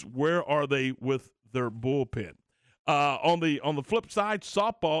 It's where are they with their bullpen? On the flip side,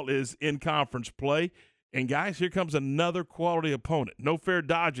 softball is in conference play. And, guys, here comes another quality opponent. No fair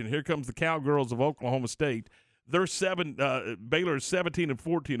dodging. Here comes the Cowgirls of Oklahoma State. Baylor is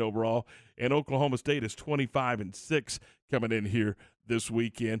 17-14 overall, and Oklahoma State is 25-6 coming in here this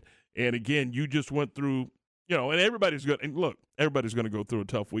weekend. And, again, you just went through, and everybody's going to go through a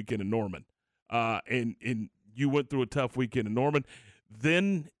tough weekend in Norman. And you went through a tough weekend in Norman.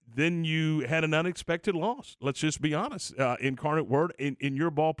 Then you had an unexpected loss. Let's just be honest. Incarnate Word in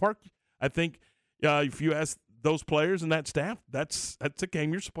your ballpark, I think if you ask those players and that staff, that's a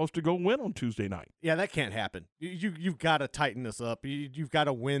game you're supposed to go win on Tuesday night. Yeah, that can't happen. You've got to tighten this up. You've got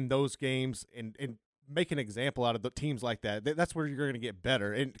to win those games and make an example out of the teams like that. That's where you're going to get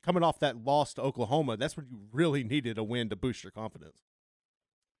better. And coming off that loss to Oklahoma, that's where you really needed a win to boost your confidence.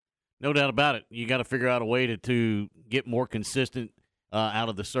 No doubt about it. You got to figure out a way to get more consistent out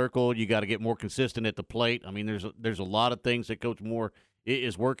of the circle. You got to get more consistent at the plate. I mean, there's a lot of things that Coach Moore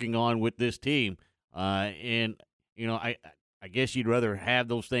is working on with this team. I guess you'd rather have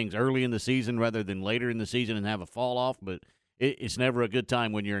those things early in the season rather than later in the season and have a fall off, but it's never a good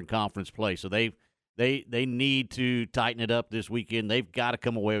time when you're in conference play. So they need to tighten it up this weekend. They've got to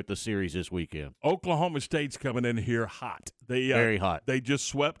come away with the series this weekend. Oklahoma State's coming in here hot. Very hot. They just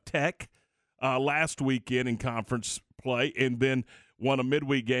swept Tech last weekend in conference play and then won a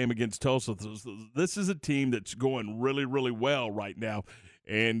midweek game against Tulsa. This is a team that's going really, really well right now.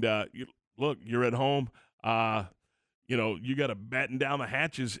 And look, you're at home. You got to batten down the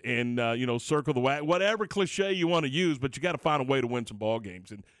hatches and, circle the wagon, whatever cliche you want to use, but you got to find a way to win some ball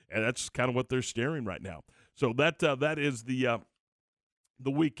games. And that's kind of what they're staring right now. So that is the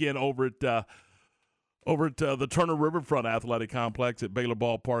weekend over at the Turner Riverfront Athletic Complex at Baylor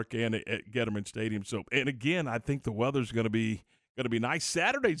Ballpark and at Getterman Stadium. So, and again, I think the weather's going to be nice.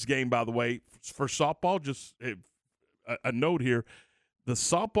 Saturday's game, by the way, for softball, just a note here. The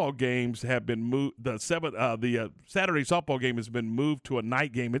softball games have been moved. The Saturday softball game has been moved to a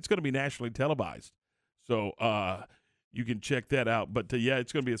night game. It's going to be nationally televised, so you can check that out. But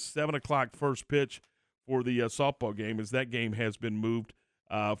it's going to be a 7:00 first pitch for the softball game, as that game has been moved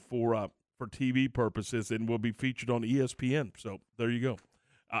for TV purposes and will be featured on ESPN. So there you go.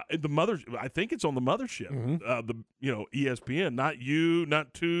 I think it's on the mothership. Mm-hmm. ESPN, not you,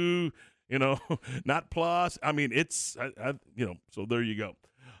 not two. Not plus. I mean, it's, so there you go.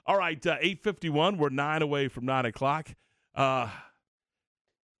 All right, 8:51. We're 9 away from 9 o'clock.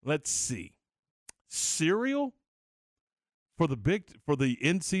 Let's see. Cereal for the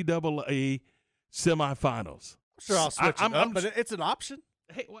NCAA semifinals. Sure, I'll switch it up, but it's an option.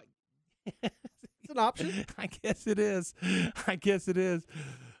 Hey, what? It's an option. I guess it is.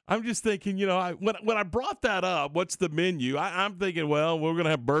 I'm just thinking, when I brought that up, what's the menu? I'm thinking, well, we're going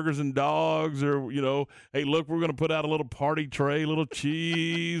to have burgers and dogs, or, hey, look, we're going to put out a little party tray, little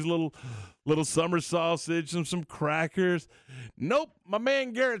cheese, little summer sausage, and some crackers. Nope. My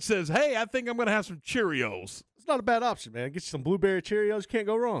man Garrett says, hey, I think I'm going to have some Cheerios. It's not a bad option, man. Get you some blueberry Cheerios. You can't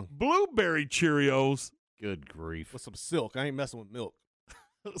go wrong. Blueberry Cheerios. Good grief. With some silk. I ain't messing with milk.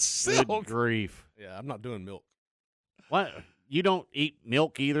 Silk? Good grief. Yeah, I'm not doing milk. What? You don't eat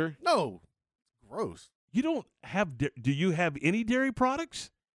milk either? No. Gross. You don't have do you have any dairy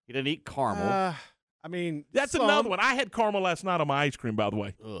products? You didn't eat caramel. That's another one. I had caramel last night on my ice cream, by the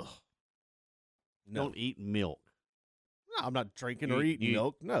way. Ugh. No. Don't eat milk. No, I'm not drinking or eating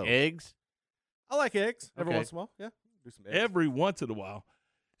milk. No. Eggs? I like eggs every once in a while. Yeah. Do some eggs. Every once in a while.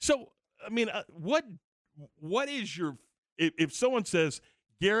 So, what is your if someone says,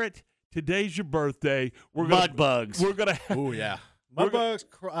 Garrett, today's your birthday. Mud bugs. We're gonna. Oh yeah. Mud bugs,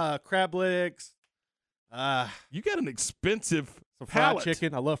 crab legs. You got an expensive some fried palate.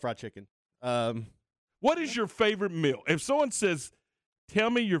 chicken. I love fried chicken. What is your favorite meal? If someone says, tell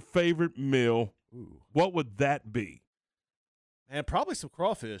me your favorite meal, what would that be? And probably some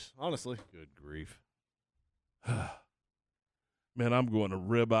crawfish, honestly. Good grief. Man, I'm going to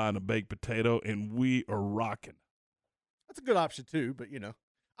ribeye and a baked potato, and we are rocking. That's a good option too, but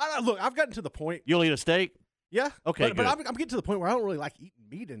look, I've gotten to the point. You'll eat a steak? Yeah. Okay, but good. I'm getting to the point where I don't really like eating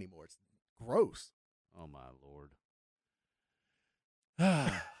meat anymore. It's gross. Oh, my Lord.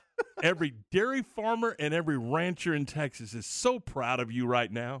 Every dairy farmer and every rancher in Texas is so proud of you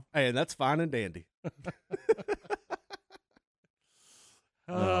right now. Hey, and that's fine and dandy.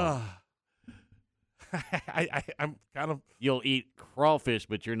 I'm kind of. You'll eat crawfish,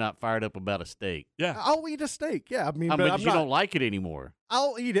 but you're not fired up about a steak. Yeah. I'll eat a steak. Yeah. I mean, but but I'm you not, don't like it anymore.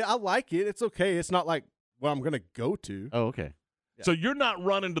 I'll eat it. I like it. It's okay. It's not like what I'm going to go to. Oh, okay. So you're not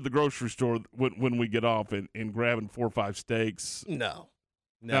running to the grocery store when we get off and grabbing 4 or 5 steaks? No.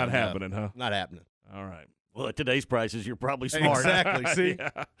 Not happening, huh? Not happening. All right. Well, at today's prices, you're probably smart. Exactly. See?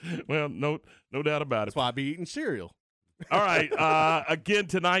 Yeah. Well, no doubt about That's it. why I be eating cereal. All right. Again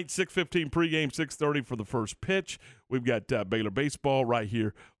tonight, 6:15 pregame, 6:30 for the first pitch. We've got Baylor baseball right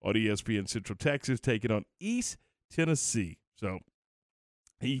here on ESPN Central Texas taking on East Tennessee. So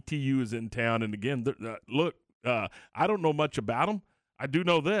ETU is in town, and again, look, I don't know much about them. I do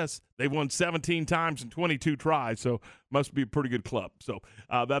know this. They've won 17 times in 22 tries, so must be a pretty good club. So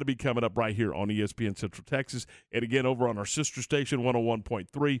that'll be coming up right here on ESPN Central Texas. And again, over on our sister station,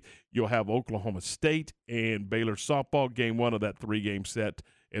 101.3, you'll have Oklahoma State and Baylor softball, game 1 of that 3-game set.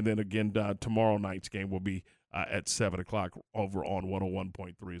 And then again, tomorrow night's game will be at 7 o'clock over on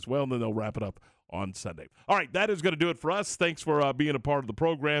 101.3 as well. And then they'll wrap it up on Sunday. All right, that is going to do it for us. Thanks for being a part of the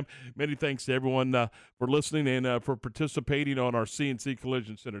program. Many thanks to everyone for listening and for participating on our CNC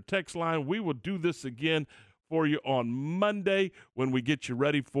Collision Center text line. We will do this again for you on Monday when we get you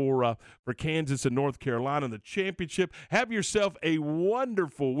ready for Kansas and North Carolina in the championship. Have yourself a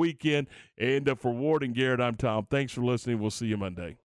wonderful weekend. And for Ward and Garrett, I'm Tom. Thanks for listening. We'll see you Monday.